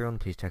on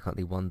Patreon. Please check out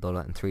the $1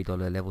 and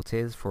 $3 level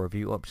tiers for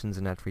review options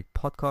and ad-free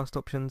podcast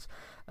options.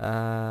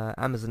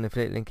 Amazon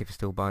affiliate link, if you're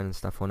still buying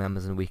stuff on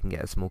Amazon, we can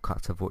get a small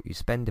cut of what you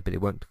spend, but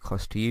it won't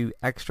cost you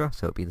extra,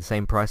 so it'll be the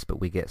same price,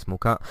 but we get a small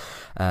cut.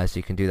 So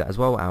you can do that as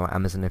well. Our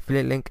Amazon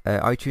affiliate link.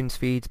 iTunes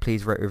feeds,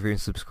 please rate, review,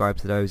 and subscribe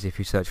to those. If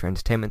you search for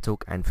Entertainment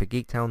Talk and for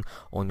Geektown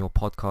on your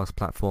podcast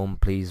platform,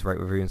 please rate,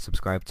 review, and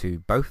subscribe to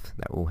both.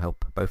 That will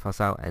help both us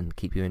out and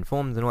keep you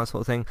informed and all that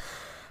sort of thing.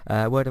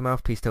 Word of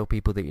mouth, please tell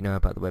people that you know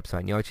about the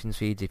website and the iTunes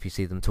feeds if you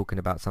see them talking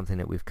about something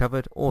that we've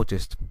covered, or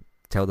just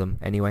tell them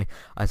anyway.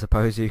 I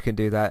suppose you can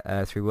do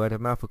that through word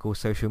of mouth, of course,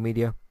 social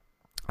media.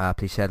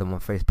 Please share them on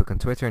Facebook and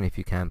Twitter, and if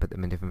you can, put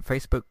them in different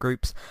Facebook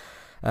groups.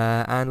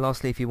 And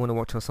lastly, if you want to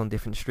watch us on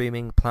different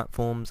streaming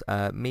platforms,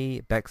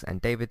 me, Bex,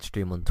 and David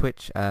stream on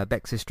Twitch.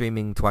 Bex is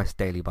streaming twice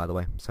daily, by the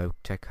way, so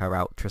check her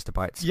out,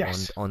 Tristabytes,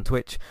 Yes. on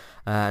Twitch.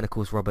 And of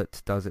course,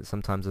 Robert does it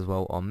sometimes as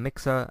well on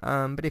Mixer.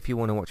 But if you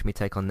want to watch me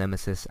take on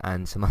Nemesis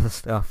and some other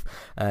stuff,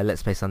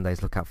 Let's Play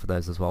Sundays, look out for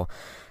those as well.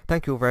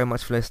 Thank you all very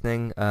much for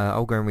listening.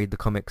 I'll go and read the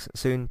comics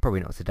soon,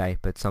 probably not today,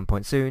 but some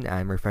point soon,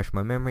 and refresh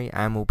my memory,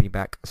 and we'll be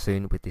back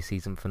soon with the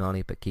season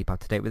finale, but keep up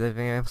to date with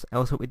everything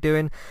else that we're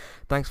doing.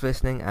 Thanks for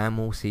listening, and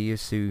we'll see you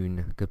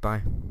soon.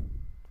 Goodbye.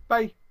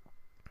 Bye.